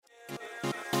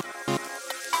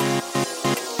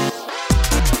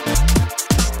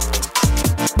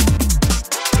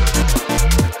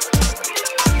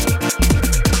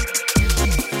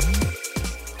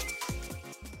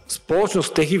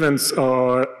Spoločnosť Tech Events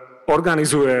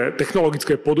organizuje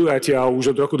technologické podujatia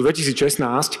už od roku 2016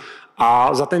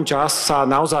 a za ten čas sa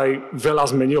naozaj veľa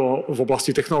zmenilo v oblasti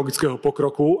technologického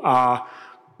pokroku a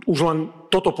už len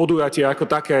toto podujatie ako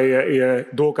také je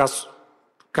dôkaz,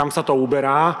 kam sa to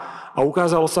uberá a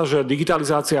ukázalo sa, že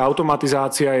digitalizácia a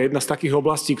automatizácia je jedna z takých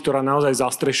oblastí, ktorá naozaj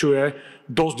zastrešuje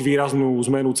dosť výraznú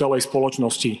zmenu celej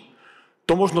spoločnosti.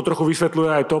 To možno trochu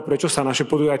vysvetľuje aj to, prečo sa naše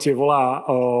podujatie volá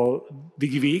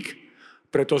Digiweek,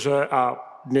 pretože a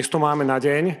dnes to máme na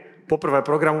deň. Poprvé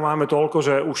programu máme toľko,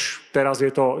 že už teraz je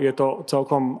to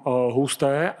celkom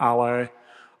husté, ale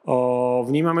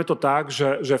vnímame to tak,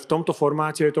 že v tomto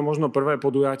formáte je to možno prvé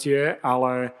podujatie,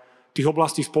 ale tých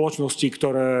oblastí spoločnosti,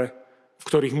 v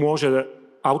ktorých môže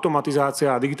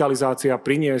automatizácia a digitalizácia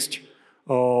priniesť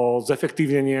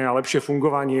zefektívnenie a lepšie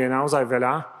fungovanie je naozaj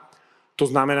veľa. To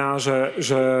znamená,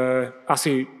 že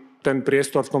asi ten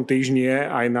priestor v tom týždni je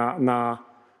aj na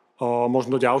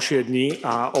možno ďalšie dni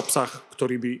a obsah,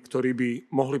 ktorý by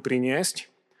mohli priniesť.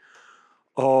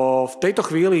 V tejto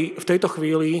chvíli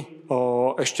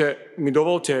ešte mi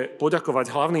dovolte poďakovať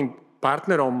hlavným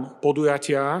partnerom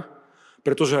podujatia,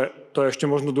 pretože to je ešte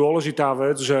možno dôležitá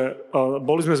vec, že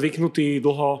boli sme zvyknutí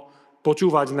dlho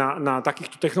počúvať na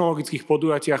takýchto technologických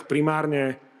podujatiach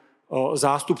primárne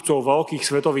zástupcov veľkých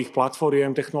svetových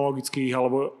platformiem technologických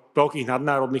alebo veľkých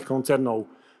nadnárodných koncernov.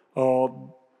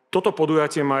 Toto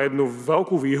podujatie má jednu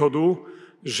veľkú výhodu,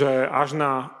 že až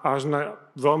na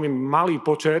veľmi malý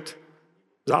počet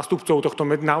zástupcov tohto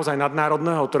naozaj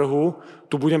nadnárodného trhu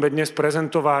tu budeme dnes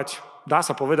prezentovať, dá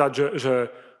sa povedať, že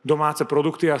domáce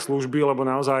produkty a služby, lebo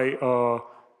naozaj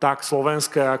tak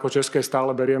slovenské ako české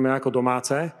stále berieme ako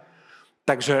domáce.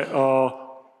 Takže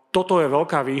toto je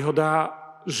veľká výhoda,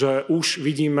 že už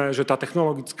vidíme, že tá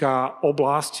technologická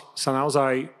oblasť sa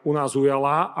naozaj u nás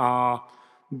ujala a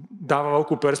dáva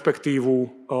veľkú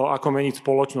perspektívu, ako meniť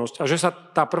spoločnosť. A že sa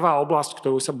tá prvá oblasť,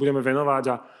 ktorú sa budeme venovať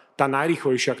a tá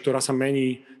najrýchlejšia, ktorá sa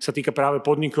mení, sa týka práve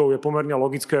podnikov, je pomerne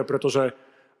logické, pretože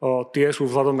tie sú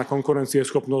vzhľadom na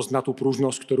konkurencieschopnosť, na tú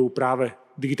pružnosť, ktorú práve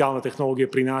digitálne technológie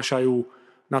prinášajú,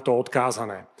 na to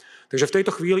odkázané. Takže v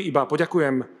tejto chvíli iba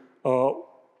poďakujem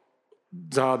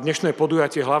za dnešné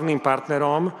podujatie hlavným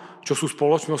partnerom, čo sú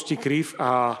spoločnosti CRIF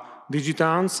a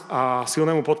Digitance a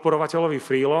silnému podporovateľovi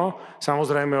Freelo,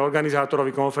 samozrejme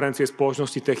organizátorovi konferencie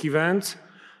spoločnosti Tech Events,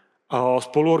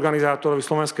 spoluorganizátorovi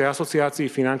Slovenskej asociácii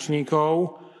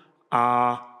finančníkov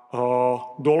a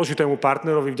dôležitému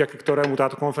partnerovi, vďaka ktorému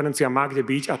táto konferencia má kde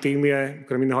byť a tým je,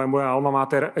 okrem iného aj moja alma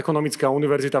mater, Ekonomická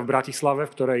univerzita v Bratislave,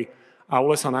 v ktorej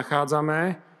aule sa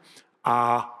nachádzame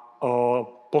a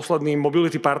posledným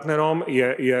mobility partnerom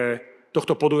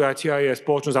tohto podujatia je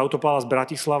spoločnosť Autopalas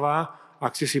Bratislava.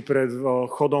 Ak ste si pred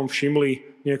chodom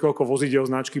všimli niekoľko vozidiel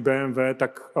značky BMW,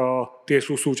 tak tie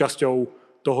sú súčasťou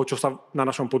toho, čo sa na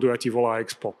našom podujatí volá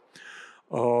Expo.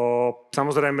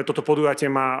 Samozrejme, toto podujatie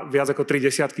má viac ako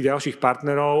 30 ďalších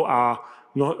partnerov a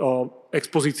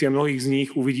expozície mnohých z nich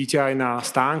uvidíte aj na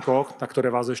stánkoch, na ktoré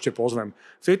vás ešte pozvem.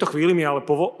 V tejto chvíli mi ale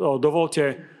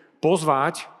dovolte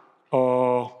pozvať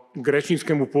k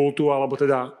rečníckému pultu, alebo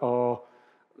teda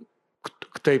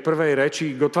k tej prvej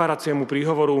reči, k otváraciemu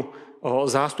príhovoru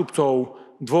zástupcov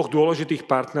dvoch dôležitých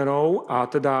partnerov, a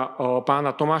teda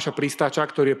pána Tomáša Pristáča,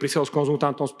 ktorý je Presales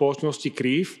Consultantom spoločnosti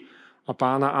CRIF, a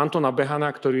pána Antona Behana,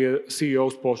 ktorý je CEO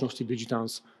spoločnosti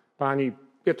Digitance. Páni,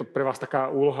 je to pre vás taká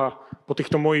úloha po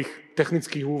týchto mojich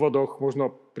technických úvodoch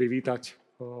možno privítať.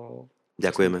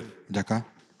 Ďakujeme. Ďakujem.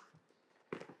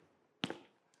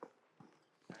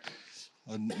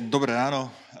 Dobré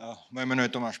ráno, moje meno je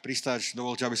Tomáš Pristáč.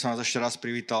 Dovolte, aby som vás ešte raz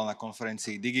privítal na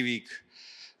konferencii Digiweek,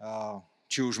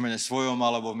 či už v mene svojom,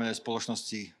 alebo v mene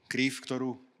spoločnosti CRIF,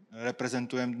 ktorú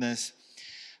reprezentujem dnes.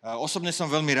 Osobne som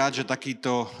veľmi rád, že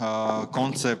takýto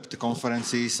koncept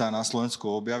konferencií sa na Slovensku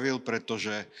objavil,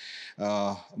 pretože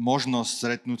možnosť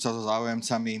stretnúť sa so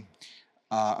záujemcami,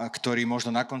 ktorí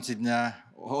možno na konci dňa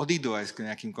odídu aj s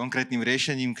nejakým konkrétnym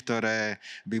riešením, ktoré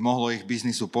by mohlo ich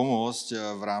biznisu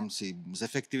pomôcť v rámci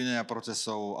zefektívnenia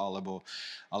procesov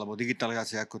alebo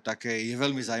digitalizácie ako také, je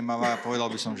veľmi zaujímavá a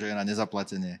povedal by som, že je na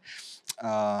nezaplatenie.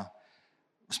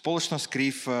 Spoločnosť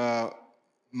CRIF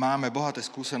máme bohaté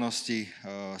skúsenosti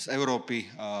z Európy,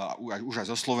 už aj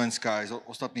zo Slovenska, aj z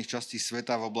ostatných častí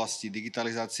sveta v oblasti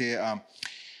digitalizácie a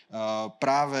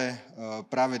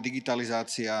práve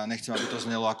digitalizácia, nechcem, aby to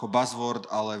znelo ako buzzword,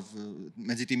 ale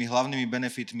medzi tými hlavnými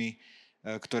benefitmi,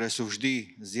 ktoré sú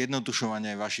vždy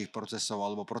zjednodušovanie vašich procesov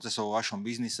alebo procesov vo vašom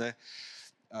biznise,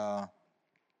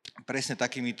 presne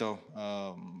takýmito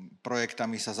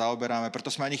projektami sa zaoberáme.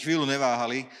 Preto sme ani chvíľu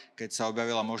neváhali, keď sa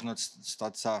objavila možnosť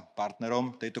stať sa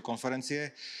partnerom tejto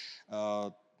konferencie.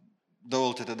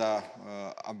 dovolte teda,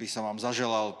 aby som vám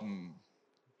zaželal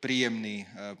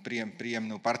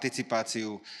príjemnú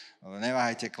participáciu.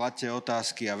 Neváhajte, kladte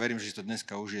otázky a verím, že si to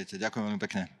dneska užijete. Ďakujem veľmi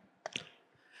pekne.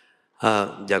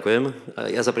 Ďakujem.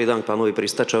 Ja sa pridám k pánovi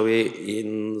Pristáčovi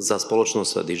za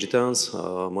spoločnosť Digitance.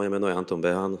 Moje meno je Anton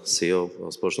Behan, CEO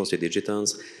spoločnosti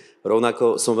Digitance.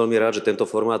 Rovnako som veľmi rád, že tento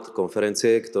formát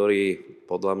konferencie, ktorý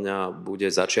podľa mňa bude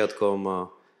začiatkom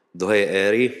dlhej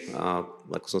éry, a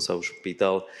ako som sa už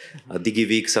pýtal,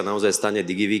 Digiweek sa naozaj stane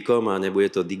Digiweekom a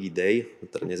nebude to Digiday,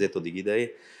 dnes je to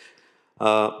Digiday.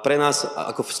 A pre nás,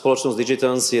 ako spoločnosť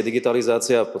Digitance, je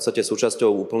digitalizácia v podstate súčasťou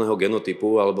úplného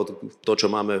genotypu, alebo to, čo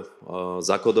máme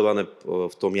zakodované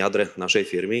v tom jadre našej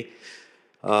firmy.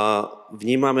 A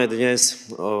vnímame dnes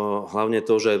hlavne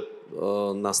to, že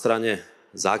na strane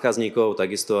zákazníkov,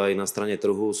 takisto aj na strane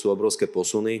trhu sú obrovské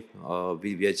posuny.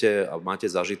 Vy viete a máte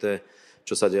zažité,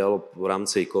 čo sa dialo v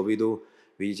rámci covidu.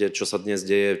 Vidíte, čo sa dnes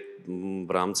deje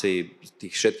v rámci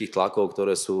tých všetkých tlakov,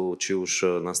 ktoré sú či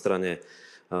už na strane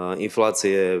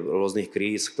inflácie, rôznych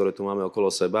kríz, ktoré tu máme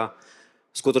okolo seba.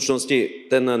 V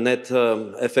skutočnosti ten net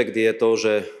efekt je to,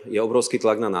 že je obrovský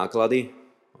tlak na náklady.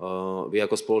 Vy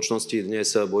ako spoločnosti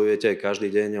dnes bojujete každý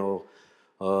deň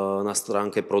na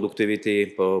stránke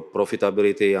produktivity,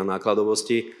 profitability a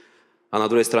nákladovosti. A na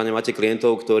druhej strane máte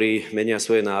klientov, ktorí menia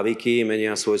svoje návyky,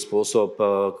 menia svoj spôsob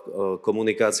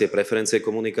komunikácie, preferencie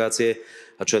komunikácie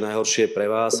a čo je najhoršie pre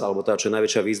vás, alebo tá čo je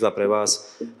najväčšia výzva pre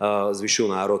vás,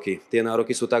 zvyšujú nároky. Tie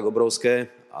nároky sú tak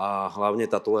obrovské a hlavne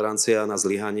tá tolerancia na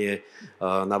zlyhanie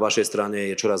na vašej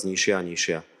strane je čoraz nižšia a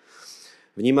nižšia.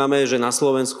 Vnímame, že na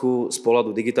Slovensku z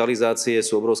pohľadu digitalizácie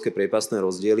sú obrovské priepastné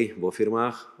rozdiely vo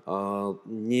firmách.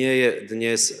 Nie je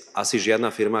dnes asi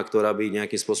žiadna firma, ktorá by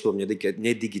nejakým spôsobom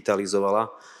nedigitalizovala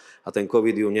a ten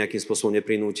COVID ju nejakým spôsobom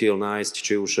neprinútil nájsť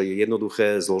či už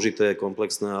jednoduché, zložité,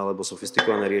 komplexné alebo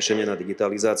sofistikované riešenie na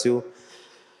digitalizáciu.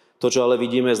 To, čo ale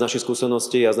vidíme z našich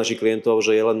skúseností a z našich klientov,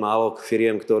 že je len málo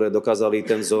firiem, ktoré dokázali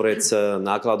ten vzorec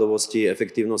nákladovosti,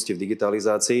 efektívnosti v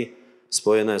digitalizácii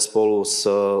spojené spolu s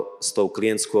tou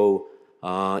klientskou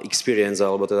experience,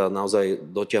 alebo teda naozaj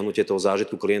dotiahnutie toho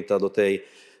zážitku klienta do tej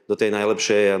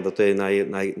najlepšej a do tej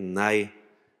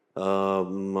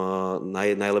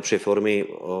najlepšej formy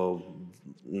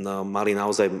mali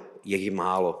naozaj ich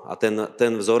málo. A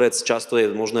ten vzorec často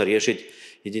je možné riešiť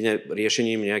jedine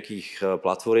riešením nejakých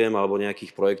platform alebo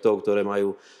nejakých projektov, ktoré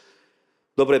majú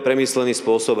dobre premyslený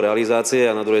spôsob realizácie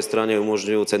a na druhej strane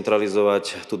umožňujú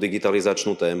centralizovať tú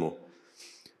digitalizačnú tému.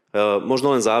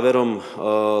 Možno len záverom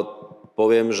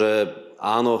poviem, že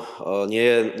áno,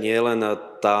 nie je len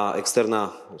tá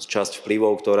externá časť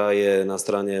vplyvov, ktorá je na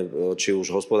strane či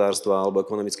už hospodárstva alebo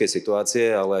ekonomickej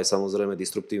situácie, ale aj samozrejme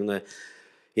disruptívne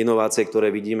inovácie, ktoré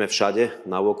vidíme všade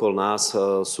naokolo nás,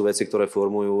 sú veci, ktoré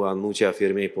formujú a nútia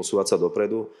firmy posúvať sa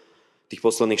dopredu. Tých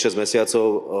posledných 6 mesiacov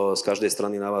z každej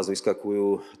strany na vás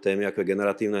vyskakujú témy ako je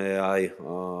generatívne AI,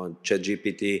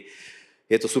 ChatGPT.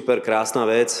 Je to super krásna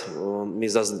vec. My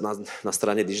na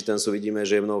strane Digitance vidíme,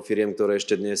 že je mnoho firiem, ktoré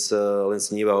ešte dnes len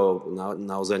sníva o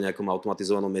naozaj nejakom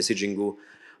automatizovanom messagingu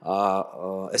a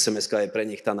SMS-ka je pre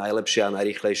nich tá najlepšia,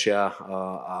 najrýchlejšia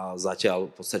a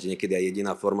zatiaľ v podstate niekedy aj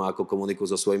jediná forma, ako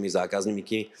komunikujú so svojimi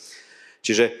zákazníkmi.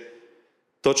 Čiže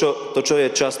to, čo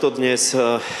je často dnes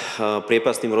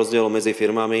priepastným rozdielom medzi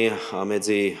firmami a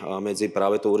medzi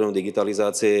práve tou úrovňou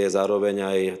digitalizácie, je zároveň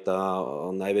aj tá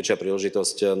najväčšia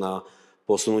príležitosť na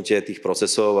posunutie tých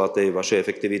procesov a tej vašej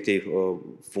efektivity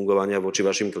fungovania voči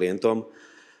vašim klientom.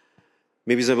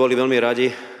 My by sme boli veľmi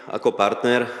radi ako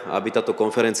partner, aby táto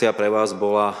konferencia pre vás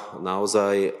bola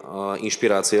naozaj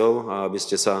inšpiráciou a aby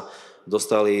ste sa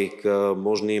dostali k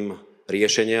možným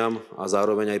riešeniam a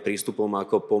zároveň aj prístupom,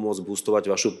 ako pomôcť boostovať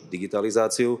vašu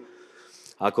digitalizáciu,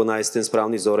 ako nájsť ten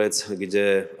správny vzorec,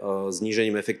 kde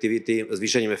zvýšením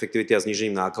efektivity a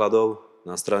znížením nákladov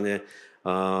na strane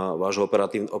vášho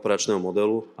operačného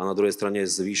modelu a na druhej strane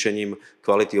zvýšením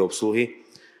kvality obsluhy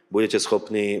budete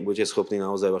schopní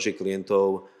naozaj vašich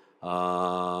klientov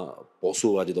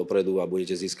posúvať dopredu a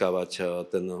budete získavať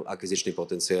ten akvizičný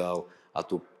potenciál a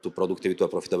tú produktivitu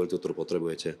a profitabilitu, ktorú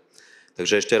potrebujete.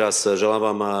 Takže ešte raz želám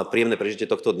vám príjemné prežitie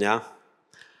tohto dňa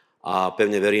a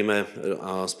pevne veríme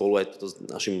spolu aj s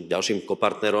našim ďalším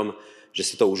kopartnerom, že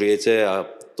si to užijete a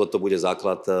toto bude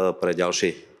základ pre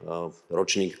ďalší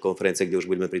ročník konferencie, kde už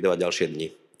budeme pridávať ďalšie dni.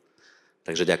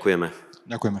 Takže ďakujeme.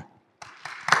 Ďakujeme.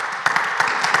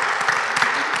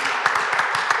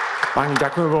 Páni,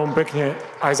 ďakujem veľmi pekne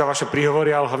aj za vaše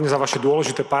príhovory, ale hlavne za vaše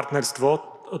dôležité partnerstvo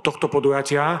tohto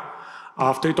podujatia.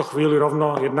 A v tejto chvíli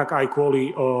rovno, jednak aj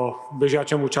kvôli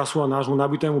bežiačemu času a nášmu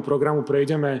nabitému programu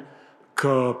prejdeme k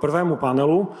k prvému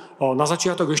panelu. Na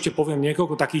začiatok ešte poviem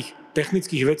niekoľko takých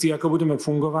technických vecí, ako budeme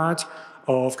fungovať.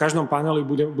 V každom paneli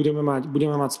budeme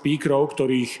mať speakerov,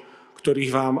 ktorých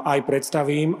vám aj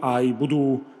predstavím, aj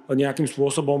budú nejakým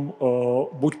spôsobom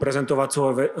buď prezentovať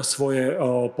svoje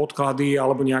podklady,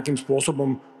 alebo nejakým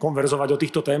spôsobom konverzovať o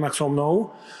týchto témach so mnou.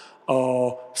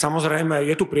 Samozrejme,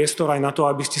 je tu priestor aj na to,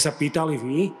 aby ste sa pýtali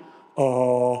vy.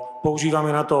 Používame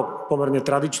na to pomerne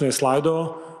tradičné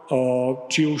slajdo,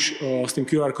 či už s tým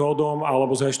QR kódom,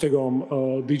 alebo s hashtagom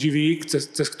Digiweek,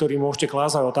 cez ktorý môžete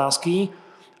klásť aj otázky.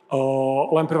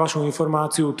 Len pre vašu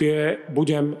informáciu, tie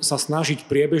budem sa snažiť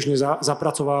priebežne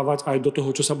zapracovávať aj do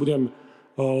toho, čo sa budem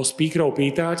speakerov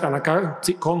pýtať, a na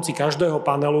konci každého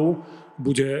panelu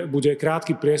bude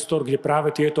krátky priestor, kde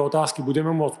práve tieto otázky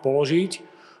budeme môcť položiť.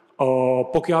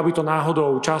 Pokiaľ by to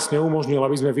náhodou čas neumožnil,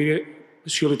 aby sme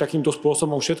vyriešili takýmto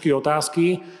spôsobom všetky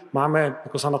otázky, máme,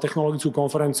 ako sa na technologickú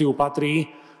konferenciu patrí,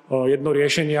 jedno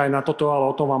riešenie aj na toto,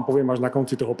 ale o tom vám poviem až na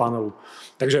konci toho panelu.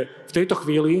 Takže v tejto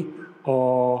chvíli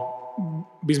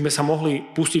by sme sa mohli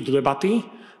pustiť do debaty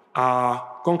a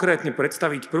konkrétne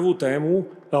predstaviť prvú tému.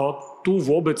 Tu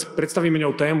vôbec predstavíme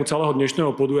ňou tému celého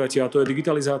dnešného podujatia, a to je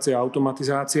digitalizácia a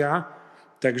automatizácia.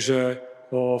 Takže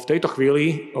v tejto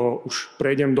chvíli už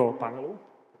prejdem do panelu.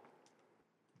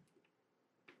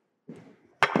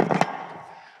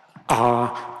 A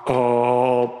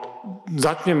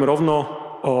začnem rovno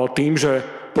tým, že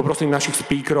poprosím našich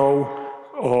speakerov,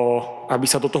 aby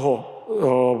sa do toho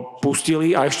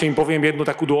pustili, a ešte im poviem jednu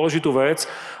takú dôležitú vec.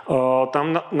 Tam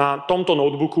na tomto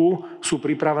notebooku sú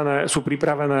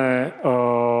pripravené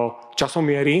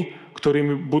časomiery,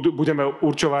 ktorými budeme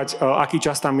určovať, aký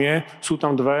čas tam je. Sú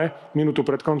tam 2. Minútu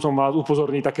pred koncom vás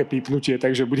upozorní také pípnutie,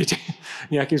 takže budete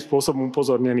nejakým spôsobom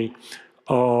upozornení.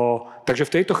 Takže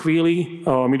v tejto chvíli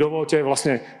mi dovolte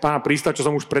vlastne pána Pristáča,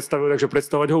 čo som už predstavil, takže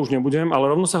predstavovať ho už nebudem,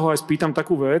 ale rovno sa ho aj spýtam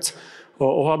takú vec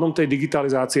ohľadom tej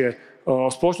digitalizácie.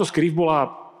 Spoločnosť CRIF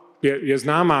je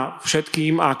známa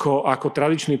všetkým ako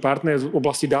tradičný partner v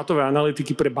oblasti dátovej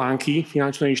analytiky pre banky,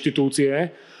 finančné inštitúcie.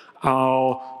 A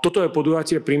toto je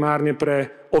podujatie primárne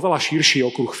pre oveľa širší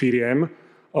okruh firiem.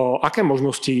 Aké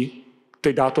možnosti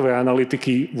tej dátovej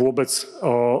analytiky vôbec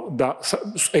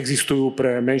existujú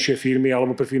pre menšie firmy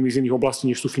alebo pre firmy z iných oblastí,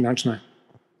 než sú finančné?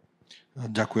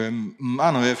 Ďakujem.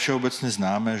 Áno, je všeobecne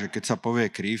známe, že keď sa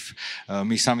povie CRIF,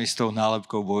 my sami s tou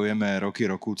nálepkou bojujeme roky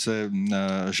rokúce,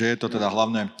 že je to teda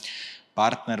hlavne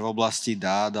partner v oblasti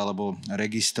dát alebo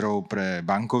registrov pre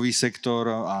bankový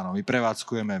sektor. Áno, my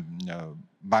prevádzkujeme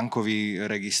bankový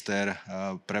register,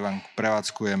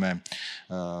 prevádzkujeme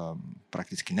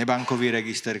prakticky nebankový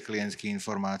register klientských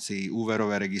informácií,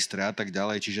 úverové registre a tak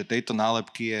ďalej. Čiže tejto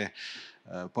nálepky je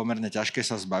pomerne ťažké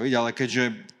sa zbaviť, ale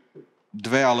keďže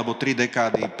 2 alebo 3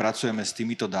 dekády pracujeme s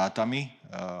týmito dátami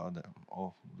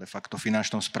o de facto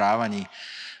finančnom správaní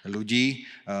ľudí,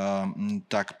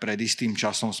 tak pred istým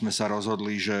časom sme sa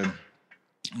rozhodli, že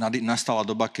nastala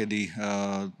doba, kedy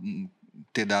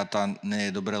tie dáta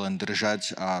nie je dobre len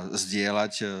držať a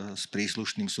zdieľať s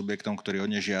príslušným subjektom, ktorý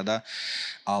o ne žiada,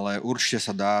 ale určite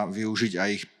sa dá využiť aj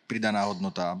ich pridaná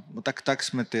hodnota. Tak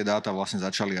sme tie dáta vlastne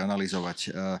začali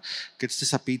analyzovať. Keď ste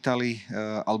sa pýtali,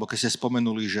 alebo keď ste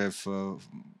spomenuli, že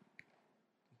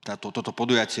toto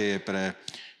podujatie je pre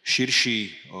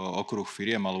širší okruh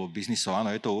firiem alebo biznisov,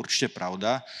 áno, je to určite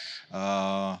pravda.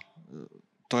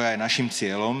 To je aj našim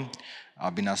cieľom,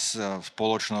 aby nás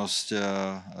spoločnosť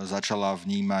začala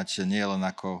vnímať nielen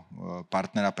ako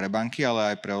partnera pre banky,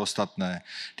 ale aj pre ostatné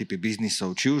typy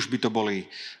biznisov. Či už by to boli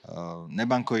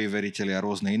nebankoví veritelia,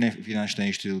 rôzne iné finančné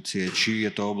inštitúcie, či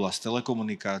je to oblasť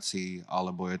telekomunikácií,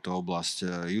 alebo je to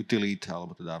oblasť utilít,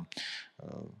 alebo teda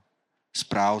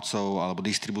správcov alebo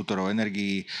distribútorov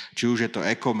energií, či už je to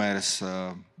e-commerce,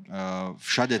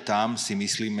 všade tam si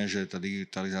myslíme, že tá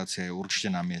digitalizácia je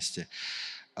určite na mieste.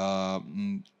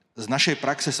 Z našej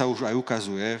praxe sa už aj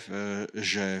ukazuje,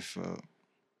 že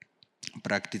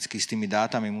prakticky s tými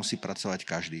dátami musí pracovať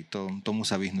každý. Tomu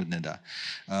sa vyhnúť nedá.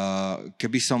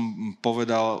 Keby som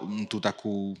povedal tú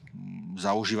takú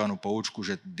zaužívanú poučku,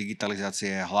 že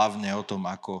digitalizácia je hlavne o tom,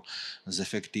 ako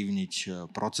zefektívniť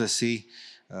procesy,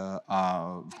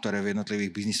 ktoré v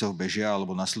jednotlivých biznisoch bežia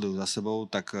alebo nasledujú za sebou,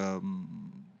 tak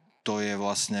to je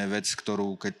vlastne vec,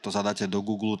 ktorú keď to zadáte do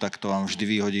Google, tak to vám vždy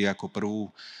vyhodí ako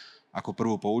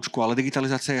prvú poučku. Ale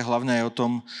digitalizácia je hlavne aj o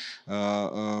tom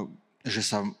že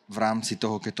sa v rámci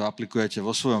toho, keď to aplikujete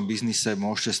vo svojom biznise,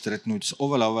 môžete stretnúť s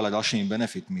oveľa ďalšími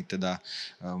benefitmi. Teda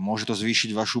môže to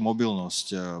zvýšiť vašu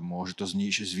mobilnosť, môže to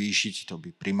zvýšiť, to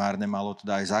by primárne malo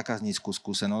teda aj zákazníckú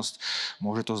skúsenosť,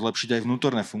 môže to zlepšiť aj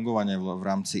vnútorné fungovanie v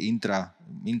rámci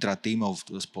intratímov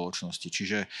v spoločnosti.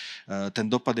 Čiže ten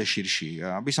dopad je širší.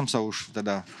 Aby som sa už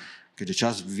teda, keďže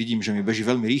čas vidím, že mi beží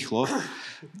veľmi rýchlo,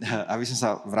 aby som sa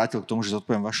vrátil k tomu, že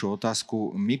zodpoviem vašu otázku.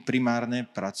 My primárne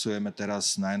pracujeme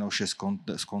teraz najnovšie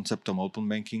s konceptom open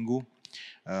bankingu,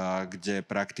 kde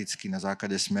prakticky na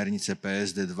základe smernice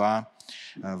PSD2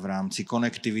 v rámci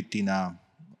konektivity na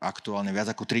aktuálne viac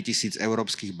ako 3000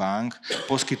 európskych bank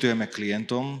poskytujeme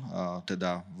klientom,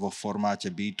 teda vo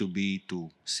formáte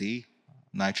B2B2C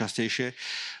najčastejšie,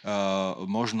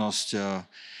 možnosť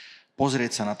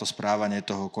pozrieť sa na to správanie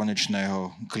toho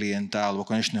konečného klienta alebo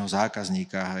konečného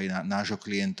zákazníka, aj nášho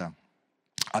klienta.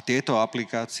 A tieto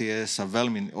aplikácie sa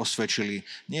veľmi osvedčili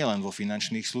nielen vo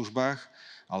finančných službách,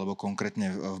 alebo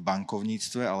konkrétne v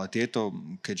bankovníctve, ale tieto,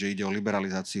 keďže ide o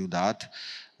liberalizáciu dát,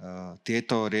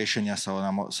 tieto riešenia sa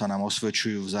nám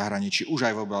osvedčujú v zahraničí už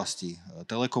aj v oblasti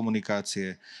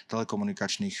telekomunikácie,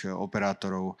 telekomunikačných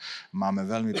operátorov. Máme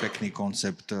veľmi pekný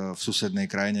koncept v susednej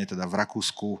krajine, teda v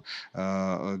Rakúsku,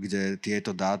 kde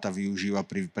tieto dáta využíva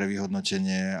pre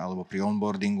vyhodnotenie alebo pri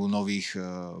onboardingu nových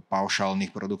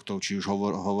paušálnych produktov, či už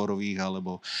hovorových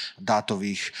alebo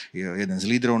dátových, jeden z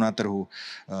lídrov na trhu.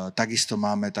 Takisto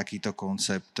máme takýto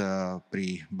koncept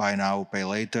pri buy now, pay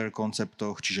later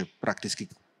konceptoch, čiže prakticky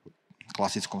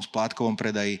klasickom splátkovom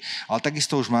predaji, ale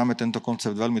takisto už máme tento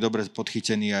koncept veľmi dobre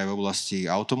podchytený aj v oblasti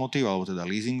automotív, alebo teda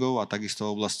leasingov a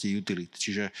takisto v oblasti utility.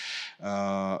 Čiže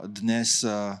dnes,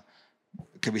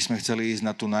 keby sme chceli ísť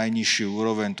na tú najnižšiu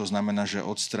úroveň, to znamená, že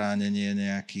odstránenie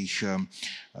nejakých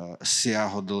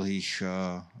siahodlhých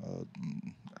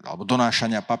alebo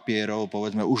donášania papierov,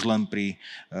 povedzme už len pri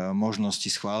možnosti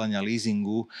schválenia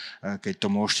leasingu, keď to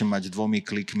môžete mať 2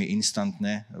 klikmi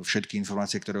instantne, všetky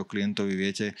informácie, ktoré o klientovi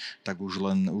viete, tak už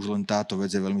len táto vec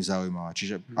je veľmi zaujímavá.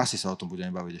 Čiže asi sa o tom budeme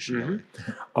baviť ešte ďalej.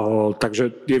 Takže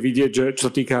je vidieť, že čo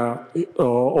sa týka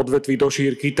odvetví do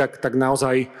šírky, tak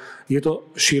naozaj je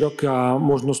to široká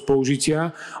možnosť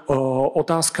použitia.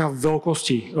 Otázka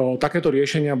veľkosti. Takéto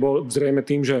riešenia boli zrejme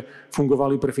tým, že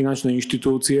fungovali pre finančné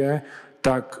inštitúcie,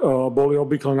 tak boli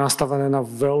obvykle nastavené na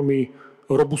veľmi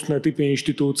robustné typy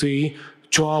inštitúcií,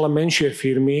 čo ale menšie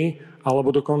firmy,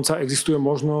 alebo dokonca existuje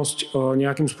možnosť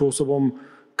nejakým spôsobom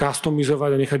customizovať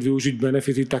a nechať využiť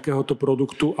benefity takéhoto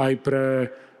produktu aj pre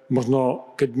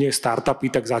možno, keď nie startupy,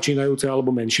 tak začínajúce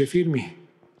alebo menšie firmy?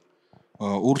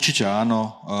 Určite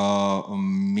áno.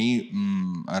 My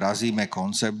razíme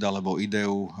koncept alebo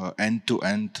ideu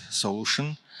end-to-end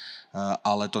solution,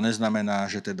 ale to neznamená,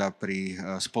 že teda pri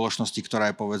spoločnosti, ktorá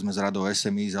je povedzme z radou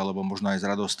SMEs alebo možno aj z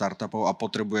radou startupov a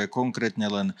potrebuje konkrétne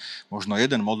len možno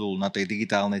jeden modul na tej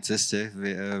digitálnej ceste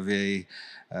v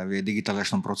jej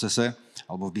digitalizačnom procese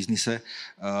alebo v biznise,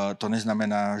 to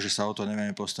neznamená, že sa o to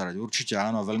nevieme postarať. Určite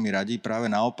áno, veľmi radi. Práve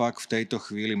naopak, v tejto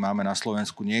chvíli máme na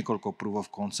Slovensku niekoľko proof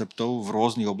of conceptov v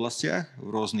rôznych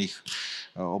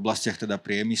oblastiach teda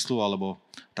priemyslu, alebo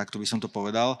takto by som to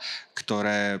povedal,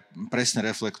 ktoré presne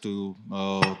reflektujú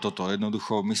toto.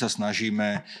 Jednoducho, my sa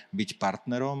snažíme byť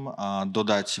partnerom a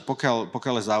dodať,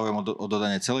 pokiaľ je záujem o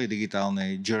dodanie celej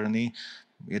digitálnej journey,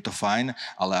 je to fajn,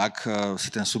 ale ak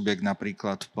si ten subjekt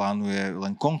napríklad plánuje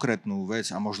len konkrétnu vec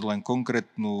a možno len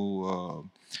konkrétnu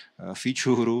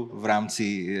feature v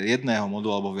rámci jedného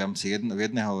modulu alebo v rámci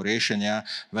jedného riešenia,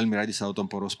 veľmi radi sa o tom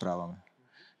porozprávame.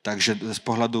 Takže z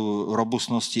pohľadu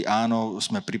robustnosti áno,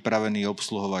 sme pripravení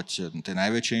obsluhovať tie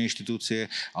najväčšie inštitúcie,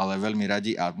 ale veľmi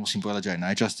radi a musím povedať, že aj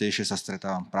najčastejšie sa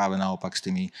stretávam práve naopak s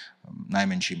tými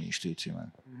najmenšími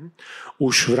inštitúciami.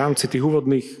 Už v rámci tých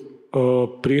úvodných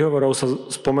príhovorov sa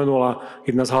spomenula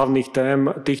jedna z hlavných tém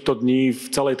týchto dní v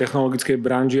celej technologickej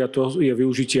branži a to je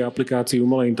využitie aplikácií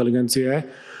umelej inteligencie.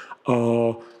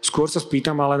 Skôr sa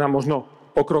spýtam, ale na možno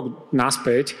o krok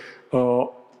naspäť.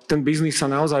 Ten biznis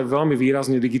sa naozaj veľmi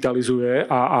výrazne digitalizuje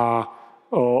a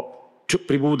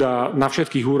pribúda na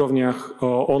všetkých úrovniach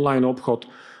online obchod.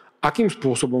 Akým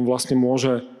spôsobom vlastne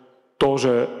môže to,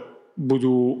 že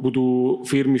budú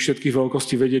firmy všetkých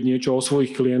veľkostí vedieť niečo o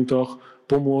svojich klientoch,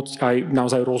 pomôcť aj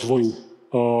naozaj rozvoju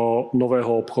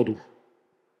nového obchodu?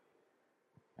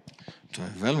 To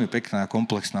je veľmi pekná a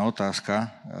komplexná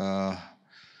otázka.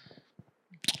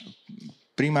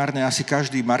 Primárne asi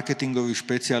každý marketingový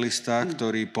špecialista,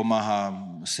 ktorý pomáha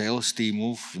sales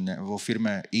týmu vo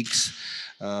firme X,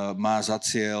 má za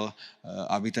cieľ,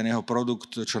 aby ten jeho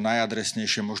produkt čo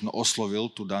najadresnejšie možno oslovil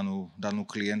tú danú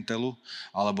klientelu,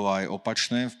 alebo aj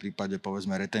opačné, v prípade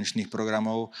povedzme retenčných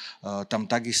programov. Tam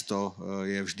takisto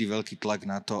je vždy veľký tlak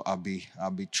na to, aby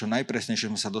čo najpresnejšie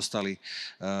sme sa dostali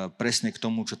presne k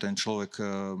tomu, čo ten človek,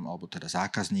 alebo teda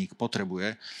zákazník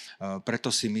potrebuje. Preto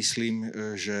si myslím,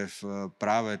 že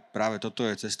práve toto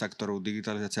je cesta, ktorú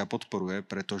digitalizácia podporuje,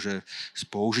 pretože s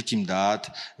použitím dát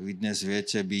vy dnes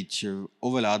viete byť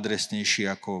oveľa adresnejší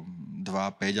ako 2,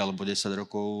 5 alebo 10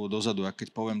 rokov dozadu. A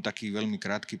keď poviem taký veľmi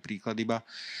krátky príklad iba,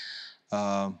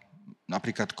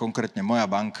 napríklad konkrétne moja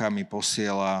banka mi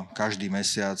posiela každý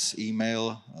mesiac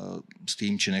e-mail s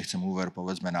tým, či nechcem úver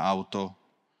povedzme na auto.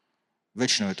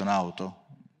 Väčšinou je to na auto.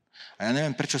 A ja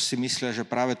neviem, prečo si myslia, že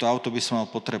práve to auto by som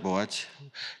mal potrebovať,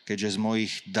 keďže z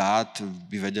mojich dát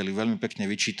by vedeli veľmi pekne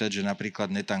vyčítať, že napríklad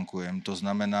netankujem. To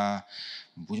znamená,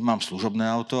 buď mám služobné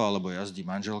auto, alebo jazdí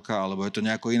manželka, alebo je to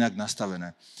nejako inak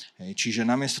nastavené. Čiže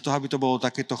namiesto toho, aby to bolo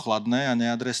takéto chladné a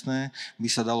neadresné, by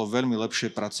sa dalo veľmi lepšie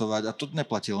pracovať. A to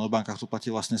neplatilo na bankách, to platí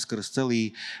vlastne skrz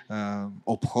celý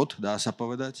obchod, dá sa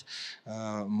povedať.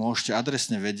 Môžete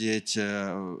adresne vedieť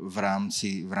v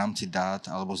rámci dát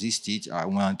alebo zistiť, a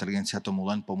umelá inteligencia tomu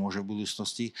len pomôže v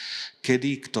budúcnosti,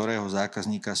 kedy ktorého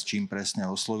zákazníka s čím presne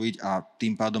osloviť a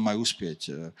tým pádom aj uspieť.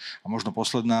 A možno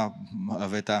posledná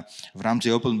veta. V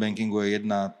rámci open bankingu je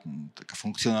jedna taká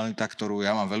funkcionalita, ktorú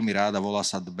ja mám veľmi rád a volá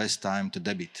sa the best time to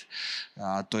debit.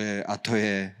 A to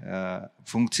je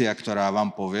funkcia, ktorá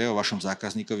vám povie o vašom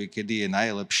zákazníkovi, kedy je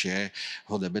najlepšie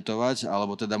ho debetovať,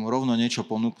 alebo teda mu rovno niečo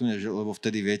ponúkne, lebo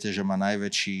vtedy viete, že má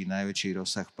najväčší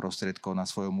rozsah prostriedkov na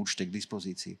svojom účte k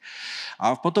dispozícii.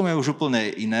 A potom je už úplne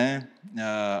iné,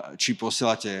 či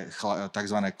posielate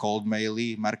tzv. Cold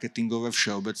maily marketingové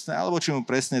všeobecné, alebo či mu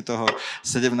presne toho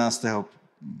 17.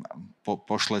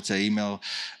 pošlete e-mail: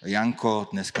 Janko,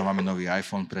 dneska máme nový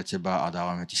iPhone pre teba a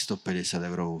dávame ti 150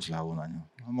 eurovú zľavu na ňu.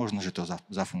 No, možno, že to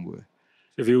zafunguje.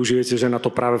 Využijete, že na to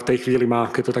práve v tej chvíli má,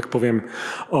 keď to tak poviem.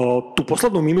 Tú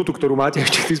poslednú minútu, ktorú máte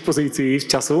ešte k dispozícii z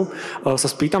času, sa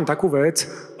spýtam takú vec.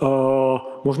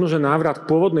 Možno, že návrat k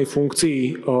pôvodnej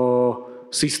funkcii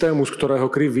systému, z ktorého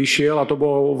CRIF vyšiel, a to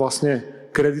bol vlastne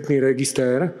kreditný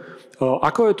register.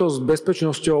 Ako je to s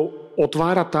bezpečnosťou?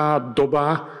 Otvára tá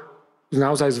doba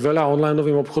naozaj s veľa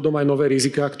onlineovým obchodom aj nové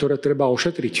riziká, ktoré treba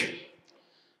ošetriť?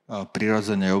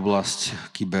 Prirodzene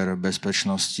oblasť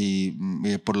kyberbezpečnosti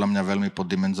je podľa mňa veľmi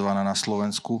poddimenzovaná na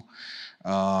Slovensku.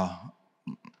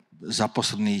 Za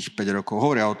posledných 5 rokov,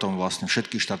 hovoria o tom vlastne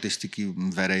všetky štatistiky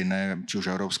verejné, či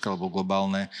už európske alebo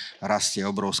globálne, rastie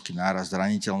obrovský nárast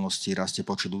zraniteľnosti, rastie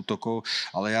počet útokov,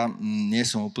 ale ja nie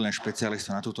som úplne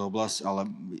špecialista na túto oblasť, ale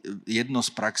jedno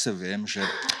z praxe viem, že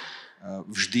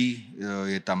vždy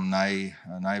je tam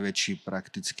najväčší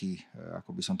prakticky,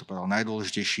 ako by som to povedal,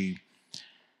 najdôležitejší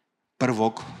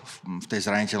prvok v tej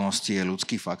zraniteľnosti je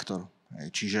ľudský faktor.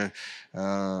 Čiže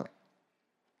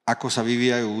ako sa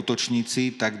vyvíjajú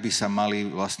útočníci, tak by sa mali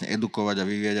vlastne edukovať a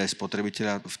vyvíjať aj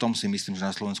spotrebitelia. V tom si myslím, že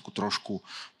na Slovensku trošku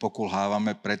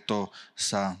pokulhávame, preto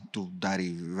sa tu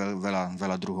darí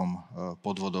veľa druhom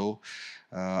podvodov.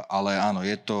 Ale áno,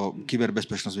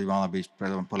 kyberbezpečnosť by mala byť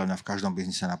podľa mňa v každom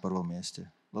biznise na prvom mieste,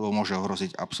 lebo môže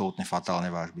ohroziť absolútne fatálne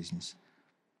váš biznis.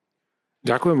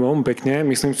 Ďakujem veľmi pekne.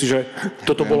 Myslím si, že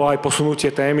toto bolo aj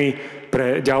posunutie témy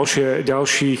pre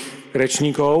ďalších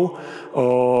rečníkov.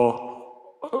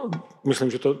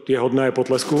 Myslím, že to je hodné aj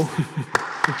potlesku.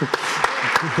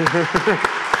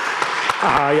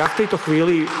 A ja v tejto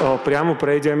chvíli priamo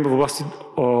prejdem v oblasti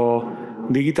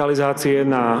digitalizácie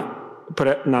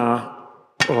na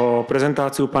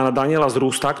prezentáciu pána Daniela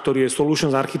Zrusta, ktorý je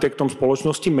solutions architektom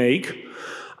spoločnosti Make.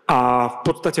 A v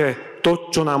podstate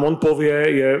to, čo nám on povie,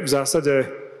 je v zásade,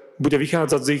 bude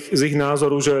vychádzať z ich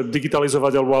názoru, že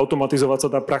digitalizovať alebo automatizovať sa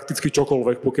dá prakticky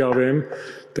čokoľvek, pokiaľ viem.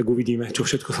 Tak uvidíme, čo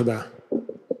všetko sa dá.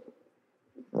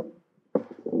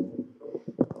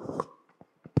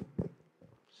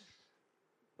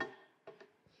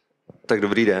 Tak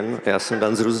dobrý den, já jsem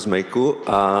Dan Zrust z Makeu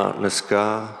a dneska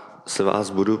se vás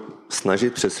budu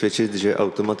snažit přesvědčit, že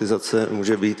automatizace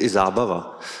může být i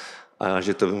zábava a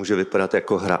že to může vypadat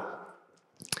jako hra.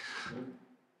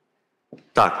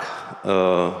 Tak,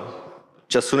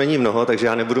 času není mnoho, takže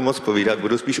já nebudu moc povídat,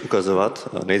 budu spíš ukazovat.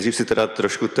 Nejdřív si teda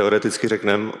trošku teoreticky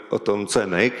řekneme o tom, co je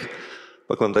Make,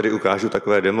 pak vám tady ukážu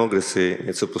takové demo, kde si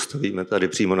něco postavíme tady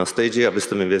přímo na stage,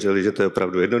 abyste mi věřili, že to je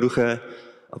opravdu jednoduché.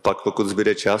 A pak, pokud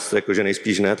zbyde čas, jakože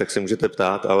nejspíš ne, tak se můžete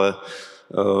ptát, ale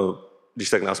když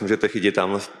tak nás můžete chytit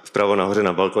tam vpravo nahoře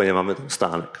na balkoně, máme tam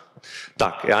stánek.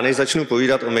 Tak, já než začnu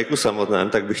povídat o Makeu samotném,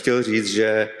 tak bych chtěl říct,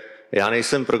 že já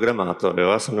nejsem programátor, jo?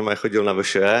 Já jsem doma chodil na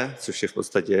VŠE, což je v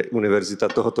podstatě univerzita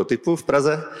tohoto typu v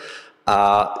Praze.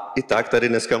 A i tak tady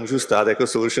dneska můžu stát jako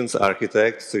Solutions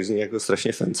Architect, což zní jako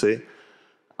strašně fancy.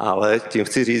 Ale tím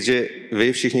chci říct, že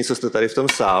vy všichni, co jste tady v tom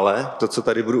sále, to, co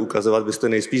tady budu ukazovat, byste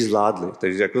nejspíš zvládli.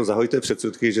 Takže jako zahojte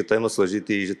předsudky, že to je moc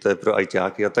složitý, že to je pro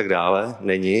ajťáky a tak dále.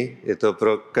 Není, je to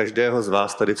pro každého z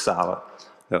vás tady v sále.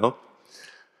 Jo?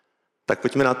 Tak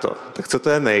pojďme na to. Tak co to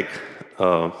je Make?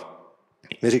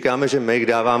 My říkáme, že Make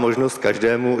dává možnost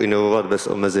každému inovovat bez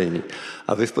omezení.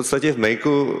 A vy v podstatě v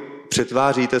Makeu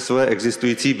přetváříte svoje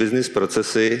existující business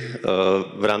procesy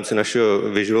v rámci našeho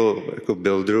visual jako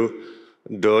builderu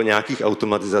do nějakých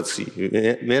automatizací.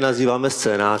 My je nazýváme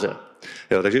scénáře.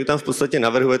 Jo, takže vy tam v podstatě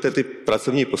navrhujete ty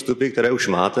pracovní postupy, které už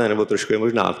máte, nebo trošku je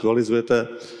možná aktualizujete.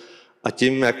 A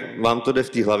tím, jak vám to jde v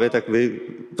té hlavě, tak vy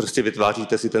prostě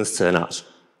vytváříte si ten scénář.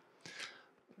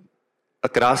 A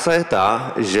krása je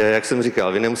ta, že, jak jsem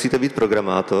říkal, vy nemusíte být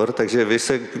programátor, takže vy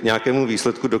se k nějakému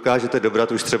výsledku dokážete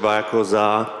dobrat už třeba jako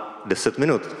za 10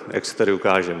 minut, jak se tady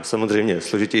ukážem. Samozřejmě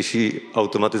složitější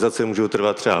automatizace můžou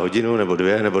trvat třeba hodinu, nebo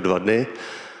 2, nebo 2 dny,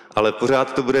 ale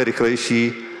pořád to bude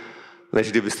rychlejší,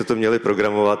 než kdybyste to měli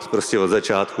programovat prostě od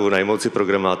začátku, najmout si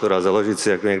programátora, založit si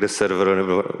jako někde server,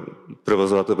 nebo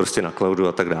provozovat to prostě na cloudu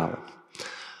a tak dále.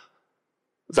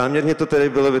 Záměrně to tedy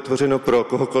bylo vytvořeno pro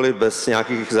kohokoliv bez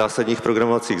nějakých zásadních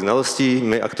programovacích znalostí.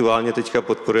 My aktuálně teďka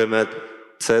podporujeme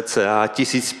cca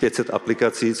 1500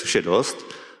 aplikací, což je dost.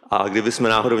 A kdybychom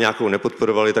náhodou nějakou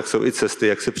nepodporovali, tak jsou i cesty,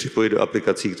 jak se připojit do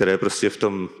aplikací, které prostě v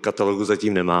tom katalogu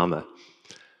zatím nemáme.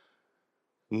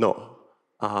 No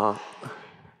a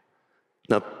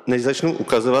než začnu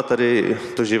ukazovat tady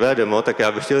to živé demo, tak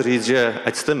já bych chtěl říct, že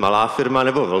ať jste malá firma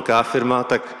nebo velká firma,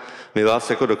 tak my vás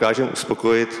jako dokážeme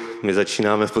uspokojit. My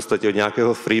začínáme v podstatě od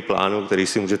nějakého free plánu, který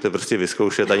si můžete prostě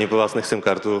vyzkoušet, ani po vás nechcem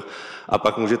kartu, a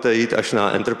pak můžete jít až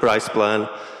na enterprise plan,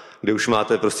 kde už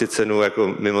máte prostě cenu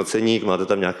jako mimo ceník, máte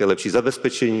tam nějaké lepší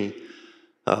zabezpečení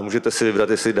a můžete si vybrat,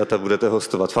 jestli data budete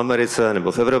hostovat v Americe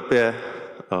nebo v Evropě,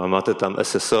 a máte tam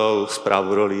SSO,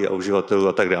 správu rolí a uživatelů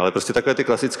a tak dále. Prostě takové ty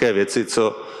klasické věci,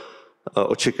 co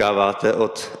očekáváte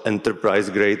od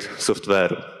enterprise grade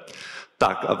softwaru.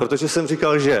 Tak a protože jsem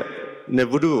říkal, že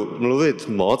nebudu mluvit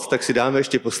moc, tak si dáme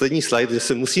ještě poslední slide, že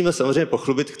se musíme samozřejmě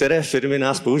pochlubit, které firmy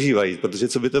nás používají, protože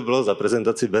co by to bylo za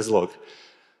prezentaci bez log.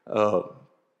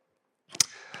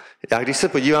 Já když se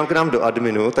podívám k nám do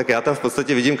adminu, tak já tam v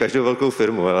podstatě vidím každou velkou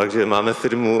firmu, takže máme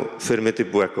firmy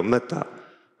typu jako Meta,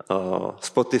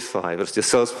 Spotify, prostě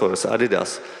Salesforce,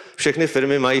 Adidas. Všechny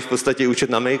firmy mají v podstatě účet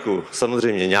na Makeu.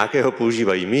 Samozřejmě nějakého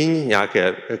používají míň,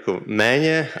 nějaké jako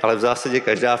méně, ale v zásadě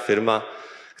každá firma,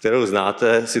 kterou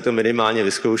znáte, si to minimálně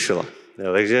vyzkoušela.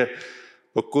 Takže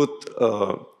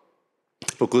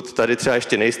pokud tady třeba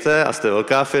ještě nejste a jste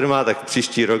velká firma, tak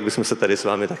příští rok bychom se tady s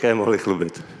vámi také mohli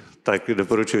chlubit. Tak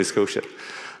doporučuji vyzkoušet.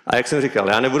 A jak jsem říkal,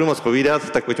 já nebudu moc povídat,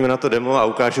 tak pojďme na to demo a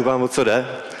ukážu vám, o co jde,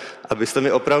 abyste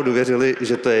mi opravdu věřili,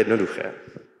 že to je jednoduché.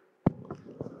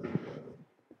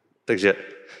 Takže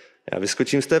já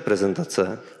vyskočím z té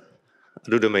prezentace a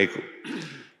jdu do Makeu.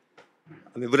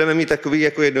 A my budeme mít takový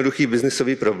jako jednoduchý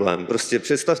biznisový problém. Prostě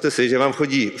představte si, že vám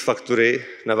chodí faktury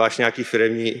na váš nějaký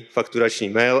firemní fakturační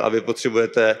mail a vy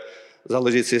potřebujete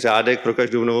založit si řádek pro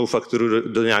každou novou fakturu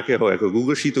do nějakého jako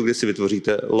Google Sheetu, kde si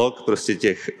vytvoříte log prostě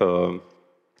těch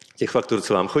faktur,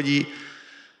 co vám chodí.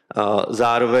 A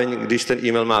zároveň, když ten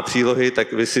e-mail má přílohy,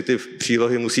 tak vy si ty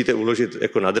přílohy musíte uložit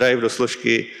jako na Drive do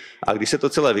složky a když se to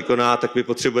celé vykoná, tak vy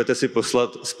potřebujete si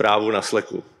poslat zprávu na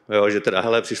Slacku, jo, že teda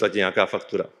hele, přišla ti nějaká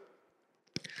faktura.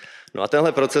 No a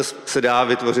tenhle proces se dá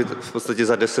vytvořit v podstatě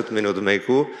za 10 minut v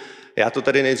Makeu. Já to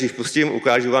tady nejdřív pustím,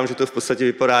 ukážu vám, že to v podstatě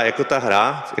vypadá jako ta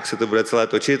hra, jak se to bude celé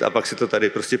točit a pak si to tady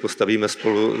prostě postavíme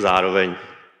spolu zároveň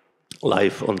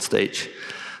live on stage.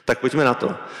 Tak pojďme na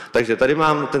to. Takže tady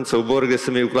mám ten soubor, kde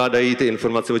se mi ukládají ty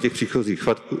informace o těch příchozích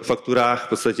fakturách. V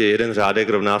podstatě jeden řádek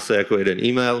rovná se jako jeden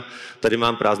e-mail. Tady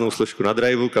mám prázdnou složku na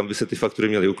Driveu, kam by se ty faktury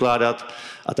měly ukládat.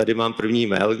 A tady mám první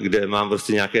mail, kde mám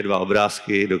prostě nějaké 2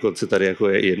 obrázky, dokonce tady jako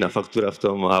je jedna faktura v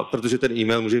tom. A protože ten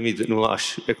e-mail může mít 0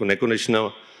 až jako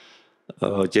nekonečno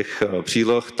těch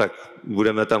příloh, tak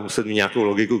budeme tam muset mít nějakou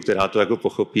logiku, která to jako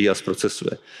pochopí a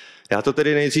zprocesuje. Já to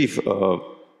tedy nejdřív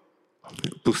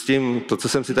pustím to, co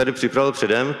jsem si tady připravil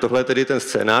předem. Tohle je tedy ten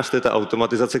scénář, to je ta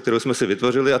automatizace, kterou jsme si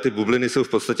vytvořili a ty bubliny jsou v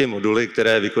podstatě moduly,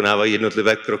 které vykonávají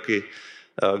jednotlivé kroky,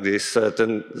 kdy se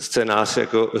ten scénář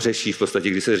jako řeší v podstatě,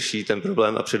 kdy se řeší ten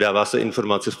problém a předává se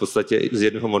informace v podstatě z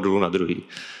jednoho modulu na druhý.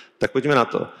 Tak pojďme na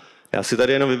to. Já si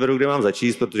tady jenom vyberu, kde mám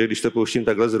začít, protože když to pouštím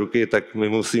takhle z ruky, tak my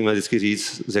musíme vždycky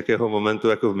říct, z jakého momentu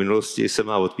jako v minulosti se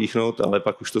má odpíchnout, ale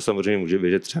pak už to samozřejmě může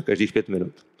běžet třeba každých 5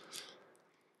 minut.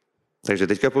 Takže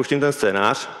teďka pouštím ten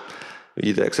scénář.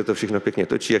 Vidíte, jak se to všechno pěkně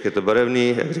točí, jak je to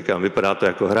barevný, jak říkám, vypadá to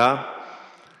jako hra.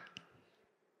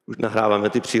 Už nahráváme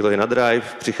ty přílohy na Drive,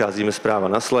 přicházíme zpráva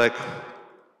na Slack.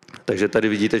 Takže tady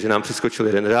vidíte, že nám přiskočil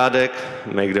jeden řádek,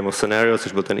 make demo scenario,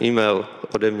 což byl ten e-mail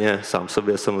ode mě, sám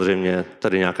sobě samozřejmě,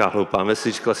 tady nějaká hloupá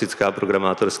message, klasická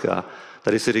programátorská.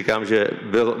 Tady si říkám, že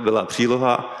byla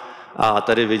příloha a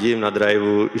tady vidím na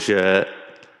Driveu, že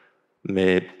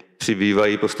mi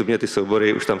přibývají postupně ty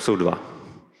soubory, už tam jsou 2.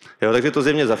 Jo, takže to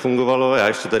zjevně zafungovalo, já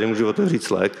ještě tady můžu otevřít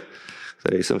Slack,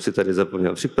 který jsem si tady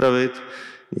zapomněl připravit.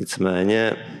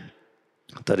 Nicméně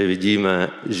tady vidíme,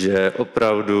 že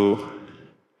opravdu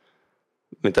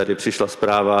mi tady přišla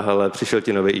zpráva, hele, přišel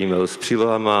ti nový e-mail s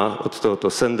přílohama od tohoto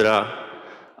sendera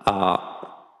a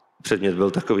předmět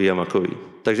byl takový a makový.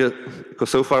 Takže jako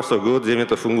so far so good, zjevně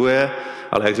to funguje,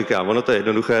 ale jak říkám, ono to je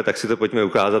jednoduché, tak si to pojďme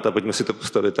ukázat a pojďme si to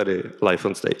postavit tady live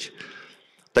on stage.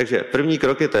 Takže první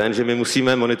krok je ten, že my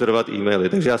musíme monitorovat e-maily.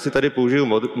 Takže já si tady použiju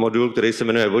modul, který se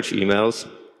jmenuje Watch Emails.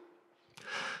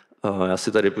 Já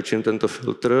si tady půjčím tento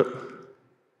filtr.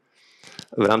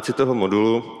 V rámci toho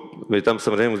modulu, vy tam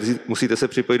samozřejmě musíte se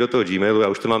připojit do toho Gmailu, já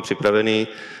už to mám připravený,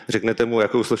 řeknete mu,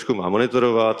 jakou složku má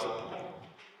monitorovat.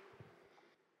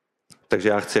 Takže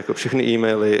já chci jako všechny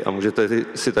e-maily a můžete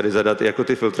si tady zadat jako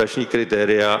ty filtrační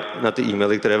kritéria na ty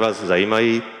e-maily, které vás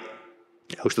zajímají.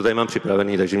 Já už to tady mám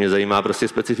připravený, takže mě zajímá prostě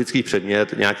specifický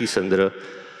předmět, nějaký sender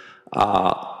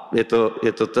a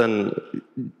je to ten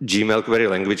Gmail Query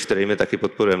Language, který my taky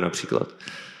podporujeme například.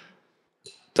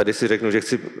 Tady si řeknu, že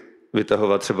chci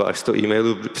vytahovat třeba až 100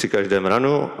 e-mailů při každém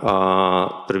runu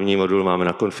a první modul máme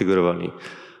nakonfigurovaný.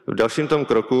 V dalším tom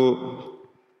kroku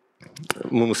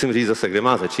mu musím říct zase, kde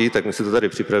má začít, tak my si to tady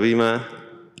připravíme.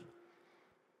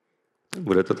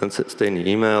 Bude to ten stejný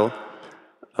e-mail.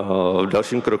 V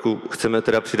dalším kroku chceme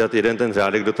teda přidat jeden ten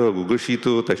řádek do toho Google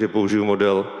Sheetu, takže použiju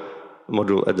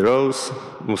modul add rows.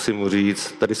 Musím mu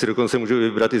říct, tady si dokonce můžu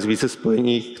vybrat i z více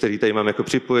spojení, který tady mám jako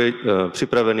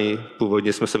připravený.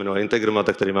 Původně jsme se jmenovali integromat,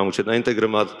 tak tady mám účet na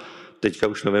integromat. Teďka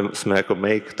už nevím, jsme jako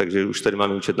make, takže už tady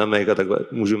máme účet na make a takhle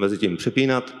můžu mezi tím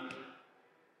přepínat.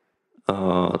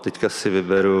 A teďka si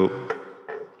vyberu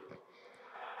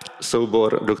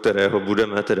soubor, do kterého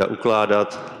budeme teda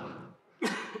ukládat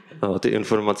ty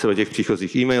informace o těch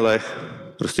příchozích e-mailech.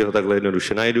 Prostě ho takhle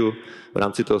jednoduše najdu. V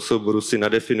rámci toho souboru si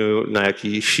nadefinuju, na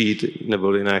jaký sheet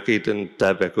neboli na jaký ten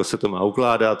tab, jako se to má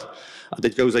ukládat. A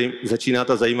teďka už začíná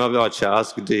ta zajímavá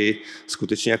část, kdy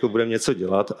skutečně jako budeme něco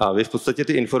dělat a vy v podstatě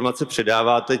ty informace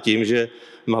předáváte tím, že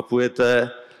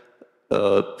mapujete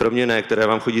proměnné, které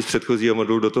vám chodí z předchozího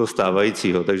modulu do toho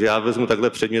stávajícího. Takže já vezmu takhle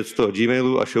předmět z toho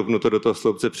Gmailu a šoupnu to do toho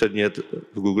sloupce předmět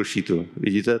v Google Sheetu.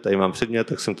 Vidíte, tady mám předmět,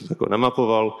 tak jsem to takhle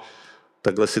namapoval.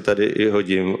 Takhle si tady i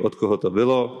hodím, od koho to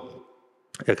bylo,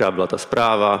 jaká byla ta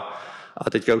zpráva. A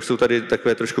teďka už jsou tady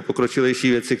takové trošku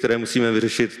pokročilejší věci, které musíme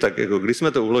vyřešit. Tak jako když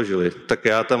jsme to uložili, tak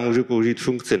já tam můžu použít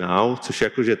funkci now, což je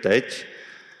jakože teď.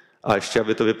 A ještě,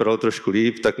 aby to vypadalo trošku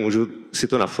líp, tak můžu si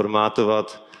to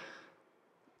naformátovat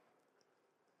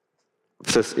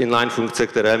přes inline funkce,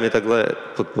 které my takhle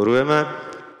podporujeme.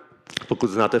 Pokud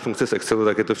znáte funkce z Excelu,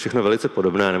 tak je to všechno velice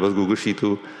podobné, nebo z Google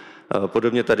Sheetu.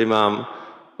 Podobně tady mám,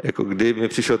 jako kdy mi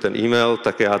přišel ten e-mail,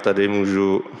 tak já tady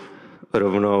můžu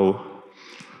rovnou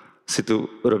si tu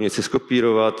rovnici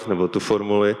skopírovat, nebo tu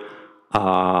formuli,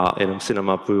 a jenom si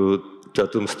namapuju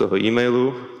datum z toho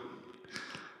e-mailu.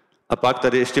 A pak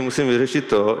tady ještě musím vyřešit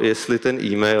to, jestli ten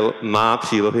e-mail má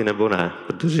přílohy nebo ne.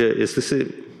 Protože jestli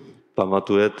si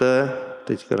pamatujete,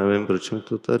 teďka nevím, proč mi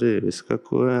to tady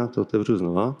vyskakuje, já to otevřu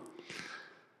znova.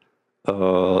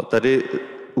 Tady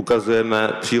ukazujeme,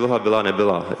 příloha byla,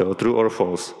 nebyla, jo, true or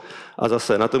false. A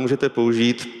zase na to můžete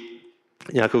použít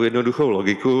nějakou jednoduchou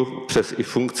logiku přes i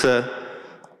funkce.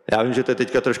 Já vím, že to je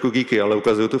teďka trošku geeky, ale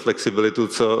ukazuju tu flexibilitu,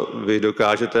 co vy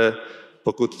dokážete,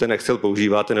 pokud ten Excel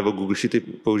používáte nebo Google Sheety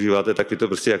používáte, tak vy to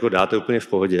prostě jako dáte úplně v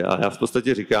pohodě. A já v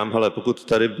podstatě říkám, hele, pokud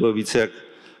tady bylo více jak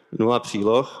 0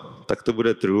 příloh, tak to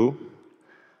bude true.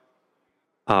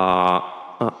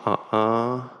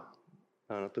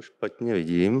 Já na to špatně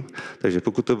vidím. Takže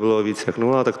pokud to bylo víc jak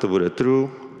 0, tak to bude true.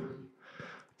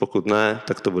 Pokud ne,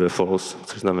 tak to bude false,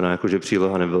 což znamená, jako, že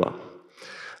příloha nebyla.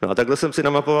 No a takhle jsem si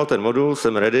namapoval ten modul,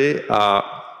 jsem ready a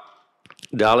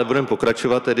dále budeme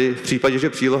pokračovat. Tedy v případě, že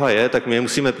příloha je, tak my je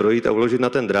musíme projít a uložit na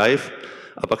ten drive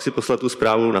a pak si poslat tu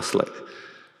zprávu na Slack.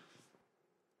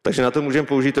 Takže na to můžeme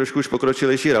použít trošku už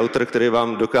pokročilejší router, který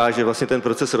vám dokáže vlastně ten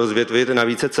proces rozvětvit na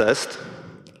více cest.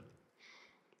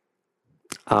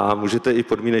 A můžete i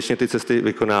podmínečně ty cesty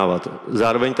vykonávat.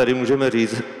 Zároveň tady můžeme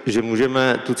říct, že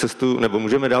můžeme tu cestu, nebo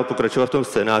můžeme dál pokračovat v tom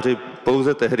scénáři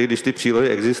pouze tehdy, když ty přílohy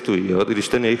existují, jo? Když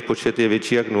ten jejich počet je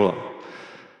větší jak 0.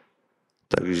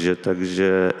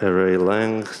 Takže array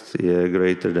length je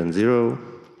greater than 0.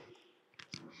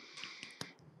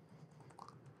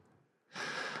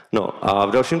 No a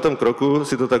v dalším tom kroku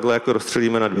si to takhle jako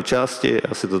rozstřelíme na dvě části,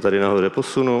 já si to tady nahoře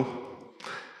posunu.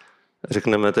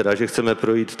 Řekneme teda, že chceme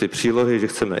projít ty přílohy, že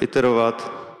chceme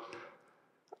iterovat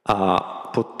a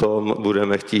potom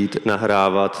budeme chtít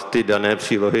nahrávat ty dané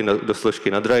přílohy do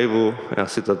složky na driveu. Já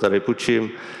si to tady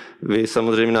půjčím. Vy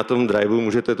samozřejmě na tom driveu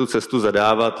můžete tu cestu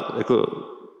zadávat jako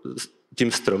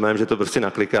tím stromem, že to prostě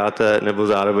naklikáte, nebo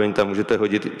zároveň tam můžete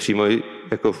hodit přímo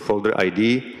jako folder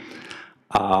ID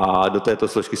a do této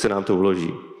složky se nám to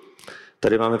uloží.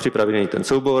 Tady máme připravený ten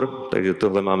soubor, takže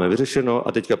tohle máme vyřešeno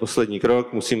a teďka poslední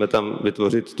krok, musíme tam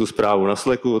vytvořit tu zprávu na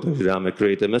Slacku, takže dáme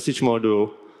create a message module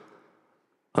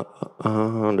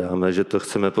a dáme, že to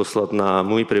chceme poslat na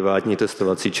můj privátní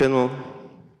testovací channel.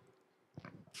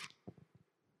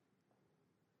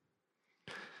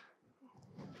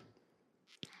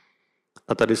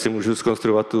 A tady si můžu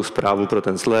zkonstruovat tu zprávu pro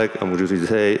ten Slack a můžu říct,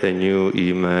 hey, a new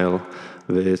email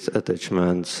with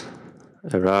attachments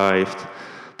arrived.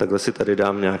 Takhle si tady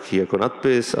dám nějaký jako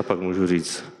nadpis a pak můžu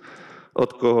říct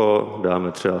od koho,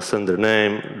 dáme třeba sender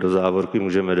name, do závorky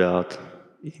můžeme dát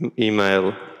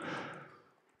e-mail,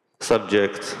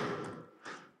 subject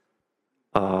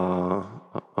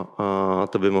a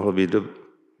to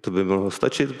by mohlo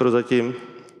stačit prozatím.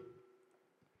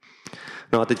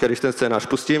 No a teďka, když ten scénář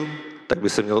pustím, tak by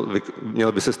se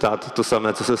mělo by se stát to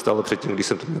samé, co se stalo předtím, když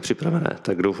jsem to měl připravené.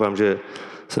 Tak doufám, že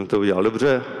jsem to udělal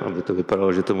dobře, aby to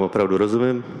vypadalo, že tomu opravdu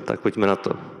rozumím. Tak pojďme na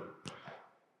to.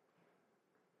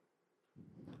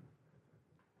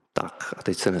 Tak a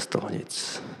teď se nestalo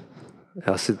nic.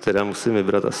 Já si teda musím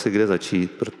vybrat asi, kde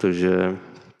začít, protože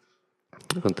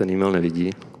on ten e-mail nevidí.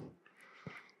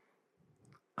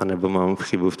 A nebo mám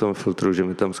chybu v tom filtru, že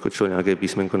mi tam skočilo nějaké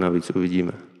písmenko navíc,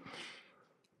 uvidíme.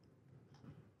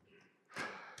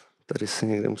 Tady se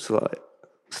někde musela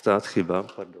stát chyba,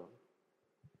 pardon.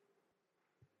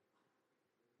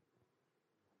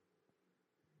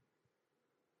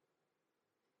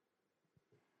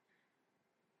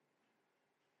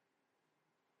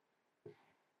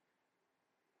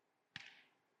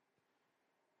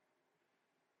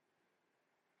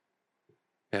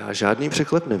 Já žádný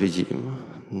překlep nevidím.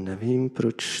 Nevím,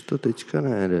 proč to teďka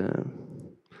nejde.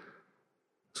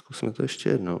 Zkusíme to ještě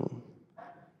jednou.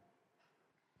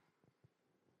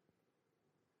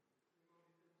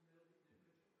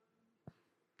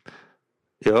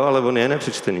 Jo, ale on je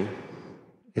nepřečtený.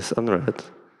 Is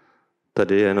unread.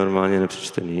 Tady je normálně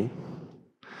nepřečtený.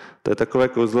 To je takové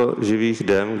kouzlo živých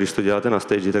dem, když to děláte na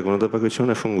stage, tak ono to pak většinou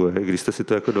nefunguje, když jste si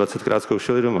to jako 20krát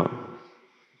zkoušeli doma.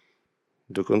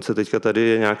 Dokonce teďka tady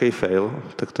je nějaký fail,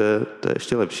 tak to je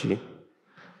ještě lepší.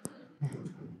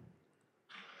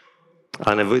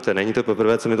 Ale nebojte, není to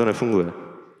poprvé, co mi to nefunguje.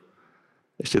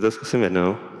 Ještě to zkusím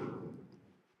jednou.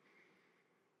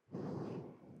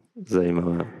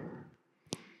 Zajímavé.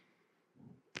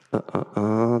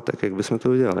 Tak jak bychom to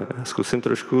udělali? Já zkusím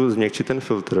trošku změkčit ten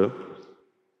filtr.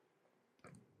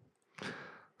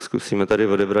 Zkusíme tady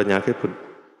odebrat nějaké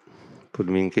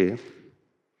podmínky.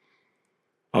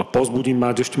 A pozbudím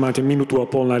vás, ešte máte minútu a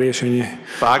pol na riešenie.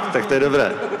 Fakt? Tak to je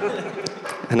dobré.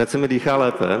 Hned se mi dýchá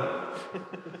lépe.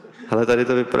 Ale tady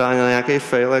to vypadá na nějaký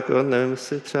fail, jako nevím,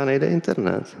 jestli třeba nejde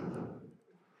internet.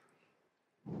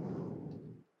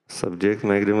 Subject,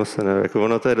 make demo scenario. Jako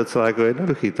ono to je docela jako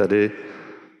jednoduchý. Tady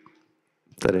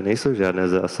nejsou žádné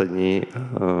zásadní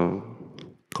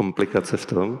komplikace v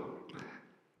tom.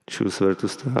 Choose where to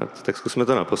start. Tak zkusme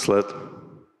to naposled.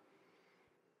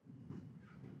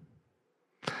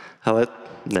 Ale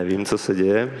nevím, co se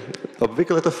děje.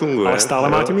 Obvykle to funguje. Ale stále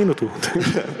máte minutu.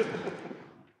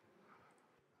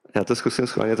 Já to zkusím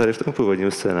schválně tady v tom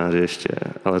původním scénáři ještě,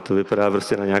 ale to vypadá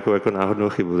prostě na nějakou jako náhodnou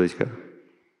chybu teďka.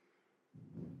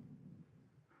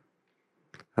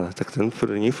 Ale tak ten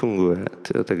první funguje.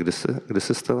 Tyjo, tak kde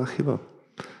se stala chyba?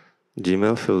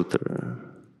 Gmail filter.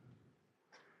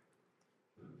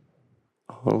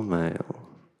 All mail.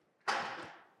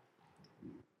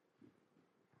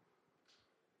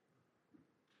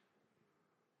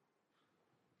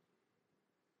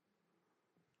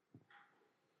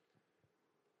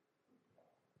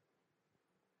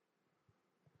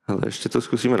 Ale ještě to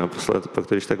zkusíme naposled, pak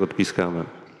to když tak odpískáme.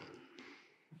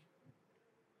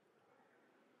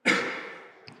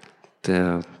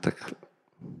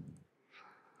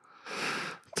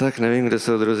 Tak nevím, kde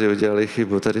se odrozy udělali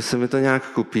chybu. Tady se mi to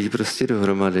nějak kupí prostě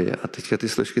dohromady a teďka ty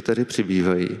složky tady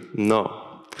přibývají. No,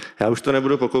 Já už to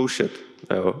nebudu pokoušet.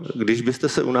 Jo. Když byste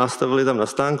se u nás stavili tam na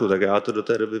stánku, tak já to do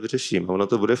té doby vyřeším a ono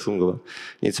to bude fungovat.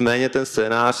 Nicméně ten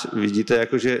scénář vidíte,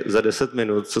 jakože za 10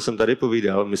 minut, co jsem tady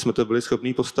povídal, my jsme to byli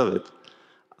schopni postavit.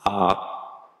 A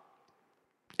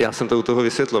já jsem to u toho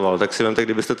vysvětloval, tak si vemte,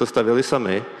 kdybyste to stavili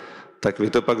sami, tak vy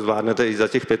to pak zvládnete i za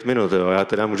těch 5 minut. Jo. Já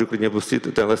teda můžu klidně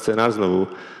pustit tenhle scénář znovu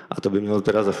a to by mělo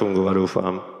teda zafungovat,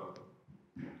 doufám.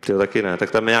 To taky ne,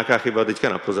 tak tam je nějaká chyba teďka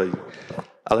na pozadí.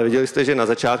 Ale viděli jste, že na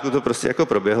začátku to prostě jako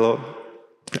proběhlo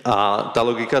a ta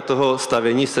logika toho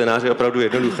stavění scénáře je opravdu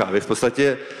jednoduchá. Vy v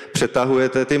podstatě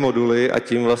přetahujete ty moduly a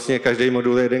tím vlastně každý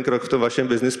modul je jeden krok v tom vašem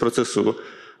business procesu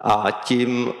a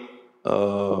tím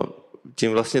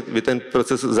vlastně vy ten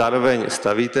proces zároveň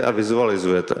stavíte a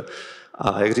vizualizujete.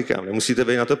 A jak říkám, nemusíte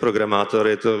být na to programátor,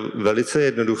 je to velice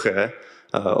jednoduché,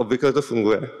 obvykle to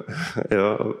funguje.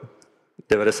 Jo.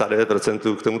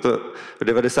 99% k tomuto, v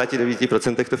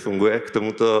 99% to funguje, k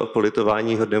tomuto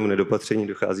politování hodnému nedopatření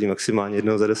dochází maximálně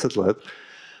jednou za 10 let.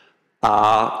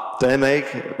 A to je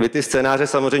make, vy ty scénáře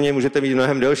samozřejmě můžete mít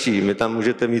mnohem delší, my tam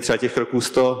můžete mít třeba těch kroků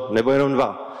 100 nebo jenom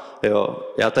 2. Jo,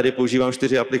 já tady používám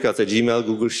 4 aplikace, Gmail,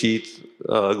 Google Sheet,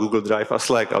 Google Drive a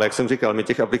Slack, ale jak jsem říkal, my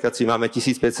těch aplikací máme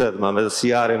 1500, máme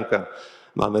CRM,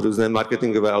 máme různé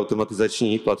marketingové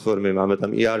automatizační platformy, máme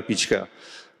tam ERPčka,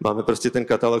 máme prostě ten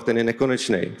katalog, ten je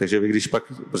nekonečný, takže vy když pak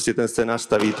prostě ten scénář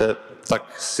stavíte,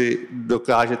 tak si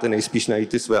dokážete nejspíš najít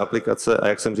ty své aplikace a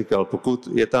jak jsem říkal, pokud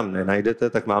je tam nenajdete,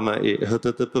 tak máme i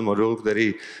HTTP modul,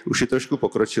 který už je trošku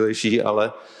pokročilejší,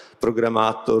 ale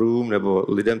programátorům nebo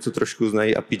lidem, co trošku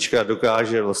znají APIčka,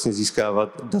 dokáže vlastně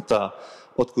získávat data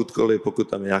odkudkoliv, pokud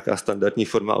tam je nějaká standardní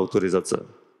forma autorizace.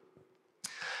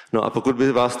 No a pokud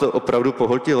by vás to opravdu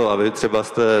pohltilo a vy třeba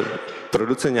jste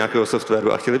producent nějakého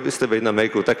softwaru a chtěli byste být na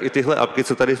Makeu, tak i tyhle apky,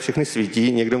 co tady všechny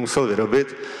svítí, někdo musel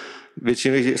vyrobit.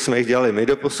 Většinou jsme jich dělali my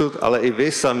doposud, ale i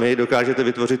vy sami dokážete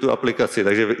vytvořit tu aplikaci.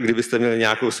 Takže kdybyste měli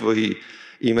nějakou svoji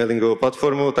e-mailingovou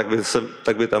platformu,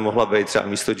 tak by tam mohla být třeba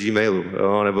místo Gmailu,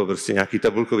 jo, nebo prostě nějaký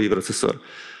tabulkový procesor.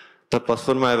 Ta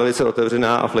platforma je velice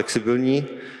otevřená a flexibilní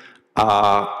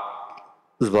a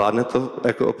zvládne to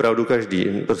jako opravdu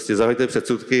každý. Prostě zahoďte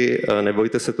předsudky,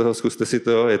 nebojte se toho, zkuste si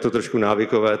to, je to trošku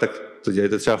návykové, tak to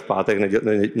dělejte třeba v pátek,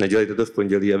 nedělejte to v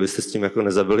pondělí, abyste s tím jako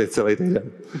nezabili celý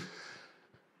týden.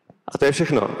 A to je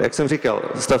všechno. Jak jsem říkal,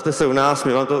 stavte se u nás,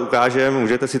 my vám to ukážeme,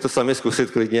 můžete si to sami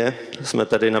zkusit klidně. Jsme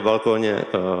tady na balkóně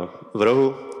v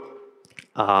rohu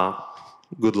a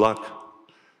good luck.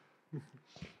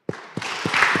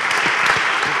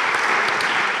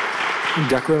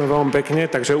 Ďakujeme veľmi pekne,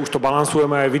 takže už to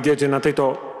balansujeme aj vidieť, že na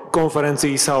tejto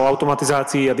konferencii sa o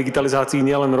automatizácii a digitalizácii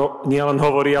nielen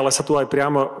hovorí, ale sa tu aj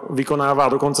priamo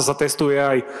vykonáva a dokonca sa testuje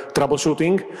aj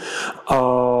troubleshooting.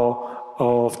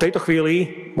 V tejto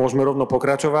chvíli môžeme rovno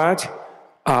pokračovať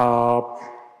a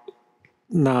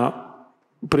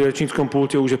pri rečníckom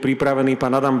pulte už je pripravený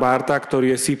pán Adam Bárta,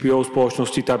 ktorý je CPO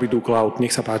spoločnosti Tabidoo Cloud.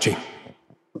 Nech sa páči.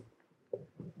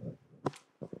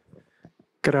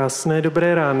 Krásné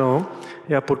dobré ráno.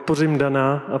 Já podpořím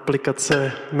Dana,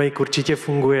 aplikace Make určitě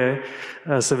funguje.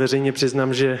 Já se veřejně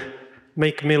přiznám, že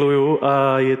Make miluju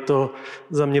a je to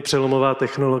za mě přelomová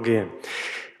technologie.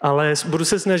 Ale budu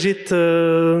se snažit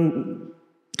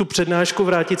tu přednášku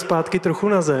vrátit zpátky trochu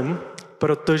na zem,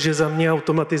 protože za mě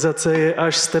automatizace je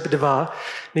až step 2.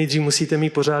 Nejdřív musíte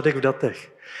mít pořádek v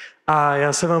datech. A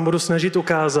já se vám budu snažit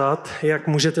ukázat, jak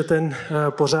můžete ten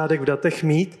pořádek v datech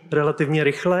mít relativně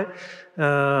rychle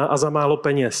a za málo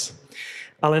peněz.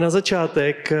 Ale na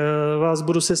začátek vás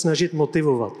budu se snažit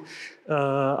motivovat,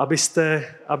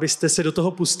 abyste se do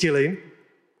toho pustili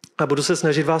a budu se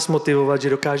snažit vás motivovat, že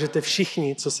dokážete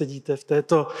všichni, co sedíte v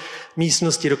této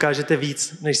místnosti, dokážete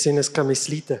víc, než si dneska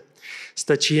myslíte.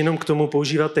 Stačí jenom k tomu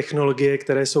používat technologie,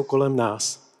 které jsou kolem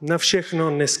nás. Na všechno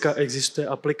dneska existuje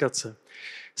aplikace.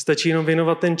 Stačí jenom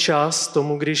věnovat ten čas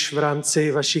tomu, když v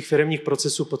rámci vašich firemních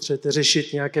procesů potřebujete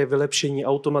řešit nějaké vylepšení,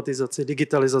 automatizaci,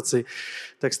 digitalizaci,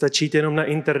 tak stačí jít jenom na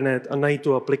internet a najít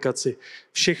tu aplikaci.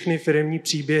 Všechny firemní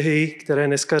příběhy, které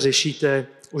dneska řešíte,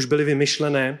 už byly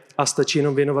vymyšlené a stačí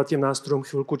jenom věnovat těm nástrojům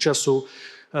chvilku času,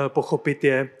 pochopit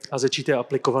je a začít je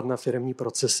aplikovat na firemní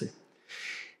procesy.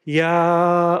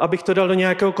 Abych to dal do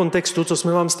nějakého kontextu, co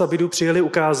jsme vám z Tabidoo přijeli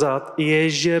ukázat, je,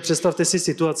 že představte si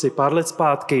situaci pár let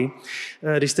zpátky,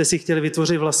 když jste si chtěli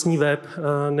vytvořit vlastní web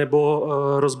nebo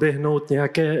rozběhnout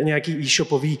nějaký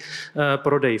e-shopový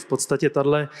prodej. V podstatě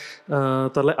tato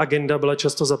agenda byla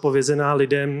často zapovězená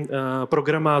lidem,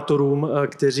 programátorům,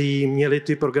 kteří měli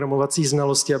ty programovací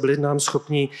znalosti a byli nám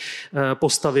schopni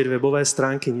postavit webové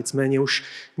stránky. Nicméně už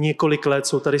několik let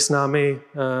jsou tady s námi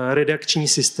redakční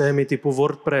systémy typu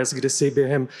WordPress, WordPress, kde si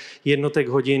během jednotek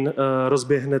hodin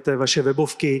rozběhnete vaše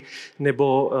webovky,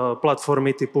 nebo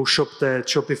platformy typu ShopTet,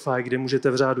 Shopify, kde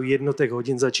můžete v řádu jednotek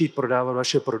hodin začít prodávat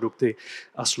vaše produkty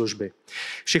a služby.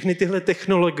 Všechny tyhle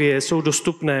technologie jsou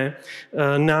dostupné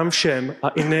nám všem a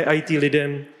i ne IT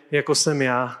lidem, jako jsem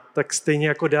já, tak stejně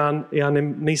jako Dan, já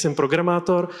nejsem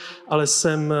programátor, ale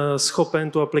jsem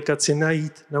schopen tu aplikaci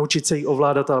najít, naučit se ji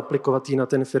ovládat a aplikovat ji na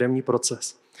ten firemní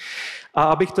proces. A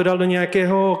abych to dal do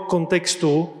nějakého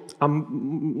kontextu, a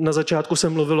na začátku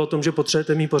jsem mluvil o tom, že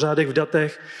potřebujete mít pořádek v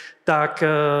datech, tak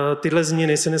tyhle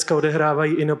změny se dneska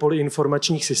odehrávají i na poli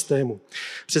informačních systémů.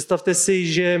 Představte si,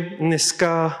 že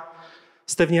dneska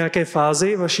jste v nějaké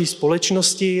fázi vaší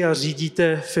společnosti a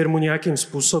řídíte firmu nějakým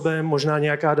způsobem, možná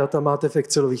nějaká data máte v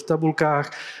Excelových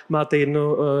tabulkách, máte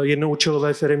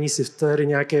jednoúčelové firemní systémy,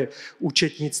 nějaké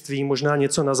účetnictví, možná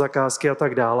něco na zakázky a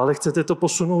tak dále, ale chcete to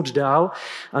posunout dál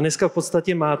a dneska v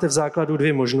podstatě máte v základu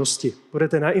dvě možnosti.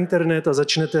 Budete na internet a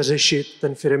začnete řešit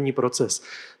ten firemní proces.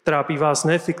 Trápí vás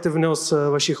neefektivnost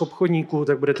vašich obchodníků,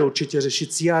 tak budete určitě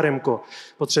řešit CRM-ko.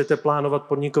 Potřebujete plánovat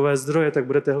podnikové zdroje, tak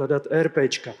budete hledat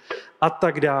ERPčka a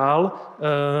tak dál.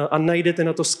 A najdete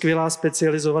na to skvělá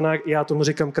specializovaná, já tomu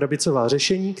říkám krabicová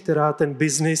řešení, která ten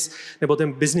biznis nebo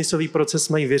ten biznisový proces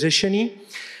mají vyřešený,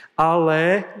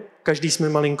 ale každý jsme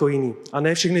malinko jiný. A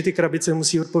ne všechny ty krabice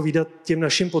musí odpovídat těm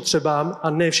našim potřebám a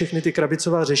ne všechny ty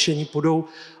krabicová řešení půjdou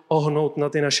ohnout na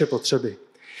ty naše potřeby.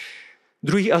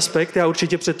 Druhý aspekt, já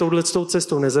určitě před touhletou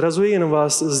cestou nezrazuji, jenom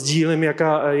vás sdílím,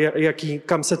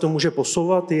 kam se to může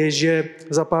posouvat, je, že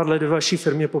za pár let ve vaší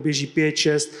firmě poběží 5,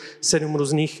 6, 7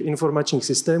 různých informačních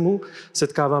systémů.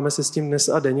 Setkáváme se s tím dnes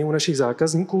a denně u našich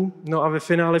zákazníků. No a ve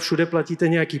finále všude platíte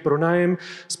nějaký pronájem,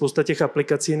 spousta těch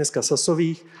aplikací je dneska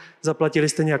SaaSových, zaplatili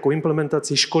jste nějakou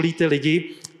implementaci, školíte lidi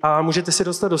a můžete se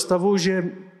dostat do stavu, že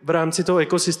v rámci toho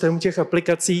ekosystému těch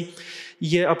aplikací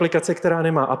je aplikace, která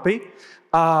nemá API,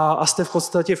 a jste v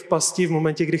podstatě v pasti v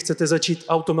momentě, kdy chcete začít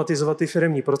automatizovat ty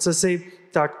firemní procesy,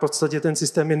 tak v podstatě ten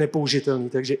systém je nepoužitelný.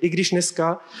 Takže i když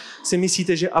dneska si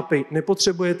myslíte, že API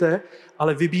nepotřebujete,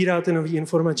 ale vybíráte nový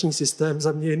informační systém,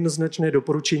 za mě jednoznačné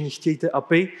doporučení, chtějte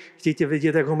API, chtějte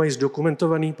vědět, jak ho mají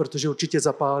zdokumentovaný, protože určitě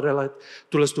za pár let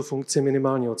tuhle funkci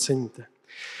minimálně oceníte.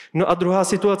 No a druhá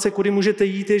situace, kudy můžete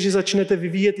jít, je, že začnete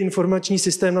vyvíjet informační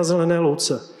systém na zelené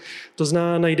louce. To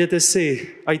znamená, najdete si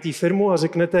IT firmu a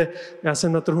řeknete, já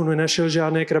jsem na trhu nenašel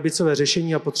žádné krabicové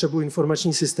řešení a potřebuji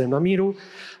informační systém na míru.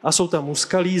 A jsou tam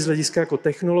úskalí z hlediska jako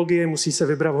technologie, musí se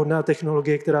vybrat vhodná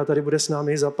technologie, která tady bude s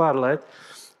námi za pár let.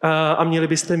 A měli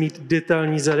byste mít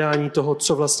detailní zadání toho,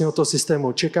 co vlastně od toho systému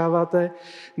očekáváte.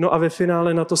 No a ve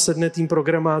finále na to sedne tým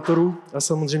programátorů a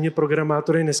samozřejmě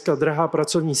programátor je dneska drahá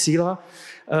pracovní síla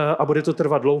a bude to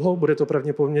trvat dlouho, bude to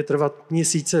pravděpodobně trvat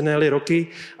měsíce, ne-li roky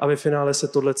a ve finále se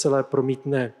tohle celé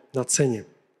promítne na ceně.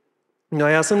 No a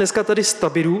já jsem dneska tady z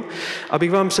Tabidoo,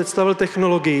 abych vám představil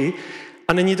technologii,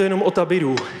 a není to jenom o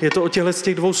Tabidoo, je to o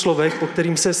těch dvou slovech, po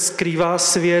kterým se skrývá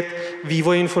svět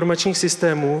vývoje informačních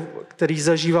systémů, který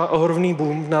zažívá ohromný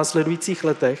boom v následujících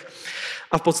letech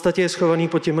a v podstatě je schovaný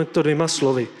pod těmito dvěma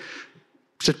slovy.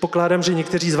 Předpokládám, že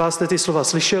někteří z vás jste ty slova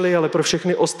slyšeli, ale pro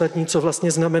všechny ostatní, co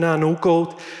vlastně znamená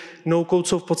no-code. No-code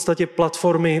jsou v podstatě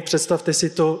platformy, představte si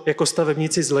to jako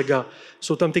stavebníci z Lega.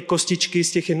 Jsou tam ty kostičky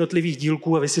z těch jednotlivých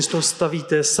dílků a vy si z toho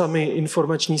stavíte sami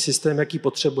informační systém, jaký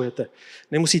potřebujete.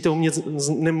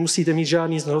 Nemusíte mít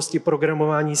žádný znalosti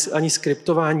programování ani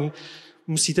skriptování,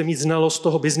 musíte mít znalost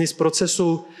toho business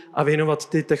procesu a věnovat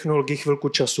ty technologii chvilku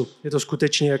času. Je to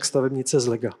skutečně jak stavebnice z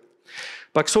Lega.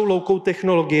 Pak jsou low-code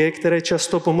technologie, které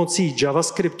často pomocí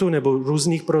JavaScriptu nebo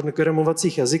různých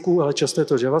programovacích jazyků, ale často je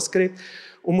to JavaScript,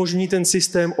 umožní ten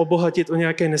systém obohatit o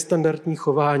nějaké nestandardní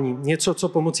chování. Něco, co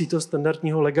pomocí toho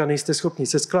standardního Lega nejste schopni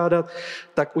seskládat,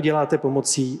 tak uděláte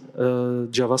pomocí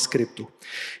JavaScriptu.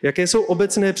 Jaké jsou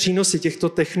obecné přínosy těchto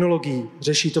technologií?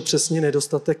 Řeší to přesně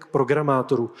nedostatek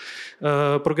programátorů.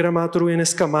 Programátorů je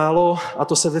dneska málo a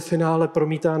to se ve finále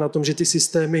promítá na tom, že ty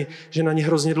systémy, že na ně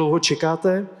hrozně dlouho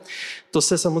čekáte. To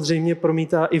se samozřejmě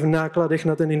promítá i v nákladech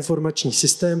na ten informační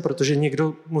systém, protože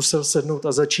někdo musel sednout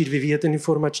a začít vyvíjet ten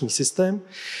informační systém.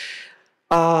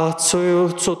 A co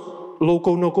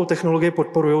low-code, no-code technologie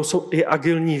podporují, je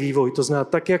agilní vývoj. To znamená,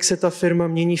 tak, jak se ta firma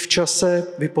mění v čase,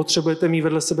 vy potřebujete mít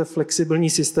vedle sebe flexibilní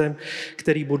systém,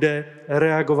 který bude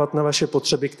reagovat na vaše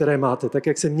potřeby, které máte. Tak,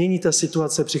 jak se mění ta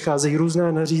situace, přicházejí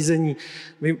různá nařízení,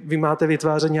 vy máte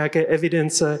vytvářet nějaké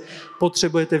evidence,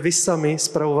 potřebujete vy sami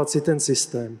spravovat si ten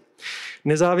systém.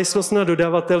 Nezávislost na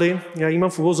dodavateli, já ji mám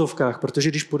v uvozovkách, protože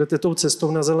když půjdete tou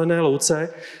cestou na zelené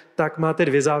louce, tak máte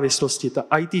dvě závislosti. Ta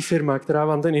IT firma, která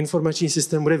vám ten informační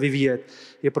systém bude vyvíjet,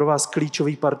 je pro vás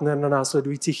klíčový partner na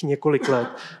následujících několik let.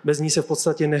 Bez ní se v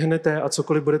podstatě nehnete a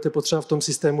cokoliv budete potřeba v tom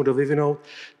systému dovyvinout,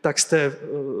 tak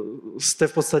jste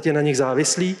v podstatě na nich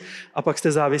závislí a pak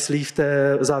jste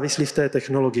závislí v té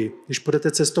technologii. Když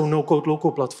půjdete cestou no-code,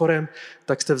 low-code platform,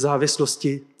 tak jste v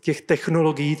závislosti těch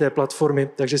technologií té platformy,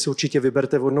 takže si určitě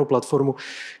vyberte vhodnou platformu,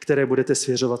 které budete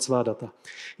svěřovat svá data.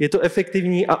 Je to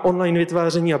efektivní a online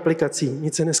vytváření aplikací.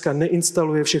 Nic se dneska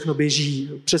neinstaluje, všechno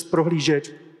běží přes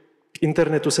prohlížeč, k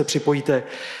internetu se připojíte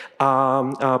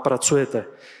a pracujete.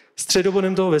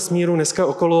 Středobodem toho vesmíru dneska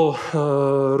okolo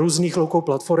různých low-code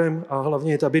platform a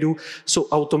hlavně Tabidoo jsou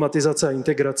automatizace a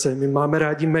integrace. My máme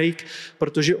rádi Make,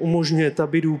 protože umožňuje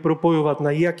Tabidoo propojovat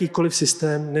na jakýkoliv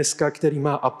systém dneska, který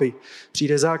má API.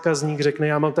 Přijde zákazník, řekne,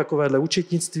 já mám takovéhle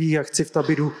účetnictví a chci v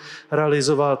Tabidoo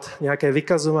realizovat nějaké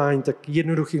vykazování, tak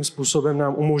jednoduchým způsobem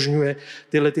nám umožňuje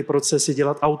tyhle ty procesy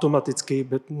dělat automaticky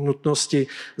bez nutnosti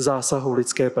zásahu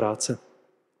lidské práce.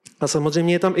 A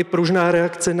samozřejmě je tam i pružná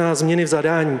reakce na změny v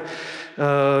zadání.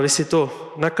 Vy si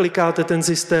to naklikáte, ten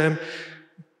systém,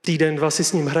 týden, dva si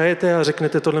s ním hrajete a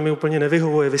řeknete, tohle mi úplně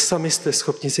nevyhovuje, vy sami jste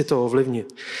schopni si to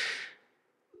ovlivnit.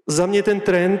 Za mě ten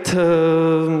trend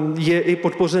je i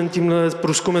podpořen tímhle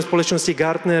průzkumem společnosti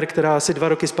Gartner, která asi 2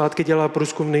 roky zpátky dělala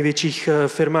průzkum v největších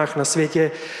firmách na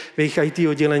světě, v jejich IT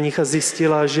odděleních a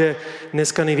zjistila, že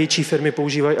dneska největší firmy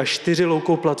používají až 4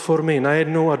 low-code platformy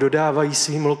najednou a dodávají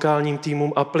svým lokálním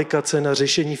týmům aplikace na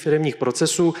řešení firemních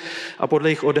procesů a podle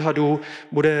jejich odhadů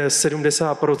bude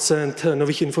 70%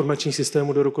 nových informačních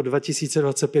systémů do roku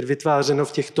 2025 vytvářeno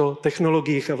v těchto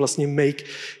technologiích a vlastně Make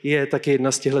je taky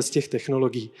jedna z těch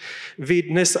technologií. Vy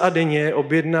dnes a denně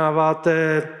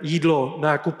objednáváte jídlo,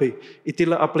 nákupy. I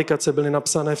tyhle aplikace byly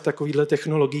napsané v takovýchto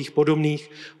technologiích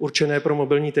podobných, určené pro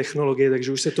mobilní technologie,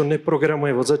 takže už se to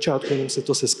neprogramuje od začátku, jenom se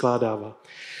to seskládává.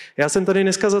 Já jsem tady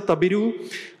dneska za Tabidoo,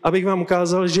 abych vám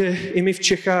ukázal, že i my v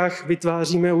Čechách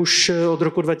vytváříme už od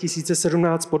roku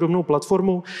 2017 podobnou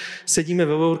platformu. Sedíme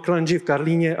ve Work Lounge v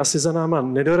Karlíně, asi za náma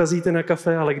nedorazíte na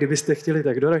kafe, ale kdybyste chtěli,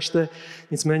 tak doražte.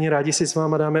 Nicméně rádi si s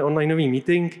váma dáme onlineový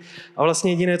meeting a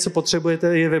vlastně jediné, co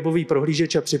potřebujete, je webový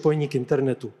prohlížeč a připojení k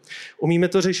internetu. Umíme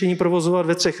to řešení provozovat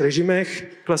ve 3 režimech.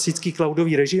 Klasický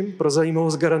cloudový režim, pro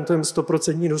zajímavost garantujeme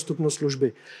 100% dostupnost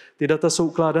služby. Ty data jsou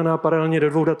ukládaná paralelně do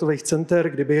 2 datových center,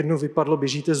 kdyby jedno vypadlo,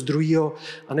 běžíte z druhého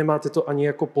a nemáte to ani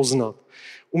jako poznat.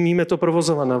 Umíme to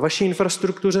provozovat na vaší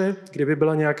infrastruktuře, kdyby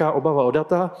byla nějaká obava o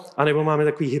data, anebo máme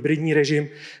takový hybridní režim,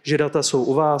 že data jsou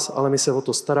u vás, ale my se o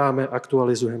to staráme,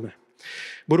 aktualizujeme.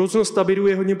 Budoucnost Tabidoo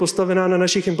je hodně postavená na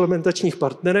našich implementačních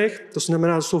partnerech, to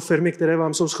znamená, že jsou firmy, které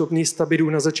vám jsou schopní s Tabidoo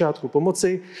na začátku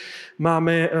pomoci.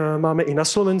 Máme i na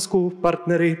Slovensku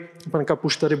partnery, pan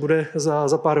Kapuš tady bude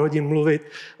za pár hodin mluvit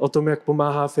o tom, jak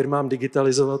pomáhá firmám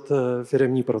digitalizovat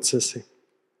firemní procesy.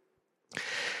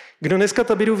 Kdo dneska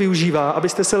Tabidoo využívá,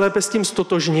 abyste se lépe s tím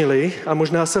stotožnili a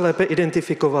možná se lépe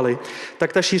identifikovali,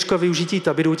 tak ta šířka využití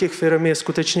Tabidoo těch firm je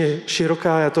skutečně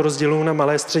široká. Já to rozděluji na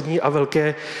malé, střední a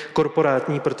velké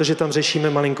korporátní, protože tam řešíme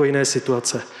malinko jiné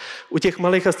situace. U těch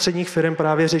malých a středních firm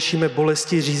právě řešíme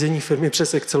bolesti řízení firmy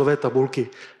přes Excelové tabulky.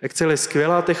 Excel je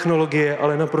skvělá technologie,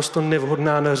 ale naprosto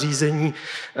nevhodná na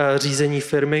řízení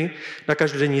firmy, na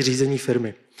každodenní řízení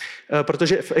firmy.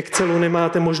 Protože v Excelu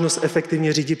nemáte možnost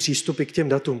efektivně řídit přístupy k těm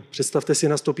datům. Představte si,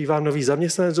 nastoupí vám nový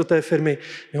zaměstnanec do té firmy,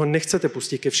 vy ho nechcete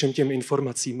pustit ke všem těm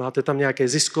informacím. Máte tam nějaké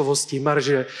ziskovosti,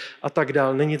 marže a tak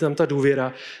dál, není tam ta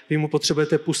důvěra. Vy mu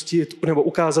potřebujete pustit nebo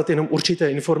ukázat jenom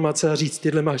určité informace a říct,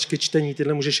 tyhle máš ke čtení,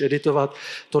 tyhle můžeš editovat,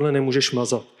 tohle nemůžeš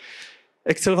mazat.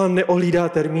 Excel vám neohlídá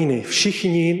termíny.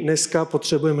 Všichni dneska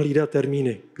potřebujeme hlídat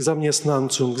termíny k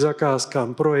zaměstnancům, k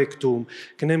zakázkám, projektům,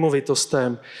 k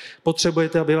nemovitostem.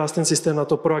 Potřebujete, aby vás ten systém na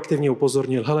to proaktivně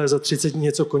upozornil. Hele, za 30 dní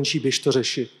něco končí, běž to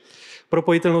řešit.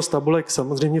 Propojitelnost tabulek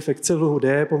samozřejmě v Excelu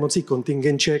jde pomocí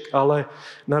kontingenček, ale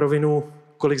na rovinu,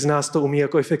 kolik z nás to umí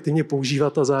jako efektivně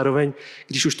používat a zároveň,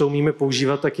 když už to umíme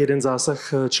používat, tak jeden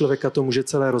zásah člověka to může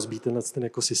celé rozbít, ten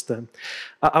ekosystém.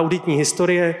 A auditní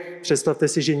historie, představte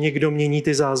si, že někdo mění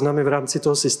ty záznamy v rámci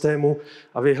toho systému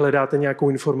a vy hledáte nějakou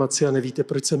informaci a nevíte,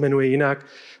 proč se jmenuje jinak,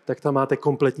 tak tam máte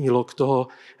kompletní log toho,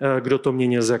 kdo to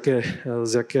měnil,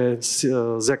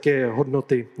 z jaké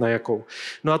hodnoty na jakou.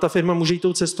 No a ta firma může jít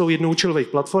tou cestou jednoučilových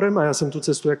platform, a já jsem tu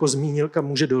cestu jako zmínil, kam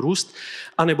může dorůst,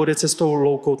 anebo jde cestou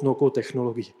low-code, no-code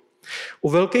technologií. U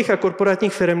velkých a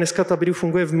korporátních firm dneska Tabidoo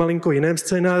funguje v malinko jiném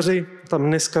scénáři. Tam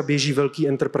dneska běží velký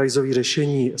enterpriseový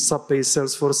řešení, SAPy,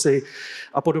 Salesforcey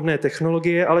a podobné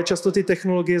technologie, ale často ty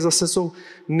technologie zase jsou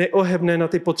neohebné na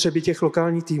ty potřeby těch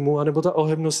lokálních týmů, anebo ta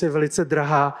ohebnost je velice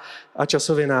drahá a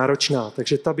časově náročná.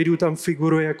 Takže Tabidoo tam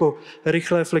figuruje jako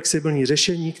rychlé, flexibilní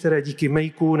řešení, které díky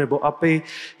Makeu nebo API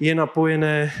je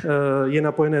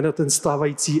napojené na ten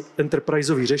stávající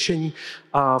enterpriseový řešení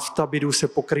a v Tabidoo se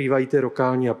pokrývají ty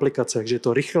lokální aplikace. Takže je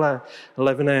to rychlé,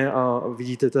 levné a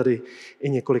vidíte tady i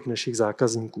několik našich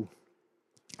zákazníků.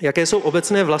 Jaké jsou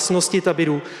obecné vlastnosti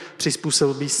Tabidoo?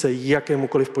 Přizpůsobí se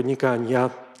jakémukoliv podnikání.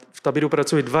 Já v Tabidoo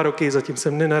pracuji 2 roky, zatím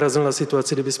jsem nenarazil na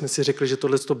situaci, kdybychom si řekli, že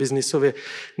tohleto biznisově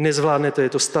nezvládnete, je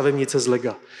to stavebnice z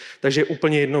lega. Takže je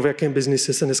úplně jedno, v jakém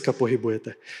biznise se dneska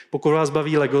pohybujete. Pokud vás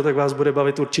baví Lego, tak vás bude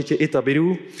bavit určitě i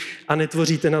Tabidoo a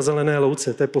netvoříte na zelené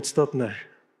louce, to je podstatné.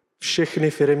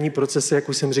 Všechny firemní procesy, jak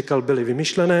už jsem říkal, byly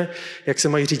vymyšlené, jak se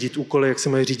mají řídit úkoly, jak se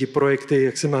mají řídit projekty,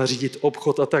 jak se má řídit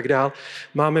obchod a tak dál.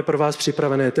 Máme pro vás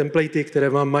připravené templatey, které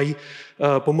vám mají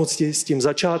pomoci s tím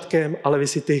začátkem, ale vy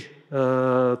si ty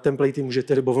templatey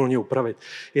můžete libovolně upravit.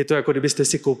 Je to jako kdybyste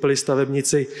si koupili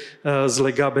stavebnici z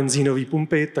lega benzínové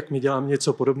pumpy, tak my děláme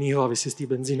něco podobného a vy si z té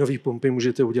benzínové pumpy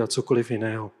můžete udělat cokoliv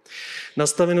jiného.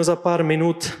 Nastaveno za pár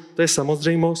minut, to je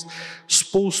samozřejmost.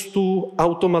 Spoustu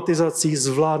automatizací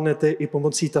zvládnete i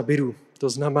pomocí Tabidoo. To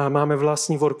znamená, máme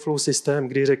vlastní workflow systém,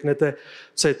 kdy řeknete,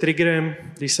 co je triggerem,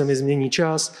 když se mi změní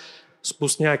čas,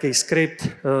 spust nějaký skript,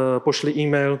 pošli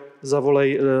e-mail,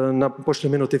 zavolej, pošli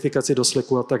mi notifikaci do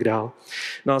Slacku a tak dál.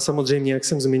 No a samozřejmě, jak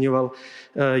jsem zmiňoval,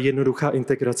 jednoduchá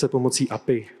integrace pomocí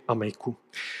API a Makeu.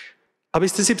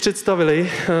 Abyste si představili,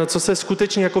 co se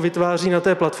skutečně jako vytváří na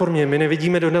té platformě. My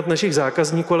nevidíme dodat našich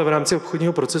zákazníků, ale v rámci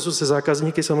obchodního procesu se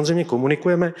zákazníky samozřejmě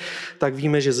komunikujeme, tak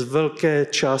víme, že z velké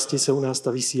části se u nás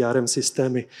staví CRM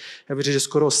systémy. Já věřím, že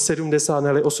skoro 70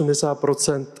 nebo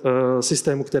 80%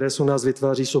 systémů, které se u nás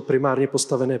vytváří, jsou primárně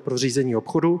postavené pro řízení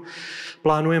obchodu.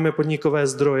 Plánujeme podnikové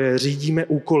zdroje, řídíme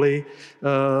úkoly,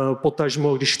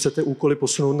 potažmo, když chcete úkoly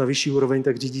posunout na vyšší úroveň,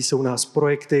 tak řídí se u nás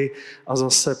projekty a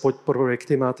zase pod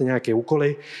projekty máte nějaké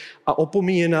úkoly. A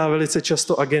opomíjená velice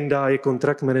často agenda je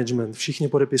contract management. Všichni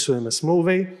podepisujeme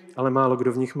smlouvy, ale málo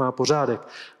kdo v nich má pořádek.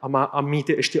 A mít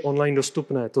je ještě online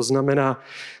dostupné. To znamená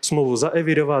smlouvu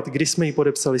zaevidovat, kdy jsme ji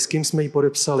podepsali, s kým jsme ji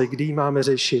podepsali, kdy ji máme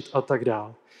řešit a tak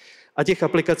dále. A těch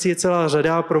aplikací je celá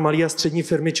řada. Pro malé a střední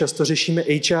firmy často řešíme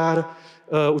HR.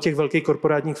 U těch velkých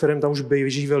korporátních firm tam už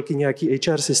běží velký nějaký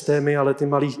HR systémy, ale ty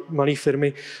malé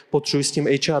firmy potřebují s tím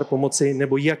HR pomoci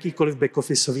nebo jakýkoliv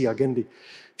back-officeový agendy.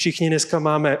 Všichni dneska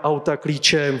máme auta,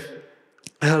 klíče,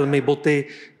 helmy, boty,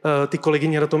 ty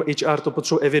kolegyně na tom HR to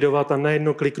potřebují evidovat a na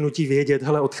jedno kliknutí vědět,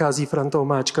 hele, odchází Franta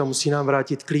Omáčka, musí nám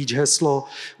vrátit klíč, heslo,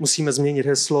 musíme změnit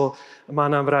heslo, má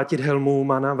nám vrátit helmu,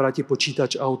 má nám vrátit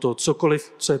počítač, auto,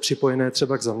 cokoliv, co je připojené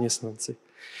třeba k zaměstnanci.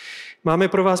 Máme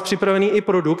pro vás připravený i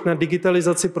produkt na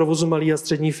digitalizaci provozu malé a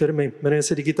střední firmy. Jmenuje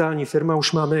se Digitální firma,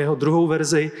 už máme jeho druhou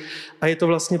verzi a je to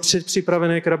vlastně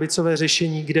předpřipravené krabicové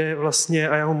řešení, kde vlastně,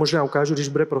 a já ho možná ukážu, když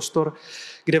bude prostor,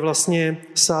 kde vlastně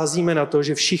sázíme na to,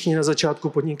 že všichni na začátku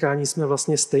podnikání jsme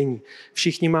vlastně stejní.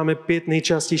 Všichni máme 5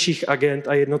 nejčastějších agent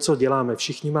a jedno, co děláme.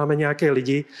 Všichni máme nějaké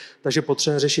lidi, takže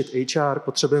potřebujeme řešit HR,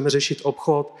 potřebujeme řešit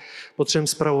obchod, potřebujeme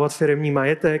spravovat firemní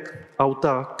majetek,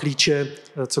 auta, klíče,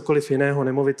 cokoliv jiného,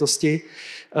 nemovitosti,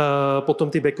 potom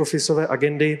ty back-officeové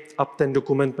agendy a ten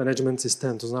dokument management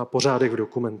systém, to znamená pořádek v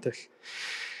dokumentech.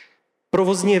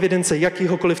 Provozní evidence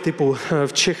jakýhokoliv typu.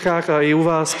 V Čechách a i u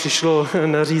vás přišlo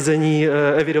nařízení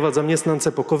evidovat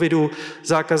zaměstnance po covidu.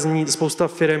 Spousta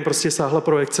firem prostě sáhla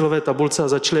pro Excelové tabulce a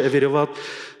začaly evidovat.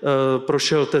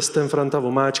 Prošel testem Franta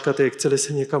Vomáčka, ty Excely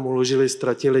se někam uložili,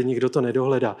 ztratili, nikdo to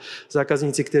nedohledá.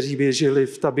 Zákazníci, kteří běželi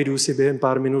v Tabidoo, si během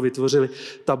pár minut vytvořili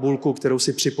tabulku, kterou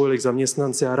si připojili k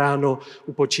zaměstnanci a ráno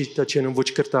u počítače jenom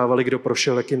odškrtávali, kdo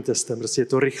prošel jakým testem. Prostě je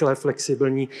to rychlé,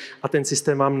 flexibilní a ten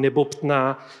systém vám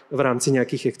nebobtná v rámci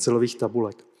nějakých Excelových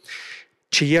tabulek.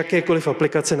 Či jakékoliv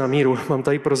aplikace na míru. Mám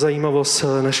tady pro zajímavost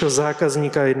našeho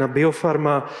zákazníka, jedna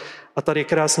biofarma, a tady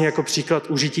krásně jako příklad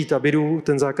užití Tabidoo.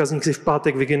 Ten zákazník si v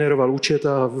pátek vygeneroval účet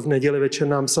a v neděli večer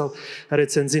nám psal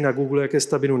recenzi na Google, jak je z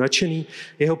Tabidoo nadšený.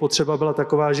 Jeho potřeba byla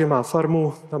taková, že má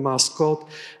farmu, tam má skot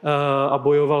a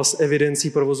bojoval s evidencí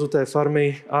provozu té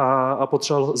farmy a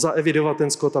potřeboval zaevidovat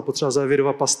ten skot a potřeboval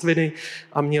zaevidovat pastviny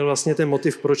a měl vlastně ten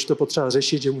motiv, proč to potřeba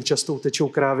řešit, že mu často utečou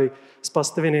krávy z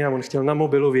pastviny a on chtěl na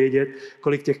mobilu vědět,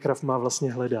 kolik těch krav má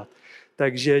vlastně hledat.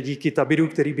 Takže díky Tabidoo,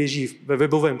 který běží ve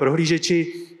webovém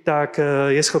prohlížeči, tak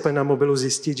je schopen na mobilu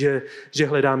zjistit, že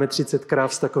hledáme 30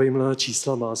 kráv s takovýmhle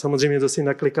číslama. Samozřejmě to si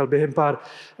naklikal během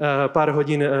pár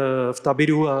hodin v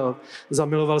Tabidoo a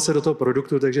zamiloval se do toho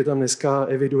produktu, takže tam dneska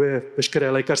eviduje veškeré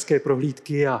lékařské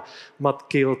prohlídky a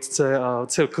matky, otce a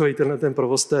celkový ten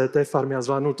provoz té farmy a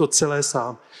zvládnul to celé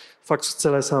sám. Fakt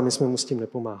celé sám, my jsme mu s tím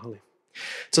nepomáhali.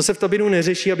 Co se v Tabidoo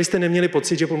neřeší, abyste neměli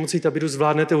pocit, že pomocí Tabidoo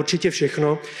zvládnete určitě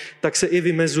všechno, tak se i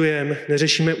vymezujeme,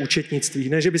 neřešíme účetnictví.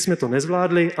 Ne, že bychom to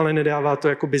nezvládli, ale nedává to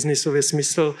jako biznisově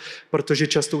smysl, protože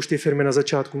často už ty firmy na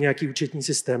začátku nějaký účetní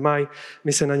systém mají,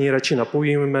 my se na něj radši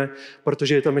napojíme,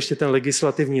 protože je tam ještě ten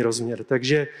legislativní rozměr.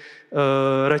 Takže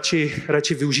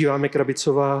radši využíváme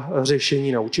krabicová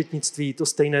řešení na účetnictví, to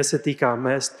stejné se týká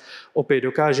mezd, opět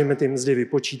dokážeme ty mzdy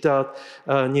vypočítat,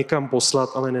 někam poslat,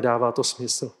 ale nedává to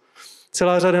smysl.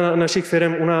 Celá řada našich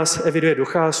firm u nás eviduje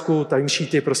docházku,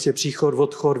 timesheety, prostě příchod,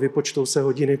 odchod, vypočtou se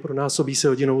hodiny, pronásobí se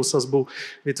hodinovou sazbu,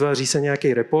 vytváří se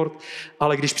nějaký report,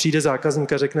 ale když přijde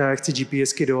zákazník a řekne, já chci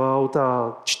GPSky do aut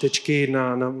a čtečky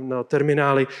na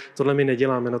terminály, tohle my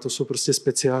neděláme, na to jsou prostě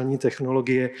speciální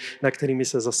technologie, na kterými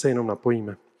se zase jenom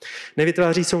napojíme.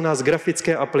 Nevytváří se u nás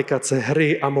grafické aplikace,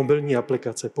 hry a mobilní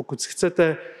aplikace. Pokud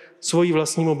chcete svoji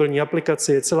vlastní mobilní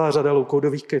aplikaci, je celá řada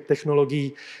low-codových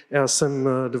technologií. Já jsem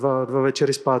dva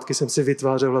večery zpátky jsem si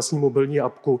vytvářel vlastní mobilní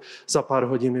apku, za pár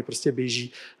hodin mi prostě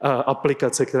běží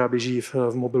aplikace, která běží v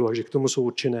mobilu, takže k tomu jsou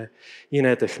určené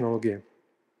jiné technologie.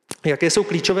 Jaké jsou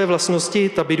klíčové vlastnosti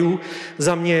Tabidoo?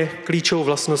 Za mě klíčovou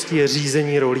vlastností je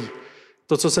řízení rolí.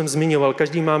 To, co jsem zmiňoval,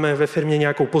 každý máme ve firmě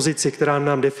nějakou pozici, která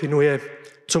nám definuje,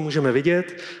 co můžeme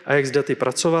vidět a jak s daty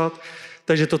pracovat.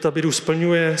 Takže to Tabidoo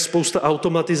splňuje, spousta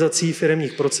automatizací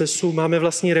firemních procesů. Máme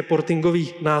vlastní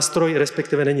reportingový nástroj,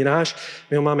 respektive není náš,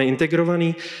 my ho máme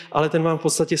integrovaný, ale ten vám v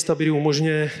podstatě z Tabidoo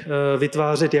umožňuje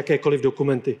vytvářet jakékoliv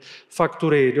dokumenty.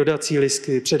 Faktury, dodací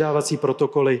listy, předávací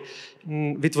protokoly.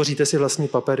 Vytvoříte si vlastní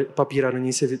papír a na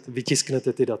ní si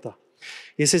vytisknete ty data.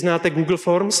 Jestli znáte Google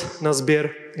Forms na sběr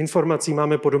informací,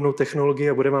 máme podobnou technologii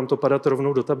a bude vám to padat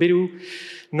rovnou do Tabidoo.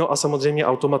 No a samozřejmě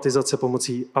automatizace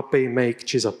pomocí API, Make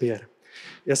či Zapier.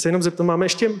 Já se jenom zeptám, máme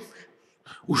ještě...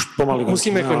 Už pomalu.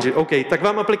 Musíme končit. OK, tak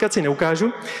vám aplikaci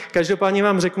neukážu. Každopádně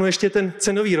vám řeknu ještě ten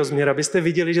cenový rozměr, abyste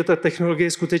viděli, že ta technologie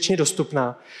je skutečně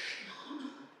dostupná.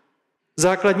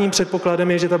 Základním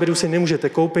předpokladem je, že Tabidoo si nemůžete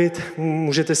koupit,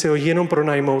 můžete si ho jenom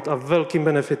pronajmout a velkým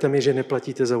benefitem je, že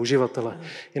neplatíte za uživatele.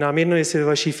 Je nám jedno, jestli ve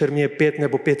vaší firmě je 5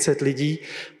 nebo 500 lidí,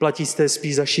 platíte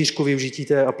spíš za šířku využití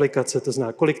té aplikace. To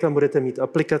znamená, kolik tam budete mít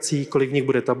aplikací, kolik v nich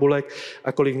bude tabulek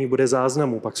a kolik v nich bude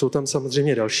záznamů. Pak jsou tam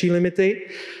samozřejmě další limity,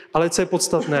 ale co je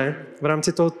podstatné, v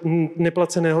rámci toho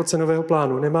neplaceného cenového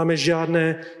plánu nemáme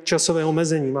žádné časové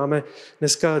omezení. Máme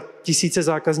dneska tisíce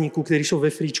zákazníků, kteří jsou ve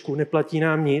fríčku, neplatí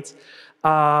nám nic,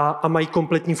 a mají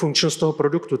kompletní funkčnost toho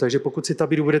produktu. Takže pokud si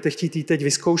Tabidoo budete chtít jít teď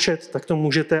vyzkoušet, tak to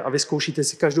můžete a vyzkoušíte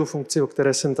si každou funkci, o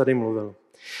které jsem tady mluvil.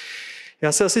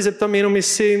 Já se asi zeptám jenom,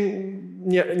 jestli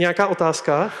nějaká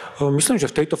otázka. Myslím, že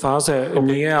v této fáze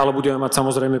nie, ale budeme mít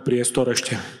samozřejmě priestor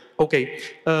ještě. OK.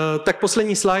 Tak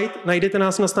poslední slide. Najdete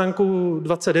nás na stánku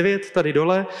 29, tady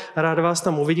dole. Rád vás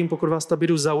tam uvidím. Pokud vás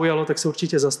Tabidoo zaujalo, tak se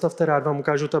určitě zastavte. Rád vám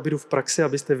ukážu Tabidoo v praxi,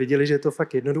 abyste viděli, že je to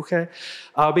fakt jednoduché.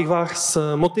 A abych vás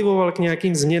motivoval k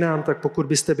nějakým změnám, tak pokud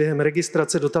byste během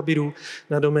registrace do Tabidoo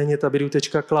na doméně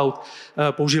tabidoo.cloud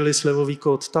použili slevový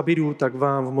kód Tabidoo, tak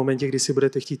vám v momentě, kdy si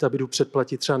budete chtít Tabidoo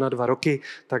předplatit třeba na 2 roky,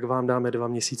 tak vám dáme 2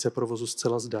 měsíce provozu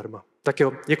zcela zdarma. Tak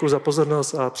jo, děkuji za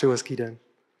pozornost a přeju hezký den.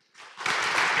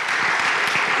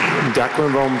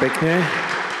 Ďakujem veľmi pekne.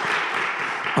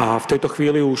 A v tejto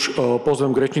chvíli už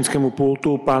pozvem k rečníckému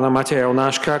pultu pána Mateja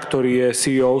Jonáška, ktorý je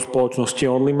CEO spoločnosti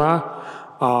Onlima.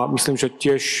 A myslím, že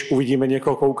tiež uvidíme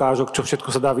niekoľko ukážok, čo všetko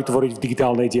sa dá vytvoriť v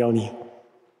digitálnej dielni.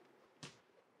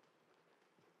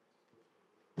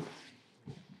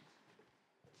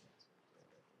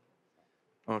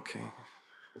 OK.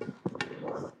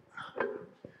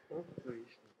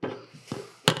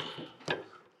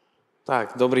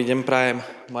 Tak, dobrý deň prajem.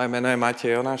 Moje meno je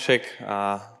Matej Jonášek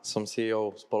a som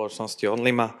CEO spoločnosti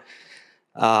Onlima.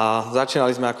 A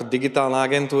začínali sme ako digitálna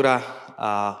agentúra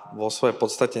a vo svojej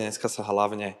podstate dneska sa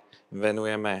hlavne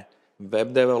venujeme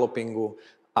web developingu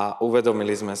a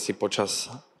uvedomili sme si počas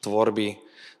tvorby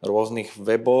rôznych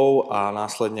webov a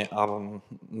následne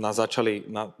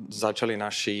začali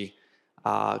naši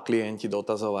klienti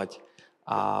dotazovať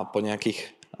po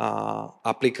nejakých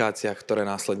aplikáciách, ktoré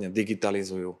následne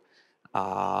digitalizujú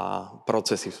a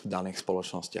procesy v daných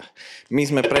spoločnostiach. My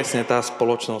sme presne tá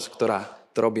spoločnosť, ktorá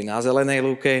to robí na zelenej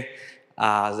lúke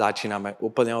a začíname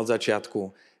úplne od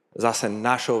začiatku zase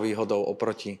našou výhodou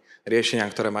oproti riešeniam,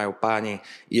 ktoré majú páni,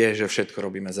 je, že všetko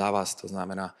robíme za vás. To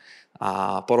znamená,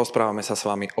 a porozprávame sa s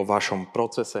vami o vašom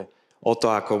procese, o to,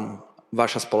 ako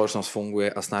vaša spoločnosť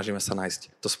funguje a snažíme sa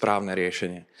nájsť to správne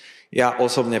riešenie. Ja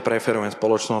osobne preferujem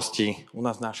spoločnosti, u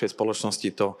nás v našej spoločnosti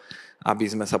to, aby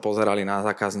sme sa pozerali na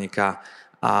zákazníka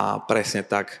a presne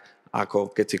tak,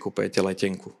 ako keď si kupujete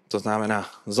letenku. To znamená,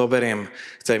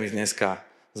 chcem ísť dneska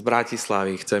z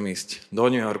Bratislavy, chcem ísť do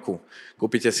New Yorku,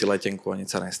 kúpite si letenku, o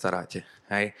nič sa nestaráte.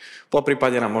 Hej. Po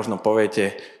prípade nám možno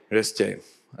poviete, že ste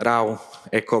RAW,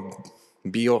 eko,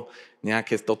 bio,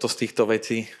 nejaké toto z týchto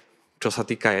vecí, čo sa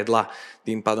týka jedla,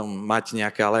 tým pádom máte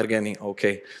nejaké alergény,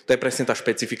 OK. To je presne tá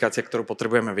špecifikácia, ktorú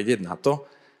potrebujeme vedieť na to,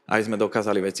 aby sme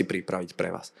dokázali veci pripraviť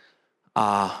pre vás.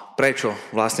 A prečo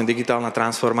vlastne digitálna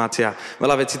transformácia?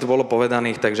 Veľa vecí tu bolo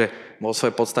povedaných, takže vo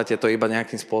svojej podstate to iba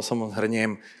nejakým spôsobom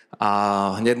zhrniem. A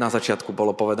hneď na začiatku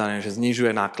bolo povedané, že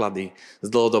znižuje náklady z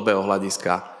dlhodobého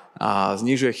hľadiska a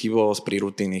znižuje chybovosť pri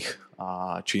rutinných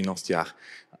činnostiach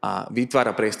a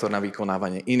vytvára priestor na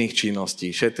vykonávanie iných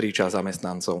činností, šetrí čas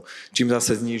zamestnancov, čím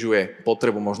zase znižuje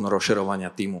potrebu možno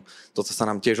rozšerovania tímu. Toto sa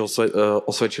nám tiež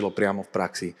osvedčilo priamo v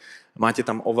praxi. Máte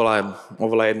tam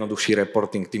oveľa jednoduchší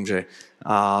reporting tým, že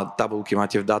tabuľky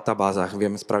máte v databázach,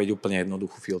 vieme spraviť úplne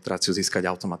jednoduchú filtráciu, získať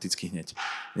automaticky hneď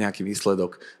nejaký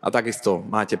výsledok. A takisto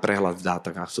máte prehľad v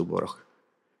dátach a v súboroch.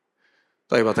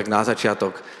 To je iba tak na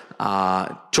začiatok. A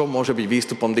čo môže byť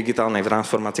výstupom digitálnej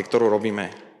transformácie, ktorú robíme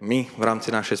my v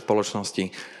rámci našej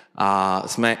spoločnosti? A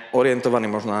sme orientovaní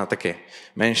možno na také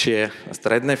menšie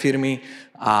stredné firmy,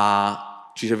 a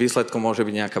čiže výsledkom môže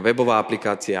byť nejaká webová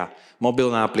aplikácia,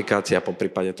 mobilná aplikácia, po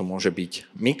prípade to môže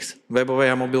byť mix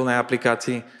webovej a mobilnej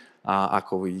aplikácii. A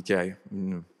ako vidíte aj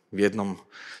v jednom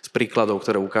z príkladov,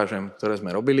 ktoré ukážem, ktoré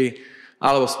sme robili,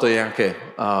 alebo sú to nejaké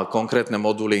konkrétne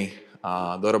moduly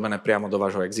dorobené priamo do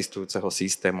vášho existujúceho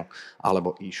systému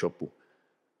alebo e-shopu.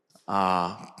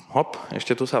 A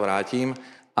ešte tu sa vrátim.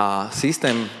 A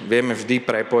systém vieme vždy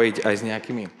prepojiť aj s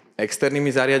nejakými externými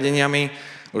zariadeniami.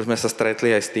 Už sme sa stretli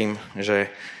aj s tým,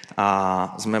 že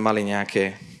sme mali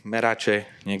nejaké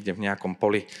merače niekde v nejakom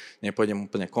poli, nepôjdem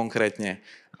úplne konkrétne,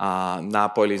 a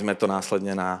napojili sme to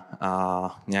následne na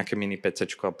nejaké mini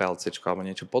PCčko a PLCčko alebo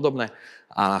niečo podobné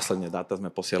a následne dáta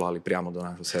sme posielali priamo do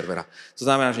nášho servera. To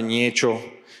znamená, že niečo,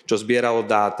 čo zbieralo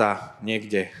dáta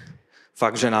niekde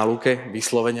fakt, že na lúke,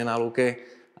 vyslovene na lúke,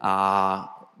 a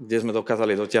kde sme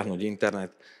dokázali dotiahnuť internet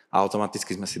a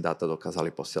automaticky sme si dáta dokázali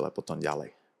posielať potom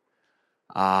ďalej.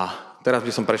 A teraz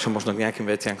by som prešiel možno k nejakým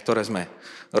veciam, ktoré sme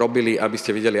robili, aby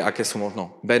ste videli, aké sú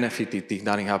možno benefity tých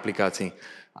daných aplikácií.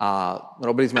 A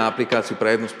robili sme aplikáciu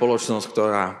pre jednu spoločnosť,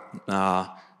 ktorá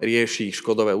rieši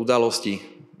škodové udalosti.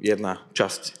 Jedna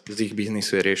časť z ich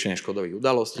biznisu je riešenie škodových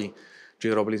udalostí,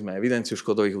 čiže robili sme evidenciu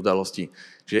škodových udalostí.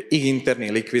 Čiže ich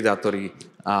interní likvidátori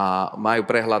majú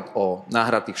prehľad o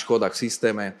nahratých škodách v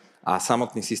systéme a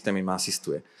samotný systém im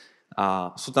asistuje.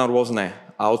 A sú tam rôzne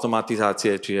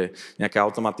automatizácie, čiže nejaké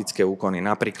automatické úkony.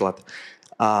 Napríklad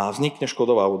vznikne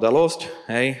škodová udalosť,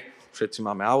 hej, všetci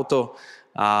máme auto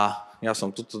a ja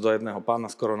som tuto do jedného pána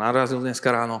skoro narazil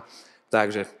dneska ráno,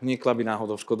 takže vnikla by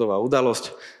náhodou škodová udalosť,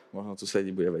 možno tu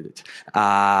sedí, bude vedieť.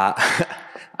 A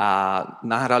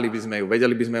nahrali by sme ju,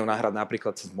 vedeli by sme ju nahrať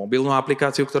napríklad cez mobilnú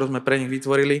aplikáciu, ktorú sme pre nich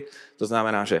vytvorili. To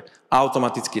znamená, že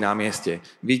automaticky na mieste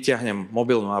vyťahnem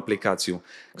mobilnú aplikáciu,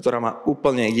 ktorá má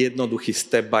úplne jednoduchý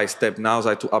step by step.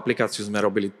 Naozaj tú aplikáciu sme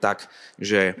robili tak,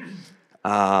 že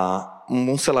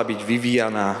musela byť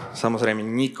vyvíjaná, samozrejme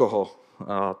nikoho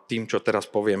tým, čo teraz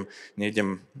poviem,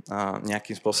 nejdem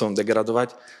nejakým spôsobom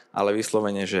degradovať, ale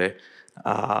vyslovene, že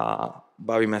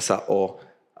bavíme sa o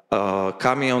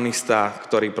kamionista,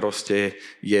 ktorý proste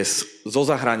je zo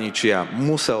zahraničia,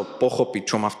 musel pochopiť,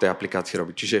 čo má v tej aplikácii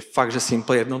robiť. Čiže fakt, že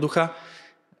simple, jednoduchá,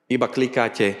 iba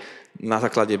klikáte na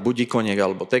základe buď ikoniek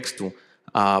alebo textu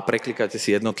a preklikáte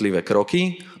si jednotlivé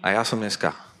kroky a ja som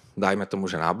dneska, dajme tomu,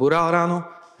 že nabúral ráno,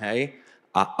 hej,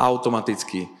 a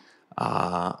automaticky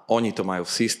oni to majú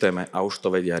v systéme a už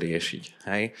to vedia riešiť.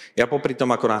 Hej. Ja popri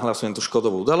tom, ako nahlasujem tú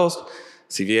škodovú udalosť,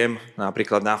 si viem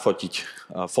napríklad nafotiť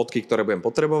fotky, ktoré budem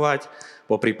potrebovať,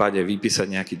 po prípade vypísať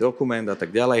nejaký dokument a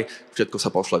tak ďalej, všetko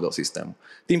sa pošle do systému.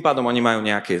 Tým pádom oni majú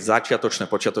nejaké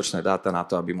počiatočné dáta na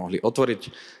to, aby mohli otvoriť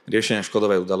riešenie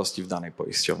škodovej udalosti v danej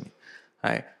poisťovni.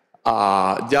 Hej. A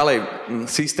ďalej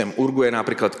systém urguje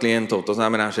napríklad klientov, to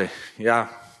znamená, že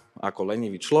ja ako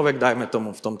lenivý človek, dajme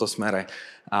tomu v tomto smere,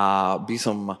 a by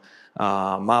som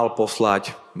mal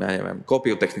poslať, ja neviem,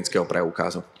 kópiu technického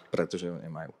preukazu, pretože ho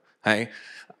nemajú. Hej.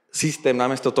 Systém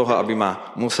namiesto toho, aby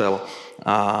ma musel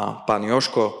pán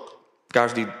Jožko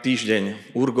každý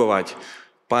týždeň urgovať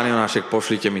pán Jonášek,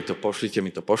 pošlite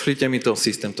mi to,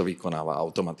 systém to vykonáva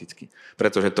automaticky,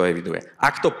 pretože to eviduje.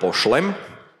 Ak to pošlem,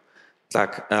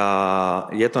 tak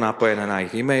je to napojené na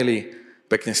ich e-maily,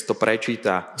 pekne si to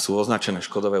prečíta, sú označené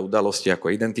škodové udalosti ako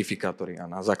identifikátory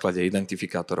a na základe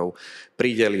identifikátorov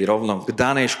prideli rovno k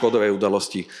danej škodovej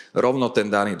udalosti rovno ten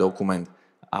daný dokument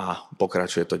a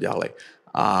pokračuje to ďalej.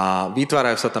 A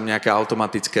vytvárajú sa tam nejaké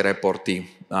automatické reporty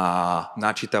a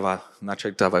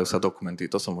načítavajú sa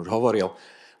dokumenty, to som už hovoril.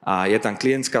 A je tam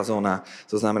klientská zóna,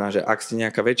 to znamená, že ak ste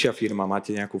nejaká väčšia firma, máte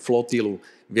nejakú flotilu,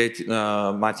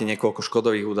 máte niekoľko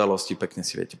škodových udalostí, pekne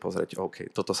si viete pozrieť,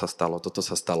 OK, toto sa stalo.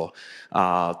 A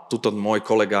tuto môj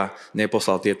kolega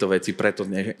neposlal tieto veci, preto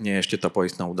nie je ešte tá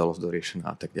poistná udalosť doriešená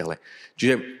a tak ďalej.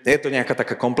 Čiže je to nejaká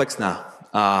taká komplexná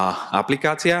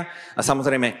aplikácia a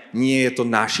samozrejme nie je to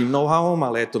našim know-howom,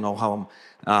 ale je to know-howom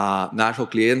nášho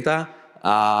klienta,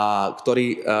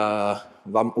 ktorý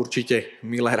vám určite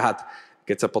milé rád,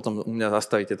 keď sa potom u mňa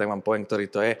zastavíte, tak vám poviem, ktorý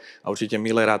to je a určite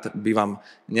milé rád by vám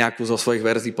nejakú zo svojich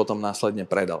verzií potom následne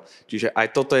predal. Čiže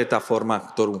aj toto je tá forma,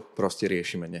 ktorú proste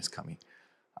riešime dneska my.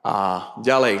 A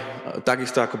ďalej,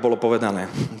 takisto ako bolo povedané,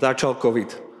 začal COVID,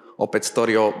 opäť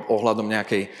story ohľadom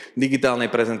nejakej digitálnej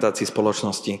prezentácii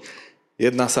spoločnosti.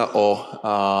 Jedná sa o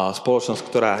spoločnosť,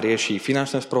 ktorá rieši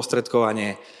finančné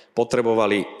sprostredkovanie,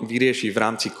 potrebovali vyriešiť v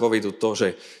rámci covidu to,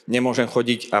 že nemôžem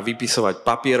chodiť a vypisovať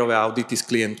papierové audity s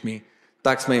klientmi,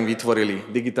 tak sme im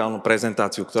vytvorili digitálnu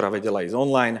prezentáciu, ktorá vedela ísť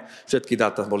online. Všetky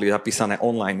dáta boli zapísané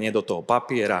online, nie do toho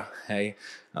papiera. Hej.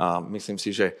 A myslím si,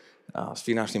 že s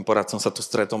finančným poradcom sa tu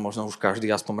stretol možno už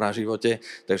každý aspoň raz v živote,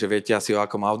 takže viete asi, o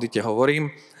akom audite hovorím.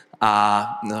 A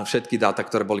všetky dáta,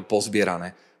 ktoré boli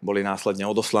pozbierané, boli následne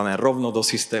odoslané rovno do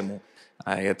systému.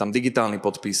 A je tam digitálny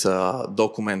podpis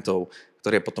dokumentov,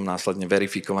 ktorý je potom následne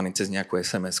verifikovaný cez nejakú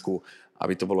SMS-ku,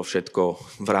 aby to bolo všetko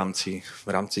v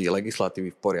rámci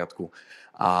legislatívy v poriadku.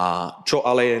 A čo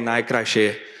ale je najkrajšie,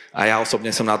 a ja osobne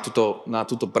som na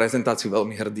túto prezentáciu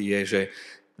veľmi hrdý, je, že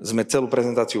sme celú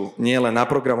prezentáciu nie len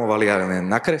naprogramovali, ale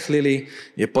nakreslili,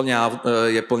 je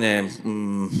plne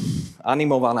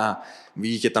animovaná,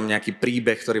 vidíte tam nejaký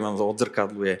príbeh, ktorý vám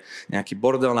odzrkadľuje, nejaký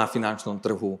bordel na finančnom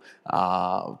trhu a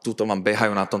túto vám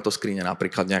behajú na tomto skrine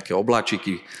napríklad nejaké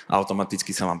obláčiky, automaticky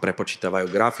sa vám prepočítavajú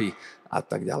grafy a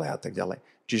tak ďalej a tak ďalej.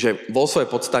 Čiže vo svojej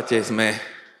podstate sme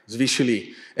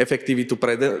zvýšili efektivitu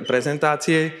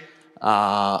prezentácie a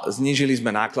znížili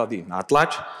sme náklady na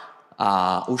tlač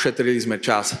a ušetrili sme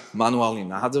čas manuálnym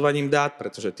nahadzovaním dát,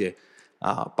 pretože tie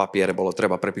papiere bolo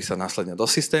treba prepísať následne do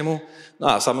systému.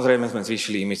 No a samozrejme sme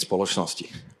zvýšili imidž spoločnosti.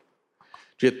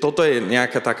 Čiže toto je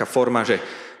nejaká taká forma, že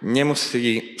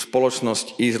nemusí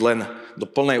spoločnosť ísť len do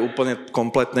plnej, úplne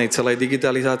kompletnej celej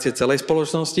digitalizácie celej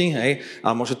spoločnosti, hej,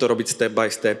 a môže to robiť step by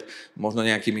step, možno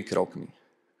nejakými krokmi.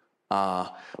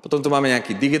 A potom tu máme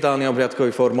nejaký digitálny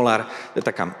obliadkový formulár, to je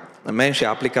taká menšia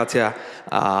aplikácia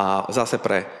a zase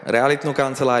pre realitnú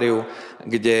kanceláriu,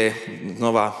 kde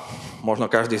znova možno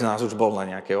každý z nás už bol na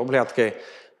nejakej obliadke.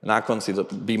 Na konci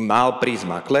by mal prísť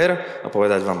maklér a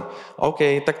povedať vám,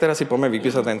 OK, tak teraz si poďme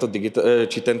vypísať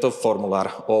tento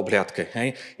formulár o obliadke.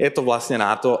 Hej. Je to vlastne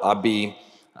na to, aby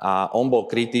on bol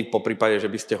krytý, po prípade, že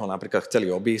by ste ho napríklad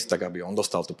chceli obísť, tak aby on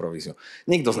dostal tú províziu.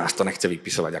 Nikto z nás to nechce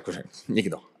vypisovať, akože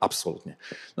nikto, absolútne.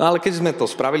 No ale keď sme to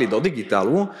spravili do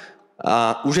digitálu,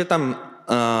 už je tam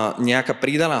nejaká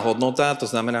pridaná hodnota, to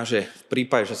znamená, že v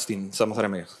prípade, že s tým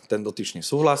samozrejme ten dotyčný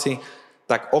súhlasí,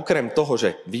 tak okrem toho,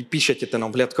 že vypíšete ten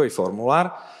obliadkový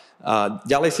formulár,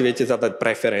 ďalej si viete zadať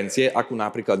preferencie, akú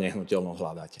napríklad nehnuteľnosť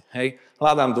hľadáte. Hej.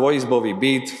 Hľadám dvojizbový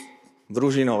byt v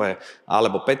Ružinove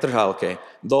alebo Petržalke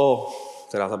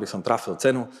teraz aby som trafil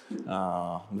cenu,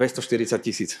 240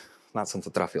 000, snad som to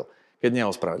trafil, keď nie,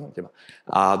 ospravedlňujem teba.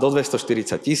 A do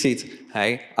 240 000,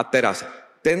 hej, a teraz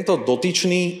tento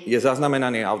dotyčný je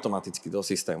zaznamenaný automaticky do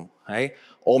systému. Hej.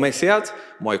 O mesiac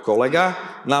môj kolega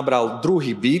nabral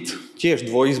druhý byt, tiež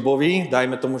dvojizbový,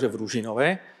 dajme tomu, že v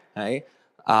Ružinove. Hej.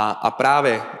 A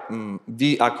práve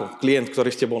vy ako klient,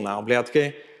 ktorý ste bol na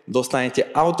obliadke, dostanete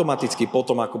automaticky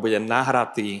potom, ako bude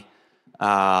nahratý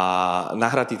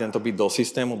tento byt do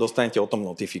systému, dostanete o tom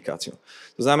notifikáciu.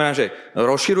 To znamená, že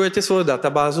rozširujete svoju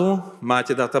databázu,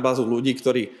 máte databázu ľudí,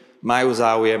 ktorí majú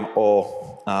záujem o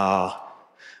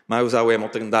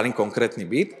ten daný konkrétny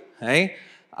byt, hej,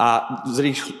 a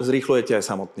zrýchľujete aj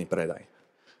samotný predaj.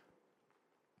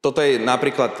 Toto je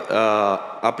napríklad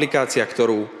aplikácia,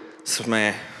 ktorú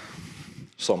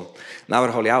som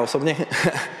navrhol ja osobne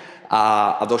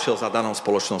a došiel za danou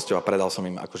spoločnosťou a predal som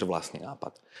im akože vlastný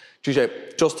nápad.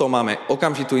 Čiže čo z toho máme?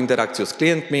 Okamžitú interakciu s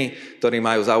klientmi, ktorí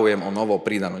majú záujem o novú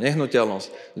pridanú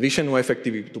nehnuteľnosť, zvýšenú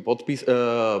efektivitu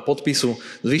podpisu,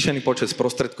 zvýšený počet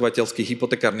sprostredkovateľských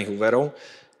hypotekárnych úverov.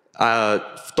 A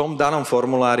v tom danom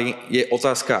formulári je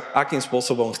otázka, akým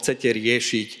spôsobom chcete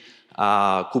riešiť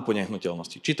kúpu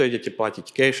nehnuteľnosti. Či to idete platiť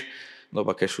cash,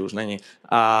 doba cashu už není,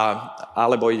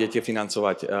 alebo idete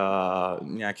financovať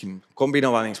nejakým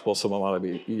kombinovaným spôsobom, alebo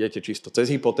idete čisto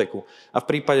cez hypotéku. A v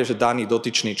prípade, že daný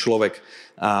dotyčný človek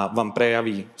vám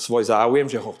prejaví svoj záujem,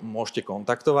 že ho môžete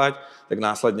kontaktovať, tak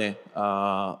následne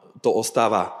to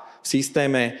ostáva v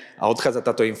systéme a odchádza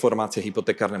táto informácia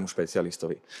hypotekárnemu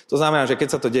špecialistovi. To znamená, že keď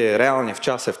sa to deje reálne v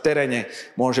čase, v teréne,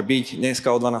 môže byť,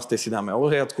 dneska o 12. si dáme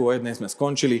ohliadku, o 1. sme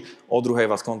skončili, o 2.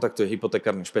 vás kontaktuje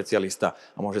hypotekárny špecialista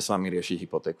a môže s vami riešiť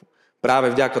hypotéku. Práve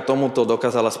vďaka tomuto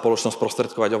dokázala spoločnosť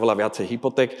prostredkovať oveľa viacej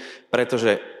hypoték,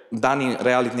 pretože daní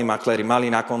realitní makléri mali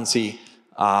na konci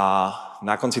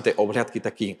tej obhliadky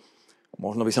taký,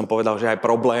 možno by som povedal, že aj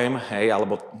problém, hej,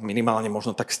 alebo minimálne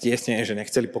možno tak stiesne, že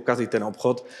nechceli pokaziť ten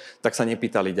obchod, tak sa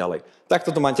nepýtali ďalej.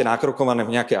 Takto to máte nakrokované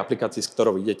v nejakej aplikácii, s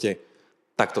ktorou idete,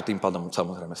 tak to tým pádom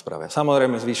samozrejme spravia.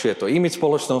 Samozrejme zvyšuje to imidž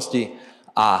spoločnosti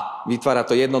a vytvára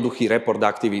to jednoduchý report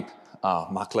aktivít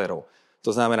maklérov.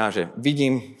 To znamená, že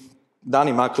vidím,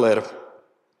 daný maklér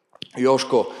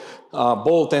Jožko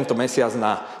bol tento mesiac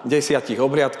na 10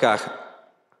 obhliadkách,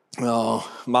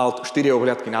 mal 4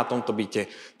 obhliadky na tomto byte,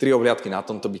 3 obhliadky na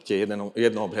tomto byte,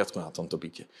 jednu obhliadku na tomto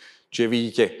byte. Čiže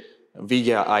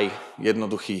vidia aj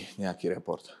jednoduchý nejaký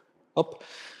report. Hop.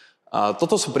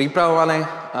 Toto sú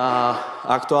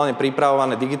aktuálne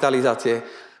pripravované digitalizácie,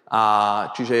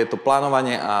 čiže je to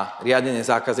plánovanie a riadenie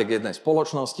zákaziek jednej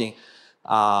spoločnosti,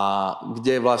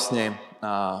 kde vlastne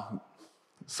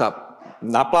sa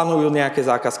naplánujú nejaké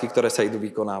zákazky, ktoré sa idú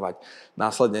vykonávať.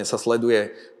 Následne sa sleduje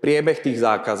priebeh tých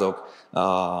zákazok,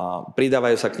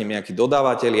 pridávajú sa k nim nejakí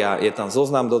dodávateľia, je tam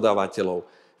zoznam dodávateľov,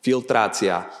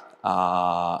 filtrácia,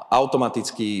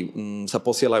 automaticky sa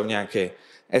posielajú nejaké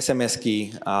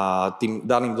SMS-ky tým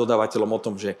daným dodávateľom o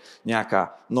tom, že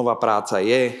nejaká nová práca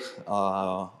je.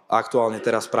 Aktuálne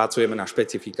teraz pracujeme na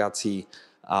špecifikácii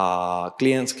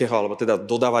klientského alebo teda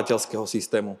dodávateľského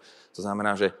systému. To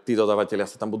znamená, že tí dodávateľia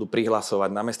sa tam budú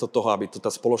prihlasovať namiesto toho, aby to tá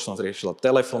spoločnosť riešila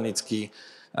telefonicky,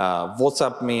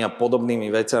 WhatsAppmi a podobnými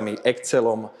vecami,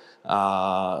 Excelom,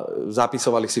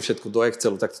 zapisovali si všetko do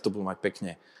Excelu, tak to budú mať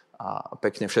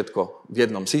pekne všetko v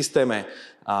jednom systéme.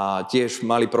 Tiež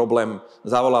mali problém,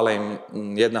 zavolala im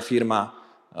jedna firma,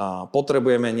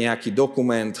 potrebujeme nejaký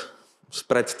dokument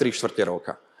spred 3/4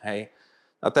 roka. Hej.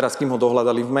 A teraz, kým ho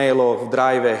dohľadali v mailoch, v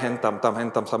drive, hentam,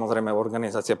 samozrejme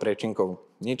organizácia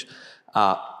prečinkov, nič.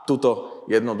 A tuto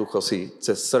jednoducho si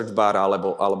cez search bar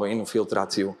alebo inú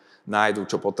filtráciu nájdú,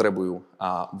 čo potrebujú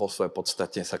a vo svojej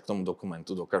podstate sa k tomu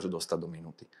dokumentu dokážu dostať do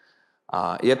minúty.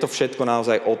 A je to všetko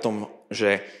naozaj o tom,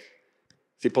 že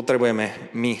si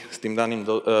potrebujeme my s tým daným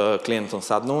klientom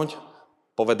sadnúť,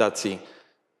 povedať si,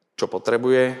 čo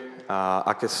potrebuje,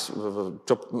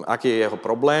 aký je jeho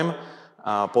problém,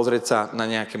 a pozrieť sa na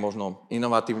nejaké možno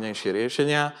inovatívnejšie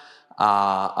riešenia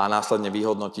a následne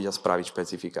vyhodnotiť a spraviť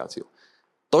špecifikáciu.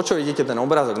 To, čo vidíte, ten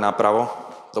obrázok napravo,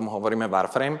 tomu hovoríme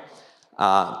wireframe,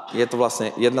 a je to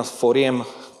vlastne jedna z foriem,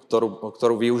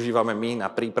 ktorú využívame my na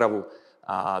prípravu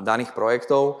daných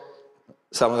projektov.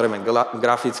 Samozrejme,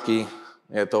 graficky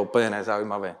je to úplne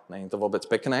nezaujímavé, nie je to vôbec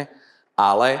pekné,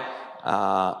 ale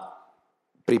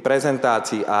pri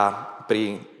prezentácii a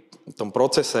pri tom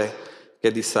procese,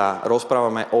 kedy sa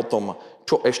rozprávame o tom,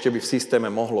 čo ešte by v systéme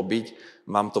mohlo byť,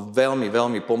 vám to veľmi,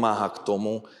 veľmi pomáha k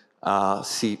tomu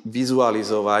si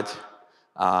vizualizovať,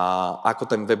 ako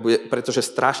ten web bude, pretože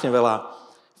strašne veľa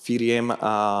firiem,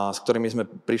 s ktorými sme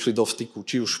prišli do styku,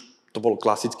 či už to bol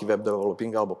klasický web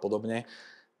developing alebo podobne,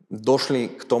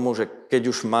 došli k tomu, že keď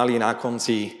už mali na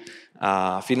konci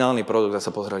finálny produkt a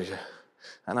sa pozreli, že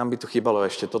a nám by tu chýbalo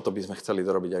ešte toto, by sme chceli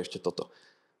dorobiť a ešte toto.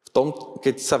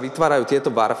 Keď sa vytvárajú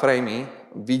tieto wireframey,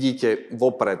 vidíte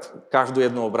vopred každú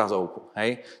jednu obrazovku.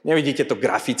 Hej? Nevidíte to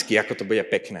graficky, ako to bude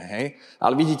pekné, hej?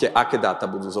 Ale vidíte, aké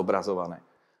dáta budú zobrazované.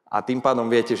 A tým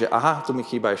pádom viete, že aha, tu mi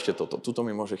chýba ešte toto, tuto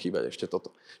mi môže chýbať ešte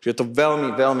toto. Čiže to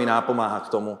veľmi, veľmi nápomáha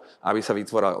k tomu, aby sa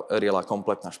vytvorila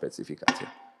kompletná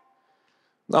špecifikácia.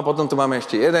 No a potom tu máme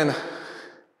ešte jeden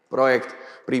projekt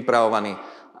pripravovaný,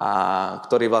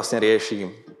 ktorý vlastne rieši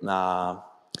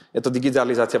je to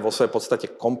digitalizácia vo svojej podstate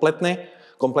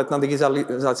kompletná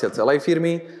digitalizácia celej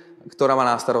firmy, ktorá má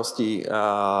na starosti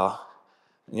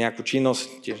nejakú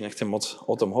činnosť, tiež nechcem moc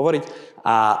o tom hovoriť,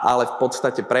 ale v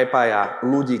podstate prepája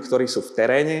ľudí, ktorí sú v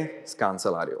teréne s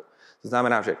kanceláriou. To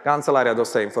znamená, že kancelária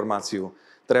dostane informáciu,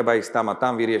 treba ísť tam a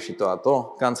tam, vyriešiť to a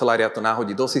to. Kancelária to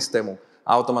nahodí do systému.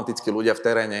 Automaticky ľudia v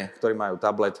teréne, ktorí majú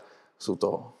tablet, sú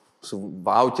v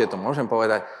aute, to môžem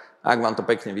povedať. Ak vám to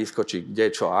pekne vyskočí,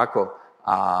 kde, čo, ako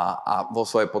a vo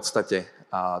svojej podstate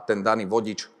ten daný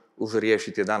vodič už rieši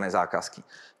tie dané zákazky.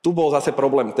 Tu bol zase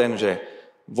problém ten, že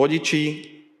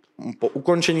vodiči po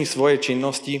ukončení svojej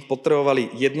činnosti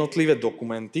potrebovali jednotlivé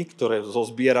dokumenty, ktoré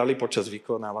zozbierali počas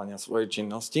vykonávania svojej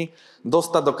činnosti,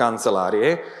 dostať do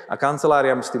kancelárie a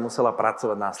kancelária s tým musela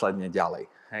pracovať následne ďalej,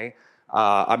 hej?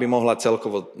 A aby mohla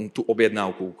celkovo tú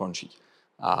objednávku ukončiť.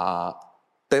 A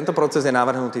tento proces je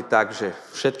navrhnutý tak, že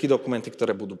všetky dokumenty,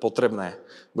 ktoré bude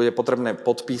potrebné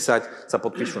podpísať, sa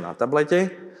podpíšu na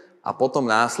tablete a potom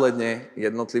následne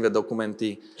jednotlivé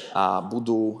dokumenty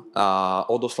budú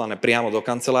odoslané priamo do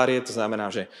kancelárie. To znamená,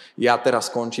 že ja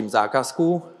teraz skončím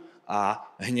zákazku a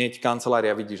hneď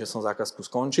kancelária vidí, že som zákazku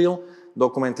skončil.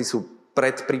 Dokumenty sú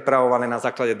predpripravované na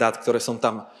základe dát, ktoré som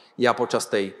tam ja počas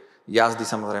tej jazdy,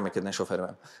 samozrejme, keď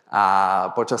nešoferujem. A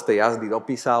počas tej jazdy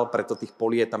dopísal, preto tých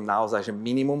polí je tam naozaj že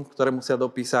minimum, ktoré musia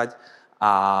dopísať,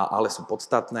 ale sú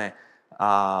podstatné. A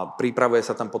pripravuje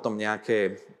sa tam potom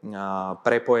nejaké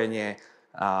prepojenie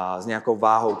s nejakou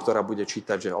váhou, ktorá bude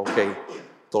čítať, že OK,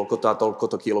 toľkoto a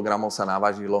toľkoto kilogramov sa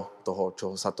navážilo toho,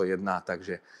 čoho sa to jedná,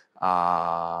 takže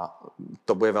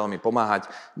to bude veľmi pomáhať.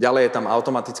 Ďalej je tam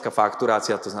automatická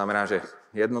fakturácia, to znamená, že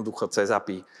jednoducho cez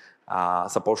API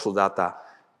sa pošlú dáta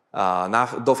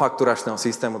do fakturačného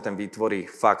systému, ten vytvorí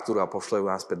faktúru a pošle ju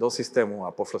naspäť do systému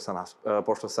a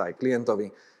pošle sa aj klientovi.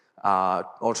 A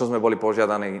o čo sme boli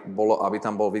požiadaní, bolo, aby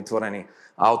tam bol vytvorený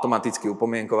automatický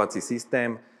upomienkovací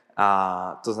systém.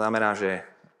 A to znamená, že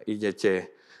idete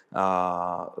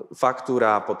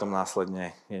faktúra, potom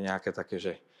následne je nejaké také,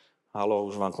 že haló,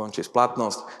 už vám končí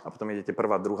splatnosť a potom idete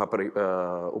prvá, druhá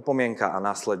upomienka a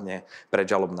následne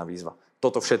predžalobná výzva.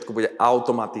 Toto všetko bude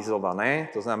automatizované,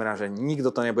 to znamená, že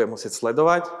nikto to nebude musieť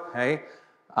sledovať, hej?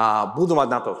 A budú mať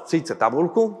na to síce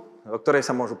tabuľku, do ktorej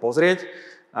sa môžu pozrieť,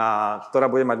 ktorá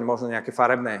bude mať možno nejaké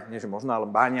farebné, nie že možno, ale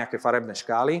nejaké farebné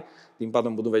škály, tým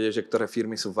pádom budú vedieť, že ktoré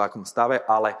firmy sú v akom stave,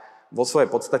 ale vo svojej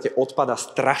podstate odpada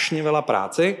strašne veľa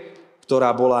práce,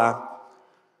 ktorá bola,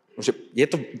 že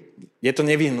je to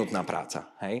nevyhnutná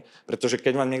práca, hej? Pretože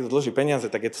keď vám niekto dlží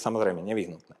peniaze, tak je to samozrejme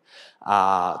nevyhnutné a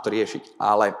to riešiť.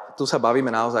 Ale tu sa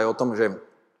bavíme naozaj o tom, že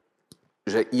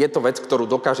je to vec, ktorú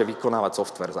dokáže vykonávať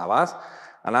software za vás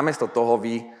a namiesto toho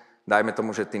vy, dajme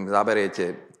tomu, že tým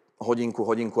zaberiete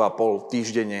hodinku a pol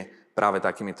týždenne práve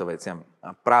takýmito veciami.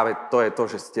 A práve to je to,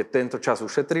 že ste tento čas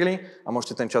ušetrili a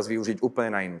môžete ten čas využiť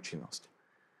úplne na inú činnosť.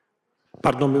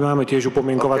 Pardon, my máme tiež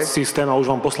upomienkovací systém a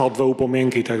už vám poslal 2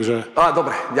 upomienky, takže...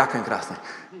 Dobre, ďakujem krásne.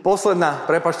 Posledná,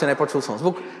 prepáčte, nepočul som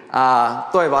zvuk. A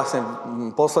to je vlastne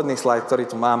posledný slajd, ktorý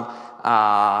tu mám.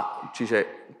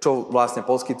 Čiže čo vlastne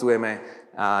poskytujeme,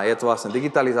 je to vlastne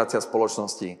digitalizácia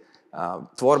spoločnosti,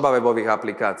 tvorba webových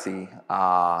aplikácií a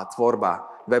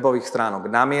tvorba webových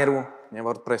stránok na mieru,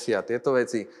 WordPressy a tieto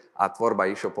veci, a tvorba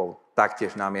e-shopov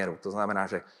taktiež na mieru. To znamená,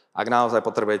 že ak naozaj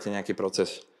potrebujete nejaký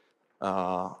proces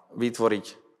vytvoriť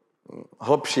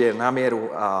hlbšie na mieru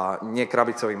a nie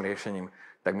krabicovým riešením,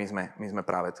 tak my sme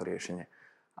práve to riešenie.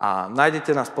 A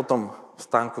nájdete nás potom v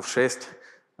stánku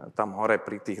 6, tam hore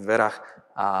pri tých dverách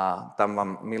a tam vám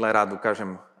milé rád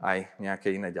ukážem aj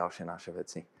nejaké iné ďalšie naše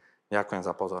veci. Ďakujem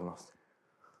za pozornosť.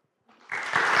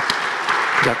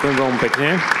 Ďakujem veľmi pekne.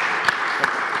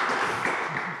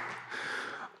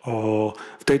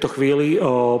 V tejto chvíli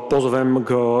pozvem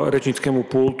k rečníckému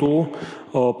pultu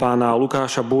pána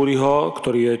Lukáša Búriho,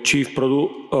 ktorý je Chief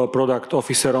Product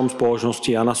Officerom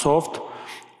spoločnosti Anasoft.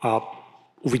 A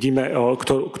uvidíme,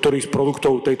 ktorý z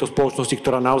produktov tejto spoločnosti,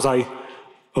 ktorá naozaj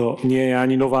nie je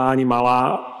ani nová, ani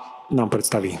malá, nám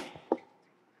predstaví.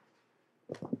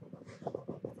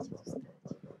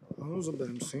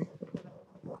 Zoberiem si.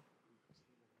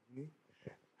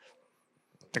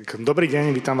 Tak, dobrý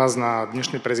deň, vítam vás na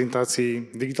dnešnej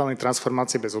prezentácii digitálnej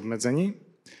transformácie bez obmedzení.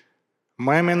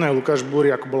 Moje meno je Lukáš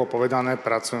Búri, ako bolo povedané,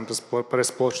 pracujem pre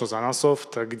spoločnosť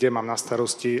Anasoft, kde mám na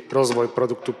starosti rozvoj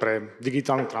produktu pre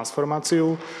digitálnu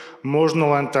transformáciu.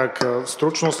 Možno len tak v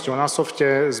stručnosti o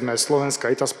Anasofte, sme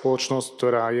slovenská IT spoločnosť,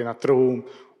 ktorá je na trhu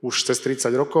už cez 30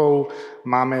 rokov.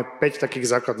 Máme 5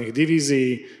 takých základných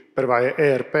divízií. Prvá je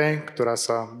ERP, ktorá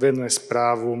sa venuje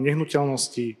správu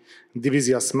nehnuteľností,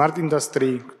 divízia Smart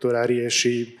Industry, ktorá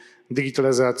rieši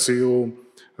digitalizáciu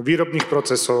výrobných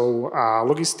procesov a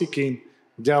logistiky.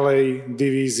 Ďalej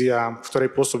divízia, v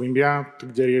ktorej pôsobím ja,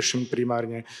 kde riešim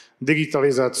primárne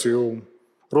digitalizáciu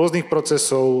rôznych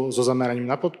procesov so zameraním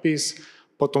na podpis.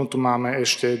 Potom tu máme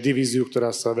ešte divíziu,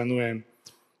 ktorá sa venuje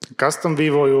custom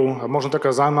vývoju. Možno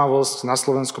taká zaujímavosť, na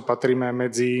Slovensku patríme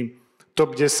medzi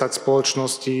top 10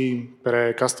 spoločností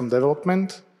pre custom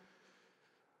development.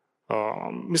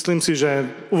 Myslím si, že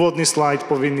úvodný slajd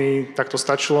povinný, tak to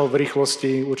stačilo v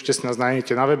rýchlosti, určite si nás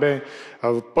nájdete na webe.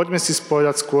 Poďme si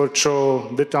spovedať skôr, čo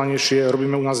detaľnejšie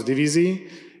robíme u nás v divízii.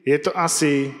 Je to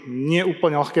asi nie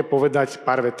úplne ľahké povedať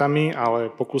pár vetami,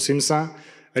 ale pokúsim sa.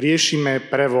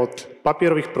 Riešime prevod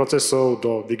papierových procesov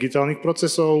do digitálnych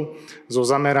procesov so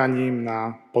zameraním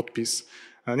na podpis.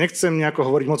 Nechcem nejako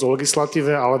hovoriť moc o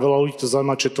legislatíve, ale veľa ľudí to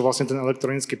zaujíma, čo je to vlastne ten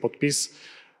elektronický podpis.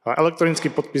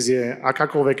 Elektronický podpis je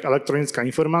akákoľvek elektronická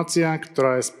informácia,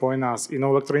 ktorá je spojená s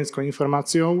inou elektronickou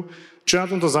informáciou. Čo je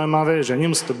na tomto zaujímavé, že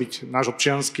nemusí to byť náš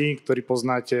občiansky, ktorý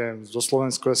poznáte zo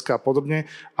Slovensko.sk a podobne,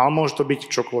 ale môže to byť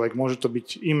čokoľvek. Môže to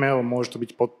byť e-mail, môže to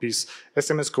byť podpis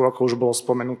SMS-kou, ako už bolo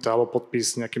spomenuté, alebo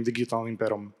podpis nejakým digitálnym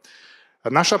perom.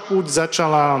 Naša púť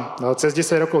začala cez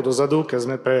 10 rokov dozadu, keď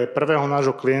sme pre prvého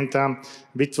nášho klienta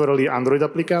vytvorili Android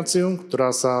aplikáciu,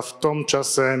 ktorá sa v tom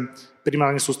čase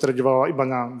primárne sústreďovala iba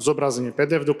na zobrazenie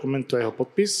PDF dokumentu a jeho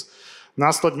podpis.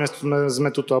 Následne sme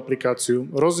túto aplikáciu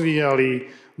rozvíjali,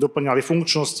 doplňali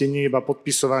funkčnosti, nie iba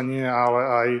podpisovanie, ale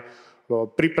aj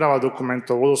príprava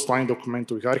dokumentov, odoslanie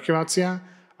dokumentov, ich archivácia.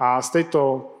 A z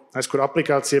tejto najskôr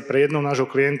aplikácie pre jedného nášho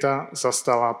klienta sa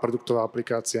stala produktová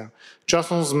aplikácia.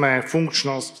 Časom sme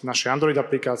funkčnosť našej Android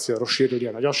aplikácie rozšírili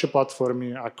aj na ďalšie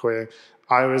platformy, ako je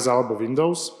iOS alebo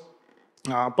Windows.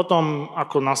 A potom,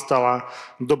 ako nastala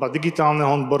doba digitálneho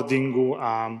onboardingu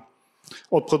a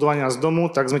obchodovania z domu,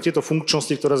 tak sme tieto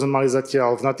funkčnosti, ktoré sme mali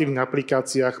zatiaľ v natívnych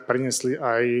aplikáciách, preniesli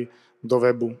aj do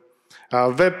webu. A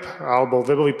web alebo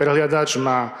webový prehliadač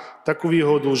má takú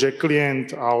výhodu, že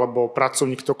klient alebo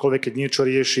pracovník, ktokoľvek, keď niečo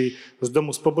rieši z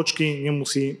domu z pobočky,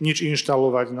 nemusí nič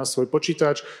inštalovať na svoj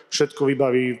počítač, všetko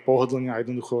vybaví pohodlne a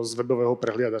jednoducho z webového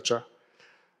prehliadača.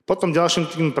 Potom ďalším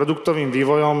tým produktovým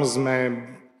vývojom sme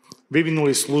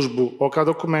vyvinuli službu OK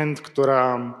dokument,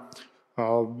 ktorá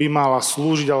by mala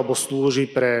slúžiť alebo slúži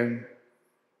pre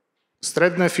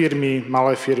stredné firmy,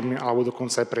 malé firmy alebo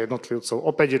dokonca aj pre jednotlivcov.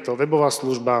 Opäť je to webová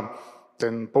služba,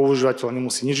 ten používateľ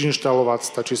nemusí nič inštalovať,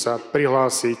 stačí sa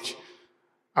prihlásiť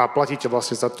a platíte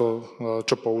vlastne za to,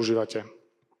 čo používate.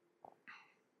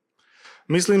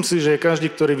 Myslím si, že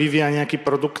každý, ktorý vyvíja nejaký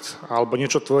produkt alebo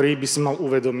niečo tvorí, by si mal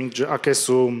uvedomiť, že aké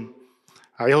sú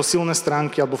jeho silné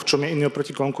stránky alebo v čom je iný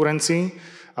oproti konkurencii.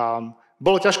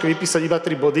 Bolo ťažké vypísať iba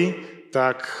 3 body,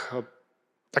 tak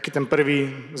taký ten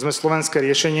prvý, sme slovenské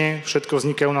riešenie, všetko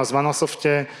vzniká u nás v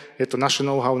Anasofte, je to naše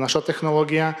know-how, naša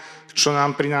technológia, čo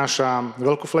nám prináša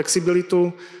veľkú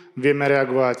flexibilitu, vieme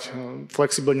reagovať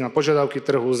flexibilne na požiadavky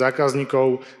trhu,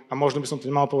 zákazníkov a možno by som to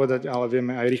nemal povedať, ale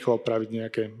vieme aj rýchlo opraviť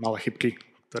nejaké malé chybky,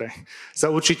 ktoré sa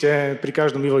určite pri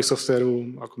každom vývoji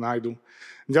softvéru ako nájdu.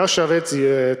 Ďalšia vec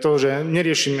je to, že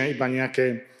neriešime iba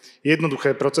nejaké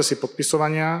jednoduché procesy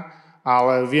podpisovania,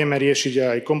 ale vieme riešiť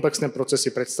aj komplexné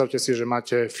procesy. Predstavte si, že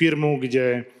máte firmu,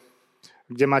 kde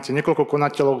máte niekoľko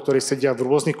konateľov, ktorí sedia v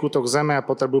rôznych kútoch zeme a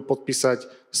potrebujú podpísať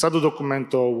sadu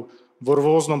dokumentov v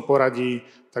rôznom poradí,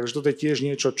 takže toto je tiež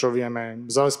niečo, čo vieme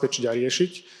zabezpečiť a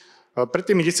riešiť. Pred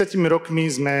tými 10 rokmi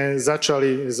sme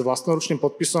začali s vlastnoručným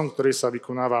podpisom, ktorý sa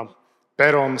vykonáva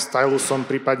perom, stylusom,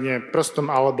 prípadne prstom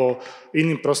alebo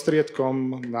iným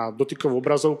prostriedkom na dotykovú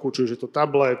obrazovku, či už je to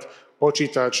tablet,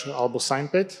 počítač alebo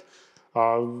signpad.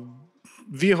 A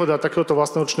výhoda takéhoto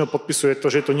vlastnoručného podpisu je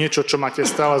to, že je to niečo, čo máte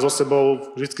stále so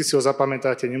sebou, vždy si ho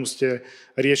zapamätáte, nemusíte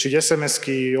riešiť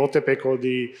SMS-ky, OTP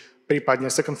kódy, prípadne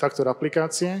second factor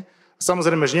aplikácie.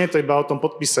 Samozrejme, že nie je to iba o tom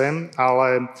podpise,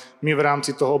 ale my v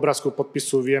rámci toho obrázku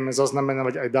podpisu vieme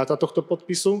zaznamenávať aj dáta tohto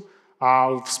podpisu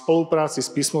a v spolupráci s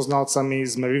písmoznalcami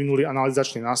sme vyvinuli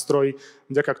analyzačný nástroj,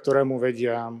 vďaka ktorému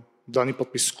vedia daný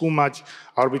podpis skúmať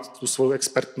a robiť tú svoju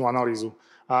expertnú analýzu.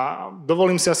 A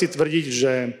dovolím si asi tvrdiť,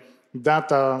 že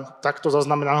dáta takto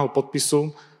zaznamenaného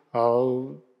podpisu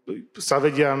sa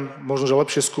vedia možno že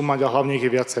lepšie skúmať a hlavne ich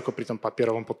je viac ako pri tom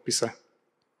papierovom podpise.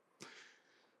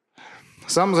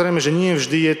 Samozrejme, že nie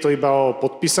vždy je to iba o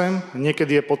podpise,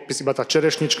 niekedy je podpis iba tá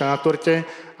čerešnička na torte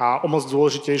a o moc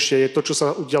dôležitejšie je to, čo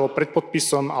sa udialo pred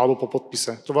podpisom alebo po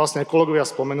podpise. To vlastne kolegovia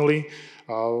spomenuli.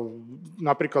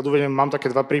 Napríklad uvediem, mám také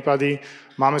 2 prípady.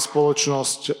 Máme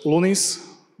spoločnosť Lunis.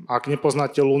 Ak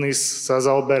nepoznáte Lunis, sa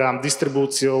zaoberám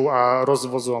distribúciou a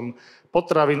rozvozom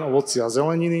potravín, ovocia a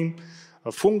zeleniny.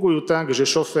 Fungujú tak, že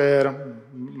šofér,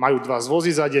 majú 2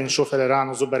 zvozy za deň, šofér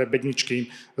ráno zobere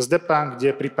bedničky z depa, kde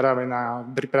je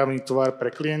pripravený tovar pre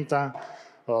klienta,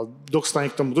 dostane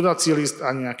k tomu dodací list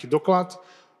a nejaký doklad,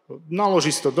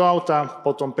 naloží si to do auta,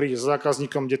 potom príde s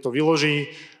zákazníkom, kde to vyloží.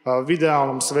 V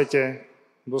ideálnom svete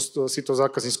si to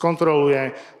zákazník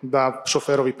skontroluje, dá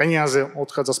šoférovi peniaze,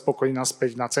 odchádza spokojný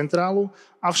naspäť na centrálu,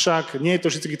 avšak nie je to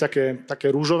vždy také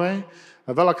rúžové.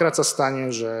 Veľakrát sa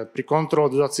stane, že pri kontrole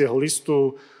dodacieho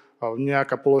listu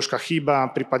nejaká položka chýba,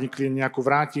 prípadne klient nejakú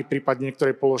vráti, prípadne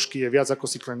niektorej položky je viac, ako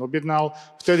si klient objednal.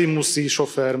 Vtedy musí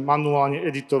šofér manuálne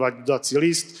editovať dodací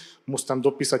list, musí tam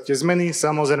dopísať tie zmeny.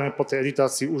 Samozrejme po tej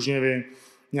editácii už nevie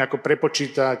nejako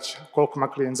prepočítať, koľko má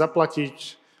klient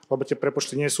zaplatiť, lebo tie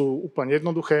prepočty nie sú úplne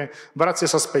jednoduché. Vracia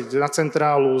sa späť na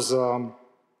centrálu s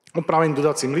opraveným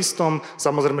dodacím listom.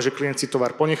 Samozrejme, že klient si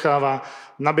tovar ponecháva.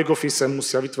 Na back office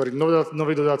musia vytvoriť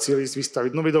nový dodací list,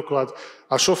 vystaviť nový doklad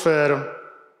a šofér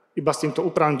iba s týmto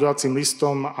upraveným dodacím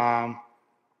listom a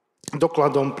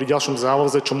dokladom pri ďalšom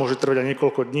závoze, čo môže trvať aj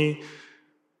niekoľko dní,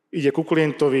 ide ku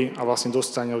klientovi a vlastne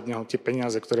dostane od neho tie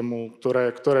peniaze, ktoré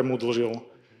mu dlžil.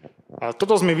 A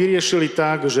toto sme vyriešili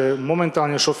tak, že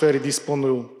momentálne šoféry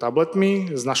disponujú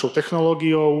tabletmi s našou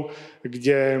technológiou,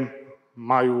 kde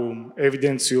majú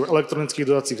evidenciu elektronických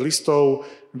dodacích listov,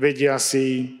 vedia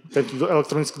si tento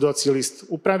elektronický dodací list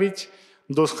upraviť,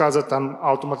 dochádza tam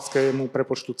automatickému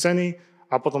prepočtu ceny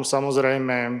a potom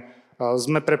samozrejme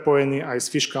sme prepojení aj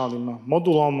s fiškálnym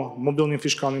modulom, mobilným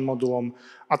fiškálnym modulom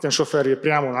a ten šofér je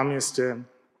priamo na mieste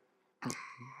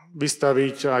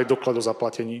vystaviť aj doklad o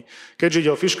zaplatení. Keďže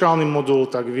ide o fiškálny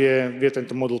modul, tak vie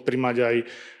tento modul primať aj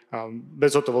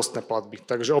bezhotovostné platby.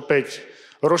 Takže opäť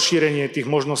rozšírenie tých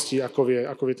možností, ako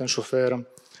vie ten šofér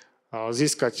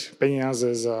získať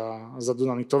peniaze za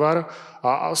dodaný tovar.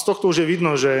 A z tohto už je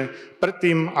vidno, že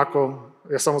predtým,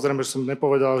 ja samozrejme, že som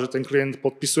nepovedal, že ten klient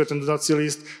podpisuje ten dodací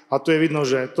list, a tu je vidno,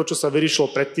 že to, čo sa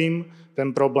vyriešilo predtým,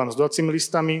 ten problém s dodacími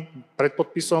listami pred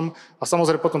podpisom a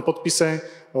samozrejme po tom podpise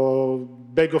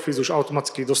back office už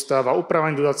automaticky dostáva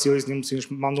upravený dodací list, nemusí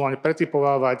manuálne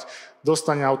pretypovávať,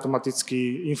 dostane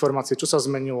automaticky informácie, čo sa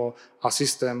zmenilo a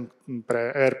systém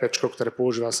pre ERPčko, ktoré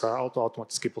používa, sa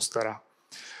automaticky postará.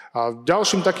 A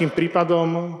ďalším takým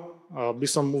prípadom by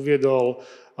som uviedol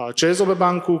ČSOB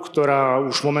banku, ktorá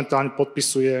už momentálne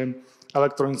podpisuje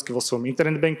elektronicky vo svojom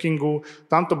internet bankingu.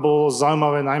 Tam to bolo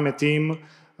zaujímavé najmä tým,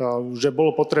 že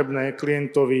bolo potrebné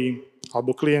klientovi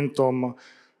alebo klientom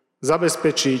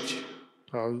zabezpečiť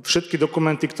všetky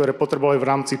dokumenty, ktoré potrebovali v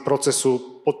rámci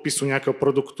procesu podpisu nejakého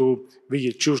produktu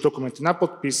vidieť. Či už dokumenty na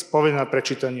podpis, povinné na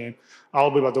prečítanie,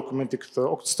 alebo iba dokumenty,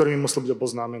 s ktorými museli byť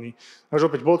oboznámení. Takže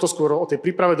opäť bolo to skôr o tej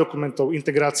príprave dokumentov,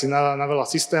 integrácii na veľa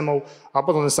systémov a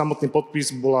potom ten samotný podpis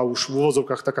bola už v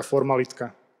úvodzovkách taká formalitka.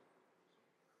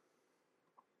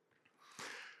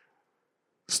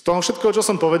 Z toho všetkého, čo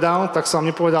som povedal, tak som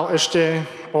nepovedal ešte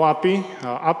o API.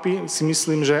 API si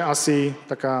myslím, že je asi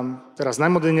taká teraz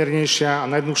najmodernejšia a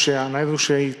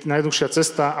najdlhšia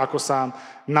cesta, ako sa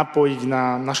napojiť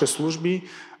na naše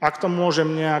služby. Ak to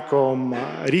môžem nejako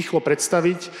rýchlo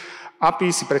predstaviť,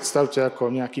 API si predstavte ako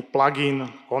nejaký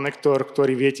plugin, konektor,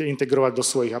 ktorý viete integrovať do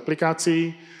svojich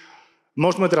aplikácií.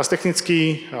 Môžeme teraz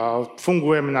technicky,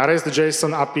 fungujeme na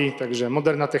REST.json API, takže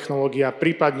moderná technológia,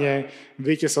 prípadne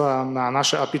viete sa na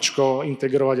naše APIčko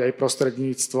integrovať aj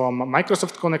prostredníctvom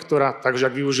Microsoft konektora,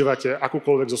 takže ak využívate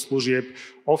akúkoľvek zo služieb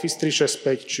Office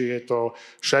 365, či je to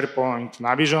SharePoint,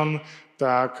 Navision,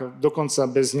 tak dokonca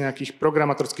bez nejakých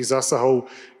programátorských zásahov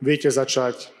viete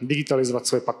začať digitalizovať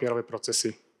svoje papierové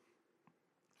procesy.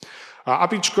 A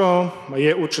APIčko je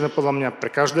určené podľa mňa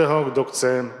pre každého, kto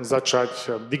chce začať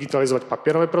digitalizovať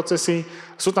papierové procesy.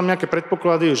 Sú tam nejaké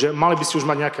predpoklady, že mali by ste už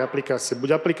mať nejaké aplikácie.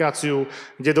 Buď aplikáciu,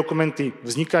 kde dokumenty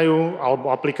vznikajú,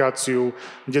 alebo aplikáciu,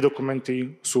 kde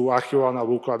dokumenty sú archivované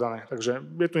alebo ukladané. Takže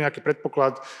je tu nejaký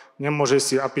predpoklad, nemôže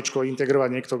si APIčko integrovať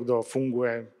niekto, kto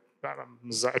funguje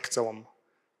s Excelom.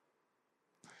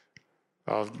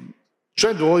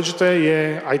 Čo je dôležité, je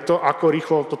aj to, ako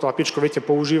rýchlo toto APIčko viete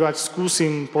používať.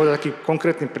 Skúsim povedať taký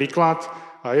konkrétny príklad.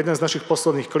 Jeden z našich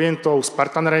posledných klientov,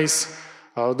 Spartan Race,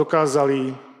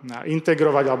 dokázali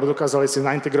integrovať alebo dokázali si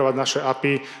naintegrovať naše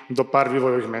API do pár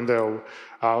vývojových mendeov.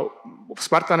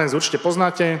 Spartan Race určite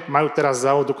poznáte, majú teraz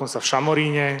závod dokonca v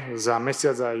Šamoríne za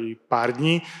mesiac aj pár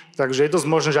dní, takže je dosť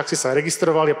možné, že ak si sa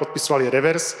registrovali a podpisovali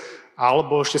reverse,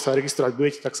 alebo ešte sa registrovať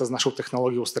budete, tak sa s našou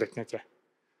technológiou stretnete.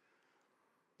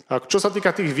 Čo sa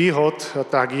týka tých výhod,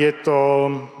 tak je to,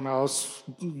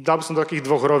 dal by som do takých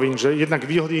dvoch rovín, že jednak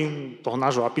výhody toho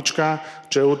nášho APIčka,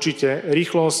 čo je určite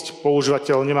rýchlosť,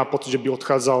 používateľ nemá pocit, že by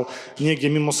odchádzal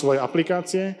niekde mimo svojej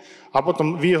aplikácie, a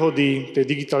potom výhody tej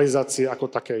digitalizácie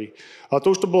ako takej. Ale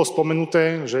to už to bolo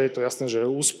spomenuté, že je to jasné, že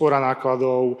úspora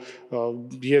nákladov,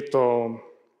 je to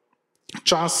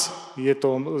čas, je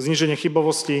to zníženie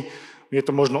chybovosti, je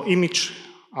to možno imidž,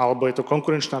 alebo je to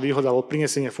konkurenčná výhoda, alebo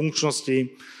prinesenie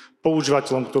funkčnosti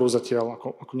používateľom, ktorú zatiaľ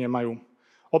ako nemajú.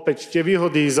 Opäť tie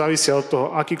výhody závisia od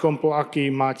toho,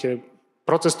 aký máte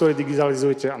proces, ktorý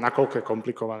digitalizujete a nakoľko je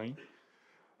komplikovaný.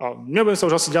 Nebudem sa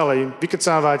už asi ďalej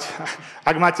vykecávať.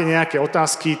 Ak máte nejaké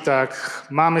otázky, tak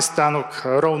máme stánok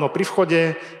rovno pri vchode,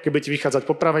 keď budete vychádzať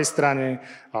po pravej strane.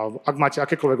 Ak máte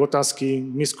akékoľvek otázky,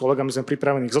 my s kolegami sme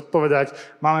pripravení ich zodpovedať.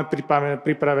 Máme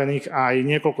pripravených aj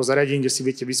niekoľko zariadení, kde si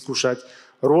viete vyskúšať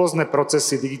rôzne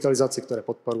procesy digitalizácie, ktoré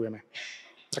podporujeme.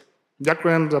 Tak,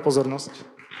 ďakujem za pozornosť.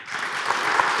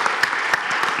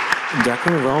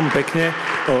 Ďakujem veľmi pekne.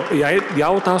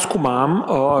 Ja otázku mám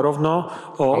rovno.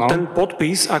 Ten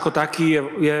podpis ako taký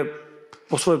je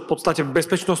po svojej podstate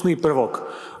bezpečnostný prvok.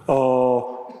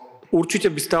 Určite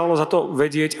by stalo za to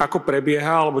vedieť, ako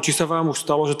prebieha, alebo či sa vám už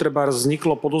stalo, že treba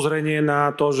vzniklo podozrenie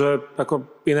na to, že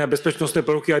ako iné bezpečnostné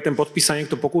prvky aj ten podpis sa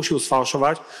niekto pokúšil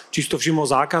sfalšovať. Či si to všimol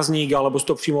zákazník, alebo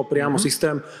si to všimol priamo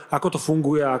systém. Ako to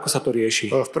funguje a ako sa to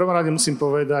rieši? V prvom rade musím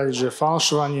povedať, že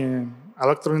falšovanie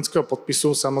elektronického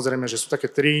podpisu, samozrejme, že sú také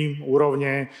 3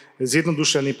 úrovne,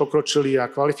 zjednodušený, pokročilý a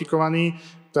kvalifikovaný,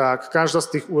 tak každá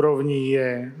z tých úrovní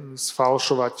je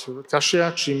sfalšovať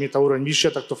ťažšia. Čím je tá úroveň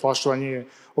vyššia, tak to falšovanie je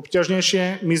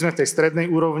obťažnejšie. My sme v tej strednej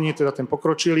úrovni, teda ten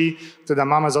pokročilý, teda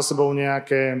máme za sebou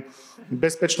nejaké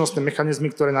bezpečnostné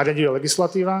mechanizmy, ktoré nariaduje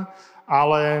legislatíva,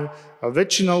 ale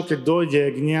väčšinou, keď dojde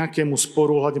k nejakému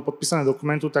sporu ohľadne podpísaného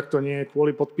dokumentu, tak to nie je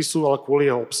kvôli podpisu, ale kvôli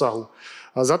jeho obsahu.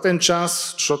 A za ten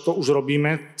čas, čo to už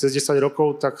robíme, cez 10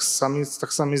 rokov, tak sa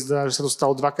mi zdá, že sa to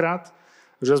stalo 2-krát,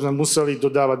 že sme museli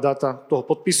dodávať dáta toho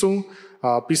podpisu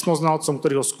a písmoznalcom,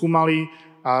 ktorí ho skúmali.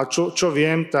 A čo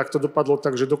viem, tak to dopadlo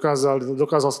tak, že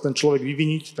dokázal sa ten človek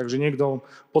vyviniť, takže niekto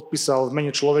podpísal v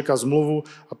mene človeka zmluvu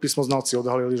a písmoznalci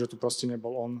odhalili, že to proste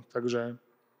nebol on. Takže...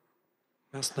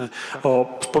 Jasné.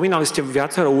 Spomínali ste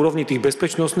viacero úrovní tých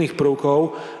bezpečnostných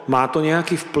prvkov. Má to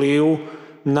nejaký vplyv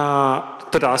na,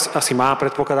 teda asi má,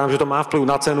 predpokladám, že to má vplyv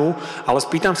na cenu, ale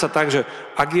spýtam sa tak, že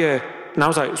ak je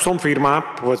naozaj, som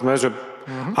firma, povedzme, že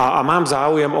a mám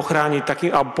záujem ochrániť taký,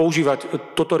 a používať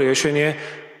toto riešenie,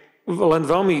 len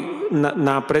veľmi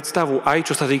na predstavu, aj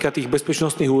čo sa týka tých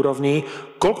bezpečnostných úrovní,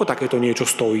 koľko takéto niečo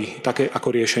stojí, také ako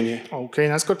riešenie? OK,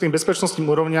 najskôr tým bezpečnostným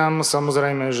úrovňam,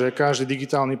 samozrejme, že každý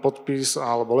digitálny podpis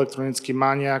alebo elektronický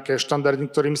má nejaké štandardy,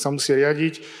 ktorými sa musí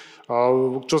riadiť.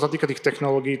 Čo sa týka tých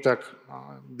technológií, tak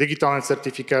digitálne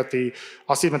certifikáty,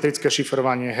 asymetrické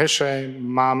šifrovanie, haše,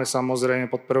 máme samozrejme,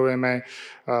 podporujeme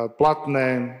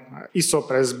platné ISO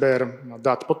pre zber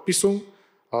dát podpisu.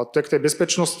 To je k tej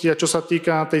bezpečnosti. A čo sa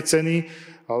týka tej ceny,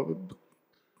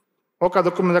 OK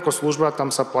dokument ako služba, tam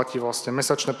sa platí vlastne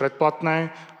mesačné predplatné.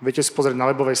 Viete si pozrieť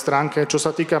na webovej stránke. Čo sa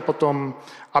týka potom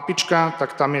apička,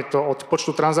 tak tam je to od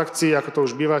počtu transakcií, ako to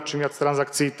už býva, čím viac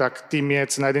transakcií, tak tým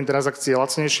je cena jednej transakcie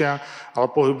lacnejšia, ale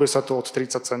pohybuje sa to od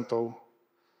 30 centov.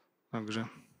 Takže.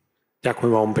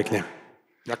 Ďakujem veľmi pekne.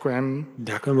 Ďakujem.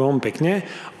 Ďakujem veľmi pekne.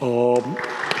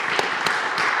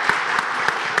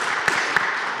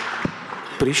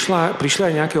 Prišli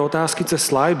aj nejaké otázky cez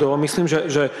slajdo. Myslím,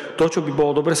 že to, čo by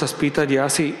bolo dobre sa spýtať, je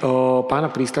asi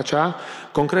pána Pristáča.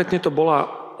 Konkrétne to bola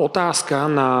otázka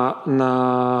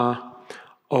na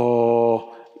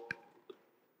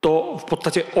to v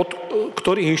podstate od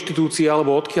ktorých inštitúcií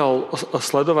alebo odkiaľ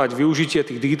sledovať využitie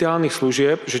tých digitálnych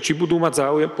služieb, že či budú mať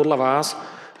záujem podľa vás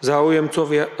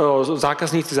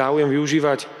zákazníci záujem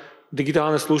využívať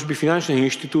digitálne služby finančných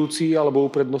inštitúcií alebo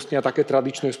uprednostnia také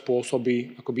tradičné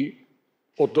spôsoby akoby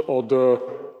od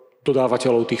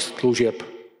dodávateľov tých služieb.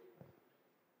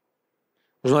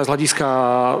 Možno aj z hľadiska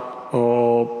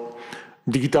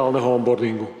digitálneho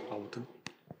onboardingu.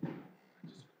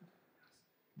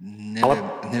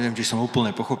 Neviem, či som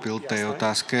úplne pochopil tej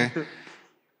otázke.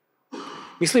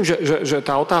 Myslím, že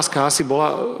tá otázka asi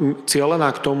bola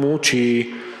cielená k tomu, či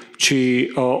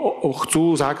chcú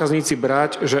zákazníci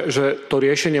brať, že to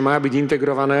riešenie má byť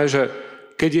integrované, že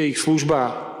keď je ich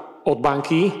služba od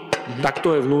banky, tak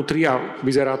to je vnútri a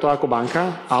vyzerá to ako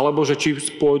banka, alebo že či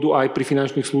pôjdu aj pri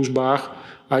finančných službách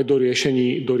aj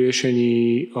do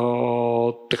riešení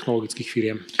technologických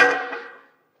firiem.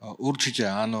 Určite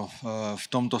áno. V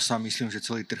tomto sa myslím, že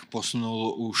celý trh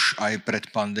posunul už aj pred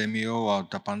pandémiou a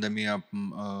tá pandémia,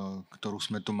 ktorú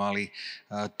sme tu mali,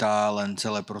 tá len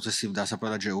celé procesy, dá sa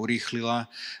povedať, že urýchlila.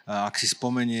 Ak si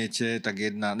spomeniete, tak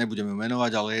nebudem ju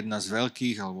menovať, ale jedna z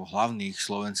veľkých alebo hlavných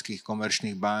slovenských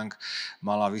komerčných bank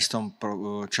mala v istom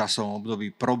časovom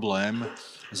období problém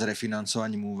s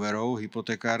refinancovaním úverov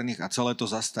hypotekárnych a celé to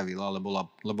zastavila,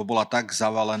 lebo bola tak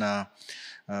zavalená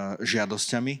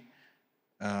žiadosťami.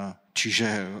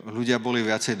 Čiže ľudia boli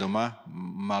viacej doma,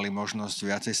 mali možnosť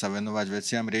viacej sa venovať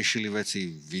veciam, riešili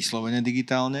veci vyslovene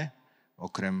digitálne,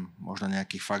 okrem možno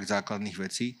nejakých fakt základných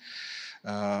vecí.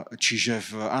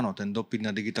 Čiže áno, ten dopyt na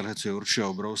digitalizáciu je určite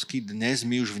obrovský. Dnes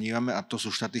my už vnímame, a to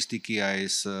sú štatistiky aj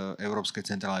z Európskej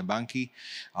centrálnej banky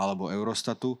alebo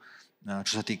Eurostatu,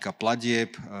 čo sa týka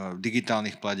platieb,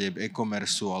 digitálnych platieb,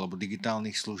 e-commerceu alebo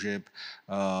digitálnych služieb,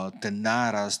 ten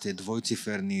nárast je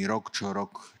dvojciferný rok čo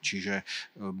rok, čiže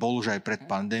bol už aj pred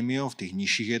pandémiou v tých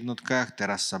nižších jednotkách,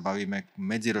 teraz sa bavíme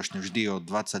medziročne vždy o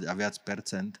 20 a viac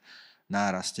percent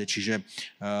náraste, čiže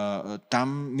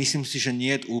tam myslím si, že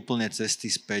nie je úplne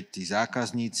cesty späť tí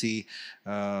zákazníci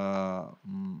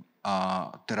a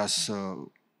teraz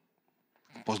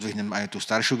pozdvihnem aj tú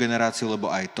staršiu generáciu, lebo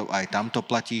aj tam to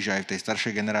platí, že aj v tej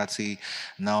staršej generácii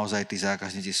naozaj tí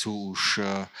zákazníci sú už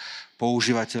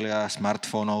používatelia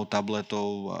smartfónov,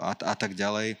 tabletov a tak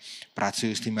ďalej,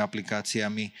 pracujú s tými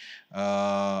aplikáciami.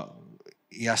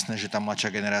 Jasné, že tá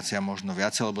mladšia generácia možno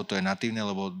viacej, lebo to je natívne,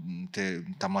 lebo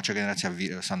tá mladšia generácia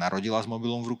sa narodila s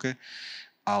mobilom v ruke,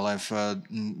 ale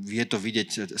je to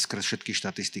vidieť skrz všetky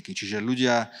štatistiky. Čiže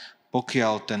ľudia,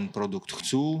 pokiaľ ten produkt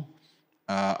chcú,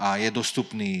 a je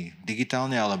dostupný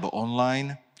digitálne alebo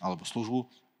online, alebo službu,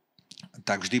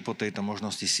 tak vždy po tejto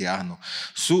možnosti siahnu.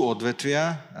 Sú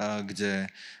odvetvia, kde,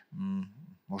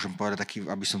 môžem povedať taký,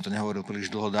 aby som to nehovoril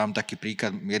príliš dlho, dám taký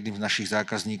príklad, jedným z našich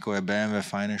zákazníkov je BMW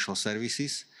Financial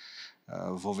Services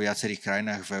vo viacerých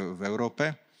krajinách v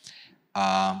Európe.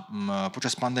 A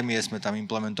počas pandémie sme tam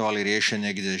implementovali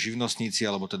riešenie, kde živnostníci,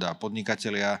 alebo teda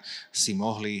podnikatelia si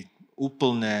mohli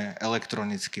úplne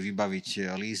elektronicky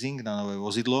vybaviť leasing na nové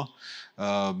vozidlo,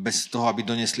 bez toho, aby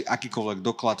doniesli akýkoľvek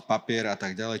doklad, papier a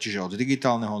tak ďalej. Čiže od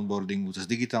digitálneho onboardingu, cez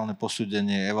digitálne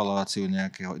posúdenie, evaluáciu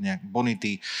nejaké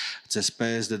bonity, cez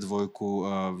PSD2,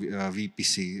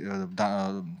 výpisy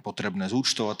potrebné z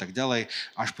účtov a tak ďalej,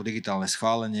 až po digitálne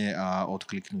schválenie a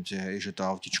odkliknutie, že to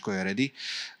autičko je ready.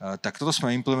 Tak toto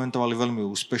sme implementovali veľmi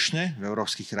úspešne v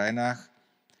európskych krajinách.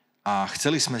 A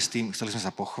chceli sme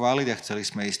sa pochváliť a chceli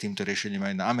sme ísť s týmto riešením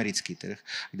aj na americký trh,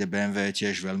 kde BMW je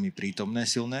tiež veľmi prítomné,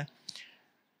 silné.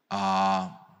 A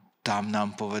tam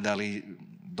nám povedali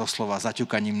doslova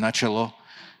zaťukaním na čelo,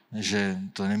 že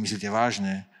to nemyslíte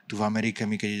vážne. Tu v Amerike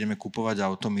my, keď ideme kupovať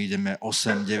auto, my ideme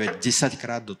 8, 9, 10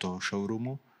 krát do toho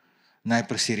showroomu.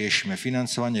 Najprv si riešime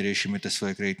financovanie, riešime tie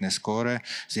svoje kreditné skóre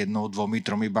s 1, 2,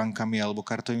 3 bankami alebo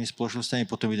kartovými spoločnosťami,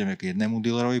 potom ideme k jednému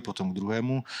dealerovi, potom k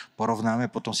druhému, porovnáme,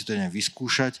 potom si to ideme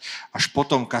vyskúšať, až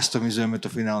potom customizujeme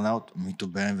to finálne auto. My tu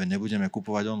BMW nebudeme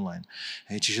kupovať online.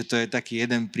 Čiže to je taký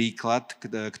jeden príklad,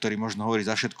 ktorý možno hovorí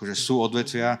za všetko, že sú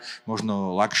odvetvia,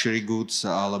 možno luxury goods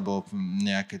alebo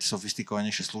nejaké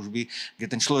sofistikovanejšie služby, kde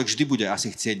ten človek vždy bude asi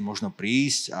chcieť možno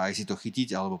prísť a aj si to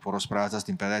chytiť alebo porozprávať sa s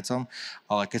tým predajcom,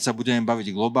 ale keď sa budeme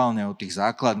baviť globálne o tých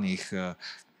základných,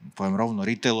 poviem rovno,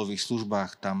 retailových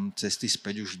službách, tam cesty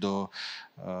späť už do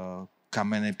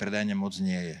kamennej predajne moc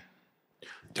nie je.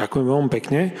 Ďakujem veľmi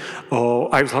pekne.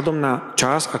 Aj vzhľadom na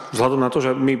čas a vzhľadom na to,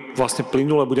 že my vlastne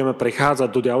plynule budeme prechádzať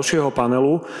do ďalšieho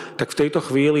panelu, tak v tejto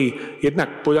chvíli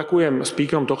jednak poďakujem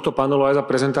speakerom tohto panelu aj za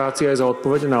prezentácie, aj za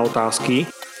odpovede na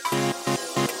otázky.